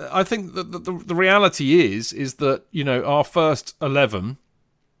think that the reality is that our first 11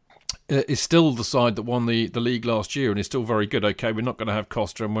 is still the side that won the league last year and is still very good. Okay, we're not going to have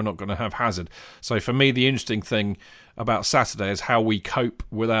Costa and we're not going to have Hazard. So for me, the interesting thing about Saturday is how we cope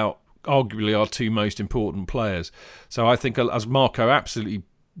without arguably our two most important players. So I think, as Marco absolutely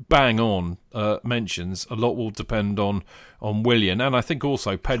bang on mentions, a lot will depend on Willian, and I think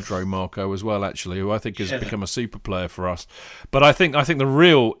also Pedro Marco as well, actually, who I think has become a super player for us. But I think the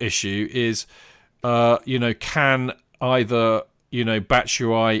real issue is, can either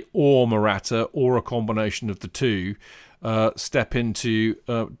Batshuayi or Morata, or a combination of the two, step into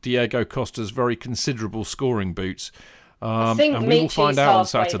Diego Costa's very considerable scoring boots. I think and we will find out on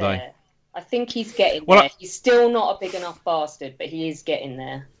Saturday. There. I think he's getting there. He's still not a big enough bastard, but he is getting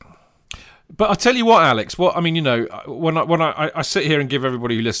there. But I tell you what, Alex. When I sit here and give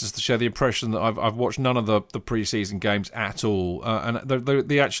everybody who listens to the show the impression that I've watched none of the pre-season games at all, and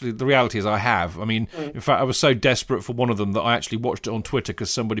the reality is I have. I mean, in fact, I was so desperate for one of them that I actually watched it on Twitter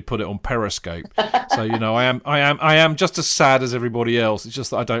because somebody put it on Periscope. So I am just as sad as everybody else. It's just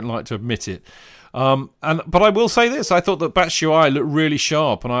that I don't like to admit it. But I will say this: I thought that Batshuayi looked really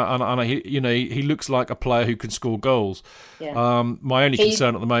sharp, and he looks like a player who can score goals. Yeah. My only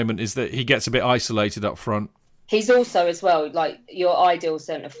concern at the moment is that he gets a bit isolated up front. He's also, as well, like your ideal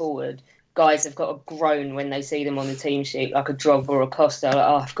centre forward. Guys have got to groan when they see them on the team sheet, like a Drogba or a Costa. Like,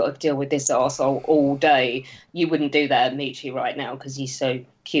 I've got to deal with this arsehole all day. You wouldn't do that at Michi right now because he's so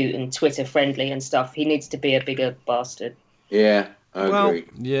cute and Twitter friendly and stuff. He needs to be a bigger bastard. Yeah. I agree.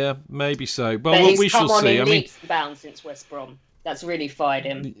 Yeah, maybe so. But we shall see. I mean, he's bound since West Brom. That's really fired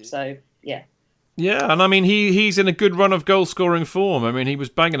him. So yeah. Yeah, and I mean he's in a good run of goal scoring form. I mean he was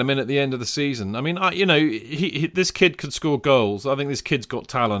banging them in at the end of the season. I mean this kid could score goals. I think this kid's got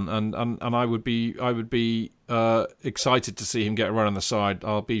talent, and I would be excited to see him get a run on the side.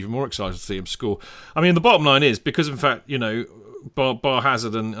 I'll be even more excited to see him score. I mean the bottom line is, because in fact bar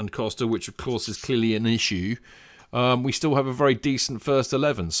Hazard and Costa, which of course is clearly an issue. We still have a very decent first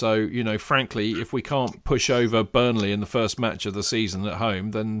 11. So, frankly, if we can't push over Burnley in the first match of the season at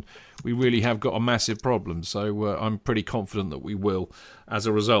home, then we really have got a massive problem. So I'm pretty confident that we will as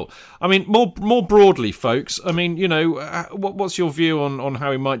a result. I mean, more broadly, folks, I mean, what's your view on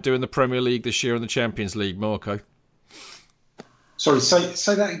how we might do in the Premier League this year and the Champions League, Marco? Sorry,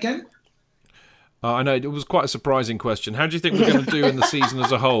 say that again? I know, it was quite a surprising question. How do you think we're going to do in the season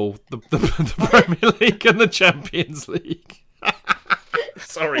as a whole? The Premier League and the Champions League.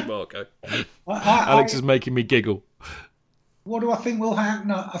 Sorry, Marco. Alex is making me giggle. What do I think will happen?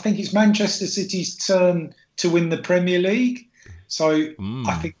 I think it's Manchester City's turn to win the Premier League. So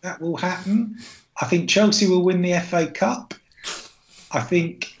I think that will happen. I think Chelsea will win the FA Cup. I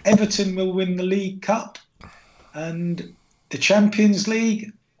think Everton will win the League Cup. And the Champions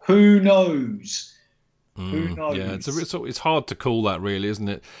League, who knows? Who knows? Yeah, it's hard to call that, really, isn't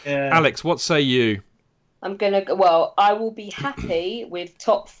it? Yeah. Alex, what say you? I will be happy with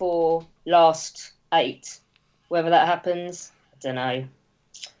top 4, last 8. Whether that happens, I don't know.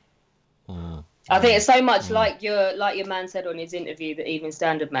 I think it's so much like your man said on his interview, the Evening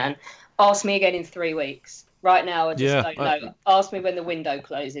Standard man. Ask me again in 3 weeks. Right now, I just don't know. Ask me when the window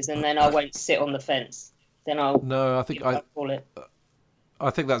closes, and then I won't sit on the fence. Then I'll. No, I think call it.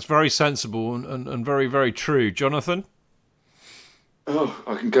 I think that's very sensible and very, very true. Jonathan? Oh,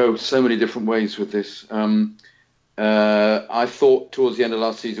 I can go so many different ways with this. I thought towards the end of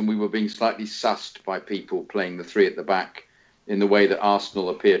last season we were being slightly sussed by people playing the 3 at the back in the way that Arsenal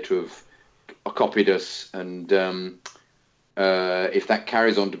appear to have copied us. And if that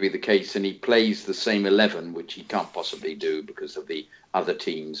carries on to be the case and he plays the same 11, which he can't possibly do because of the other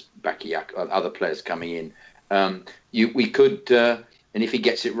teams, other players coming in, we could, and if he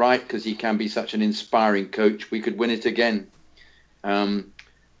gets it right, because he can be such an inspiring coach, we could win it again.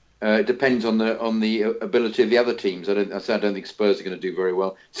 It depends on the ability of the other teams. I don't think Spurs are going to do very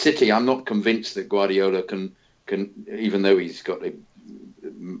well. City, I'm not convinced that Guardiola can even though he's got a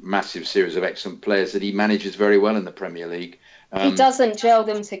massive series of excellent players, that he manages very well in the Premier League. He doesn't gel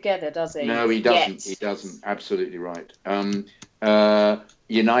them together, does he? No, he doesn't. He doesn't. Absolutely right.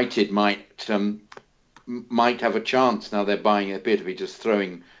 United might have a chance. Now they're appear to be just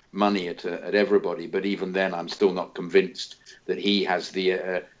throwing money at everybody, but even then, I'm still not convinced that he has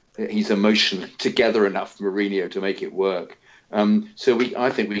he's emotionally together enough, Mourinho, to make it work. I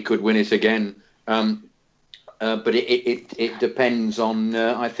think we could win it again. But it depends on,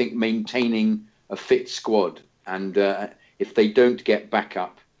 I think, maintaining a fit squad. And if they don't get back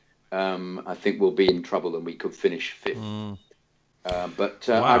up, I think we'll be in trouble and we could finish 5th. But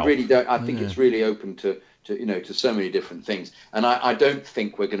wow. I really don't. I think it's really open to so many different things. And I don't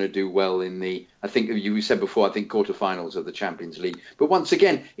think we're going to do well in I think you said before, I think quarterfinals of the Champions League. But once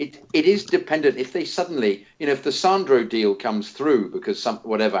again, it is dependent. If they suddenly, if the Sandro deal comes through because for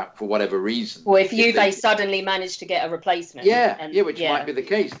whatever reason. Well, if they suddenly manage to get a replacement. Which might be the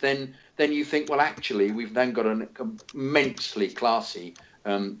case. Then you think, well, actually, we've then got an immensely classy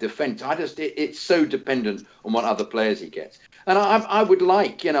defence. It's so dependent on what other players he gets. And I would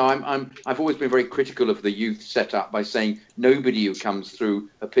like, I've always been very critical of the youth setup by saying nobody who comes through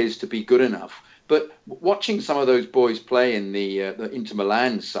appears to be good enough. But watching some of those boys play in the Inter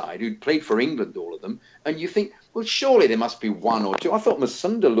Milan side, who'd played for England, all of them, and you think, well, surely there must be one or two. I thought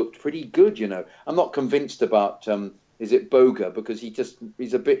Masunda looked pretty good, I'm not convinced about, is it Boga? Because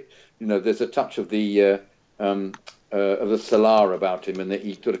he's a bit, there's a touch of the Salah about him, and that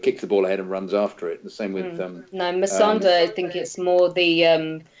he sort of kicks the ball ahead and runs after it. The same with no, Masunda. I think it's more the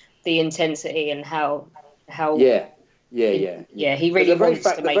intensity and how. Yeah. He really wants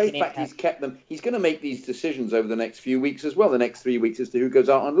to make an impact. He's kept them. He's going to make these decisions over the next few weeks as well. The next 3 weeks as to who goes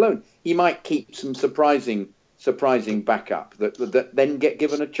out on loan. He might keep some surprising backup that then get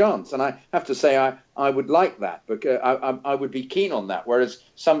given a chance. And I have to say, I would like that, because I would be keen on that. Whereas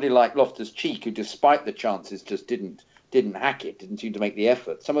somebody like Loftus-Cheek, who despite the chances just didn't hack it, didn't seem to make the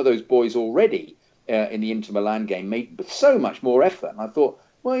effort. Some of those boys already in the Inter Milan game made so much more effort. And I thought,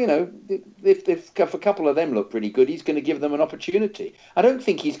 well, if a couple of them look pretty good, he's going to give them an opportunity. I don't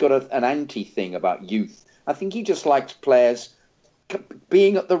think he's got an anti thing about youth. I think he just likes players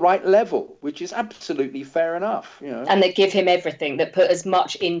being at the right level, which is absolutely fair enough. And that give him everything, that put as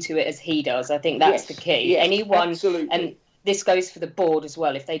much into it as he does. I think that's the key. Yes, anyone, absolutely. And this goes for the board as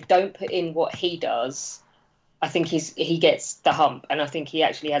well. If they don't put in what he does, I think he gets the hump, and I think he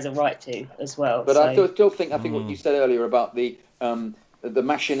actually has a right to as well. But I still think what you said earlier about the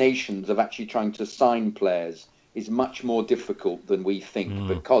machinations of actually trying to sign players is much more difficult than we think,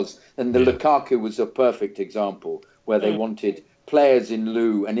 because Lukaku was a perfect example where they wanted players in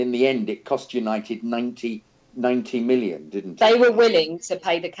lieu, and in the end it cost United 90 million, didn't it? They were willing to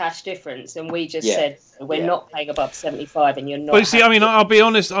pay the cash difference, and we just said we're not paying above 75, and you're not. But you see, I'll be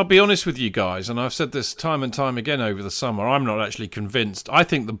honest with you guys, and I've said this time and time again over the summer. I'm not actually convinced. I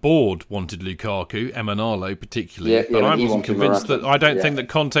think the board wanted Lukaku, Emanalo particularly, but I wasn't convinced that. I don't think that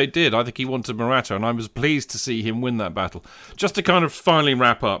Conte did. I think he wanted Morata, and I was pleased to see him win that battle. Just to kind of finally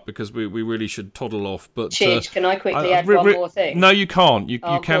wrap up, because we really should toddle off. But Chidge, can I quickly add one more thing? No, you can't. You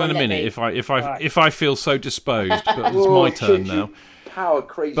can in a minute if I feel so disposed. But it's my turn now. power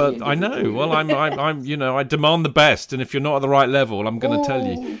crazy. But I know. Well, I'm. You know, I demand the best, and if you're not at the right level, I'm going to tell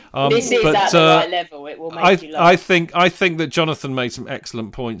you. This is at the right level. It will make you laugh. I think that Jonathan made some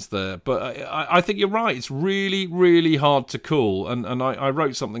excellent points there, but I think you're right. It's really, really hard to call. And I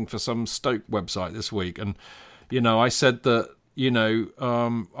wrote something for some Stoke website this week, and you know, I said that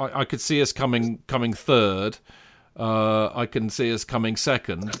I could see us coming third. I can see us coming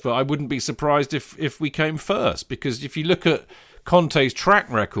second, but I wouldn't be surprised if we came first, because if you look at Conte's track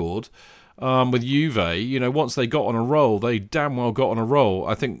record with Juve, you know, once they got on a roll, they damn well got on a roll.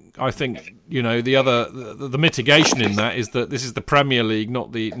 I think you know, the mitigation in that is that this is the Premier League,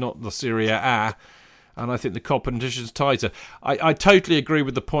 not the Serie A. And I think the competition's tighter. I totally agree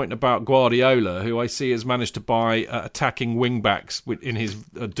with the point about Guardiola, who I see has managed to buy attacking wing-backs in his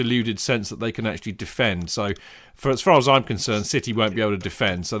deluded sense that they can actually defend. So, as far as I'm concerned, City won't be able to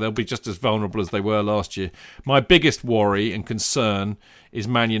defend, so they'll be just as vulnerable as they were last year. My biggest worry and concern is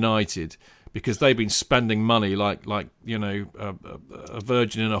Man United, because they've been spending money like you know, a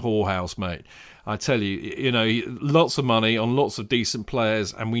virgin in a whorehouse, mate. I tell you, you know, lots of money on lots of decent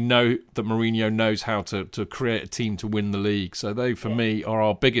players, and we know that Mourinho knows how to create a team to win the league. So they, for me, are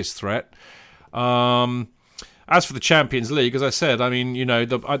our biggest threat. As for the Champions League, as I said, I mean, you know,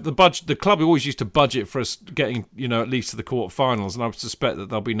 the club always used to budget for us getting, you know, at least to the quarterfinals, and I would suspect that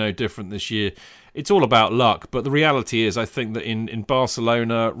they'll be no different this year. It's all about luck, but the reality is, I think that in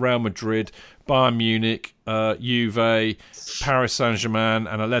Barcelona, Real Madrid, Bayern Munich, Juve, Paris Saint-Germain,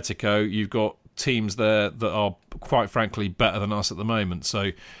 and Atletico, you've got teams there that are, quite frankly, better than us at the moment.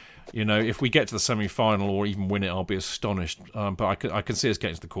 So, you know, if we get to the semi-final or even win it, I'll be astonished. But I can see us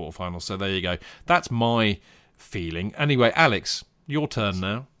getting to the quarterfinals. So there you go. That's my feeling. Anyway, Alex, your turn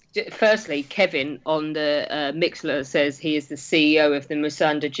now. Firstly, Kevin on the Mixler says he is the CEO of the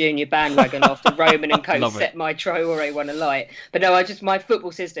Musanda Junior bandwagon after Roman and Co set my Traore one alight. But no, my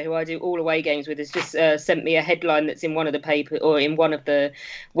football sister, who I do all away games with, has just sent me a headline that's in one of the paper or in one of the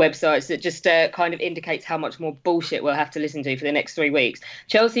websites that just kind of indicates how much more bullshit we'll have to listen to for the next 3 weeks.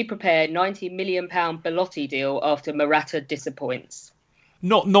 Chelsea prepare £90 million Belotti deal after Morata disappoints.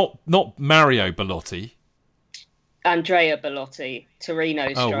 Not Mario Belotti. Andrea Belotti,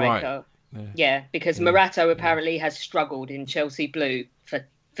 Torino striker. Right. Yeah, because Morata apparently has struggled in Chelsea blue for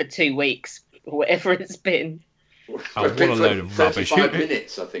 2 weeks, or whatever it's been. Oh, what a load of rubbish! 35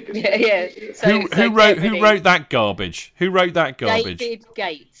 minutes, I think. Yeah. Who wrote that garbage? Who wrote that garbage? David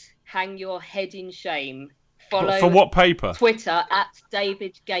Gate, hang your head in shame. Follow for what paper? Twitter at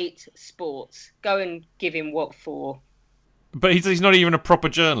David Gate Sports. Go and give him what for. But he's not even a proper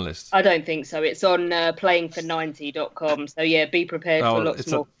journalist. I don't think so. It's on playingfor90.com. So, yeah, be prepared for lots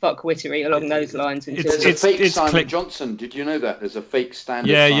more fuckwittery along those lines. There's a fake Simon Johnson. Did you know that? There's a fake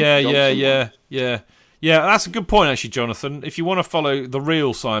standard Yeah, that's a good point, actually, Jonathan. If you want to follow the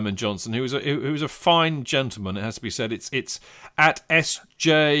real Simon Johnson, who was a fine gentleman, it has to be said, it's at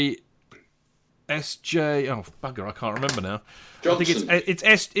SJ... Oh, bugger, I can't remember now. Johnson. I think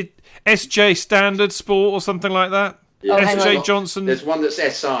it's SJ Standard Sport or something like that. Yeah. SJ Johnson. There's one that's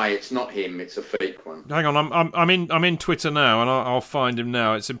SI. It's not him. It's a fake one. Hang on, I'm in Twitter now, and I'll find him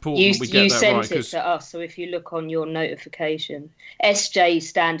now. It's important we get that right. You sent it to us, so if you look on your notification, SJ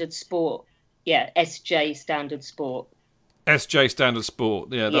Standard Sport. Yeah, SJ Standard Sport. SJ Standard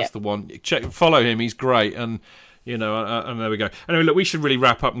Sport. Yeah, that's the one. Follow him. He's great, and you know, and there we go. Anyway, look, we should really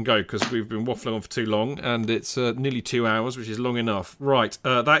wrap up and go because we've been waffling on for too long, and it's nearly 2 hours, which is long enough. Right,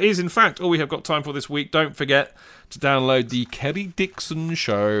 that is in fact all we have got time for this week. Don't forget to download the Kerry Dixon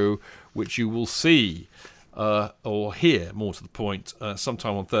Show, which you will see or hear, more to the point,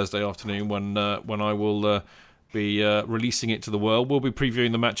 sometime on Thursday afternoon when I will be releasing it to the world. We'll be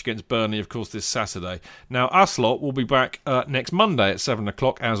previewing the match against Burnley, of course, this Saturday. Now, us lot will be back next Monday at 7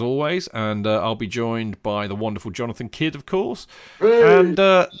 o'clock, as always, and I'll be joined by the wonderful Jonathan Kidd, of course, and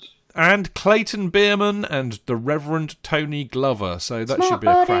Clayton Bierman and the Reverend Tony Glover. So that should be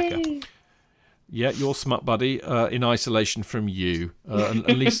a cracker. Yeah, your smut buddy in isolation from you,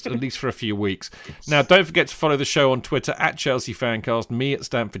 at least for a few weeks. Now, don't forget to follow the show on Twitter at Chelsea Fancast, me at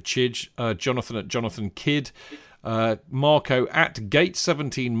Stanford Chidge, Jonathan at Jonathan Kidd, Marco at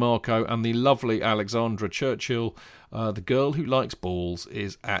Gate17 Marco, and the lovely Alexandra Churchill, the girl who likes balls,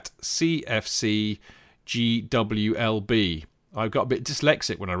 is at CFCGWLB. I got a bit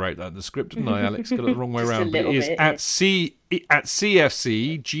dyslexic when I wrote that in the script, didn't I, Alex? Got it the wrong way around. But it is at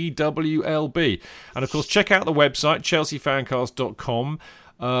CFCGWLB. And, of course, check out the website, chelseafancast.com.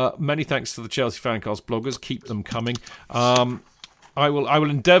 Many thanks to the Chelsea Fancast bloggers. Keep them coming. I will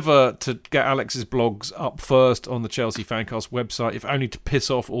endeavour to get Alex's blogs up first on the Chelsea Fancast website, if only to piss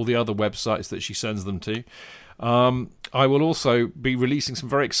off all the other websites that she sends them to. I will also be releasing some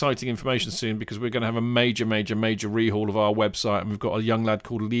very exciting information soon because we're going to have a major rehaul of our website, and we've got a young lad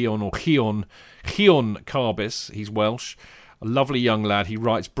called Leon Carbis. He's Welsh, a lovely young lad. He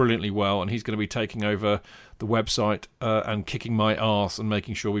writes brilliantly well, and he's going to be taking over the website and kicking my arse and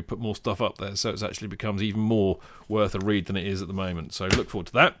making sure we put more stuff up there, so it actually becomes even more worth a read than it is at the moment. So look forward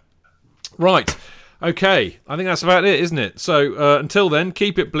to that. Right. Okay, I think that's about it, isn't it? So, until then,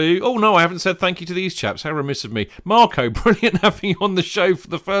 keep it blue. Oh, no, I haven't said thank you to these chaps. How remiss of me. Marco, brilliant having you on the show for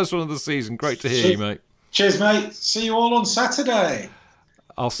the first one of the season. Great to hear you, mate. Cheers, mate. See you all on Saturday.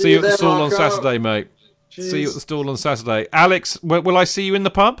 I'll see you at the stall on Saturday, mate. Cheers. See you at the stall on Saturday. Alex, will I see you in the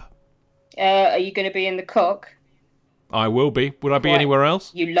pub? Are you going to be in the Cock? I will be. Would I be anywhere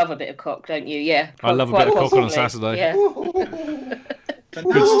else? You love a bit of cock, don't you? Yeah. I love a bit of cock on a Saturday. Yeah.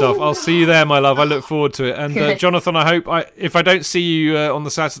 Good stuff. I'll see you there, my love. I look forward to it. And Jonathan, I hope if I don't see you on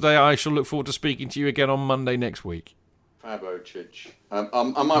the Saturday, I shall look forward to speaking to you again on Monday next week. Fabo, Chich. I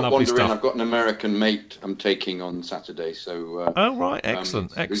might wander in. I've got an American mate I'm taking on Saturday. So. Oh right,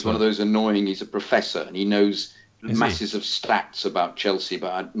 excellent. He's one of those annoying. He's a professor and he knows masses of stats about Chelsea,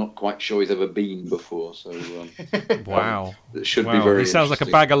 but I'm not quite sure he's ever been before. So. Wow. It should be very. He sounds like a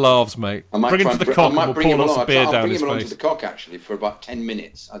bag of laughs, mate. Bring him to the Cock and we'll pour lots of beer down his face. I'll bring him along to the Cock actually for about 10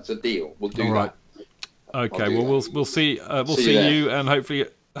 minutes. That's a deal. We'll do that. Okay. Well, we'll see. We'll see you and hopefully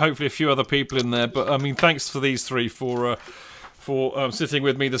a few other people in there. But I mean, thanks for these three for sitting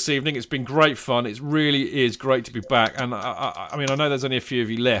with me this evening. It's been great fun. It really is great to be back. And I mean, I know there's only a few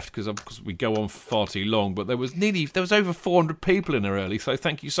of you left because we go on far too long. But there was over 400 people in there early. So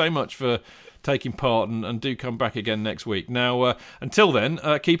thank you so much for taking part, and do come back again next week. Now, until then,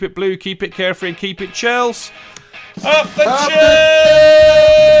 keep it blue, keep it carefree, and keep it Chels. Up the Chels!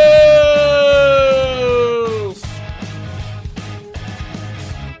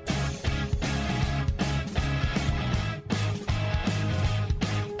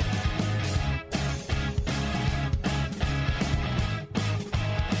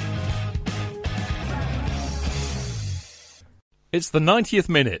 It's the 90th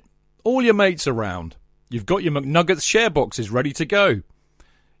minute. All your mates around. You've got your McNuggets share boxes ready to go.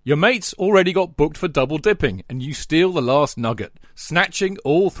 Your mates already got booked for double dipping, and you steal the last nugget, snatching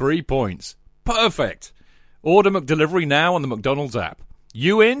all 3 points. Perfect. Order McDelivery now on the McDonald's app.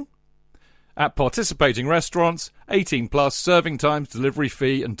 You in? At participating restaurants, 18 plus, serving times, delivery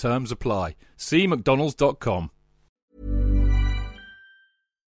fee and terms apply. See mcdonalds.com.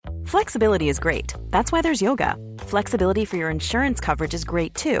 Flexibility is great. That's why there's yoga. Flexibility for your insurance coverage is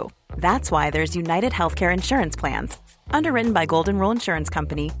great too. That's why there's United Healthcare Insurance Plans. Underwritten by Golden Rule Insurance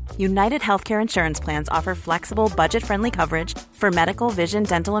Company, United Healthcare Insurance Plans offer flexible, budget-friendly coverage for medical, vision,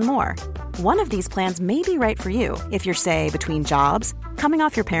 dental, and more. One of these plans may be right for you if you're, say, between jobs, coming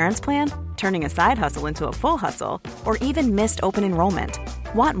off your parents' plan, turning a side hustle into a full hustle, or even missed open enrollment.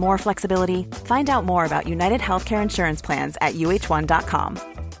 Want more flexibility? Find out more about United Healthcare Insurance Plans at uh1.com.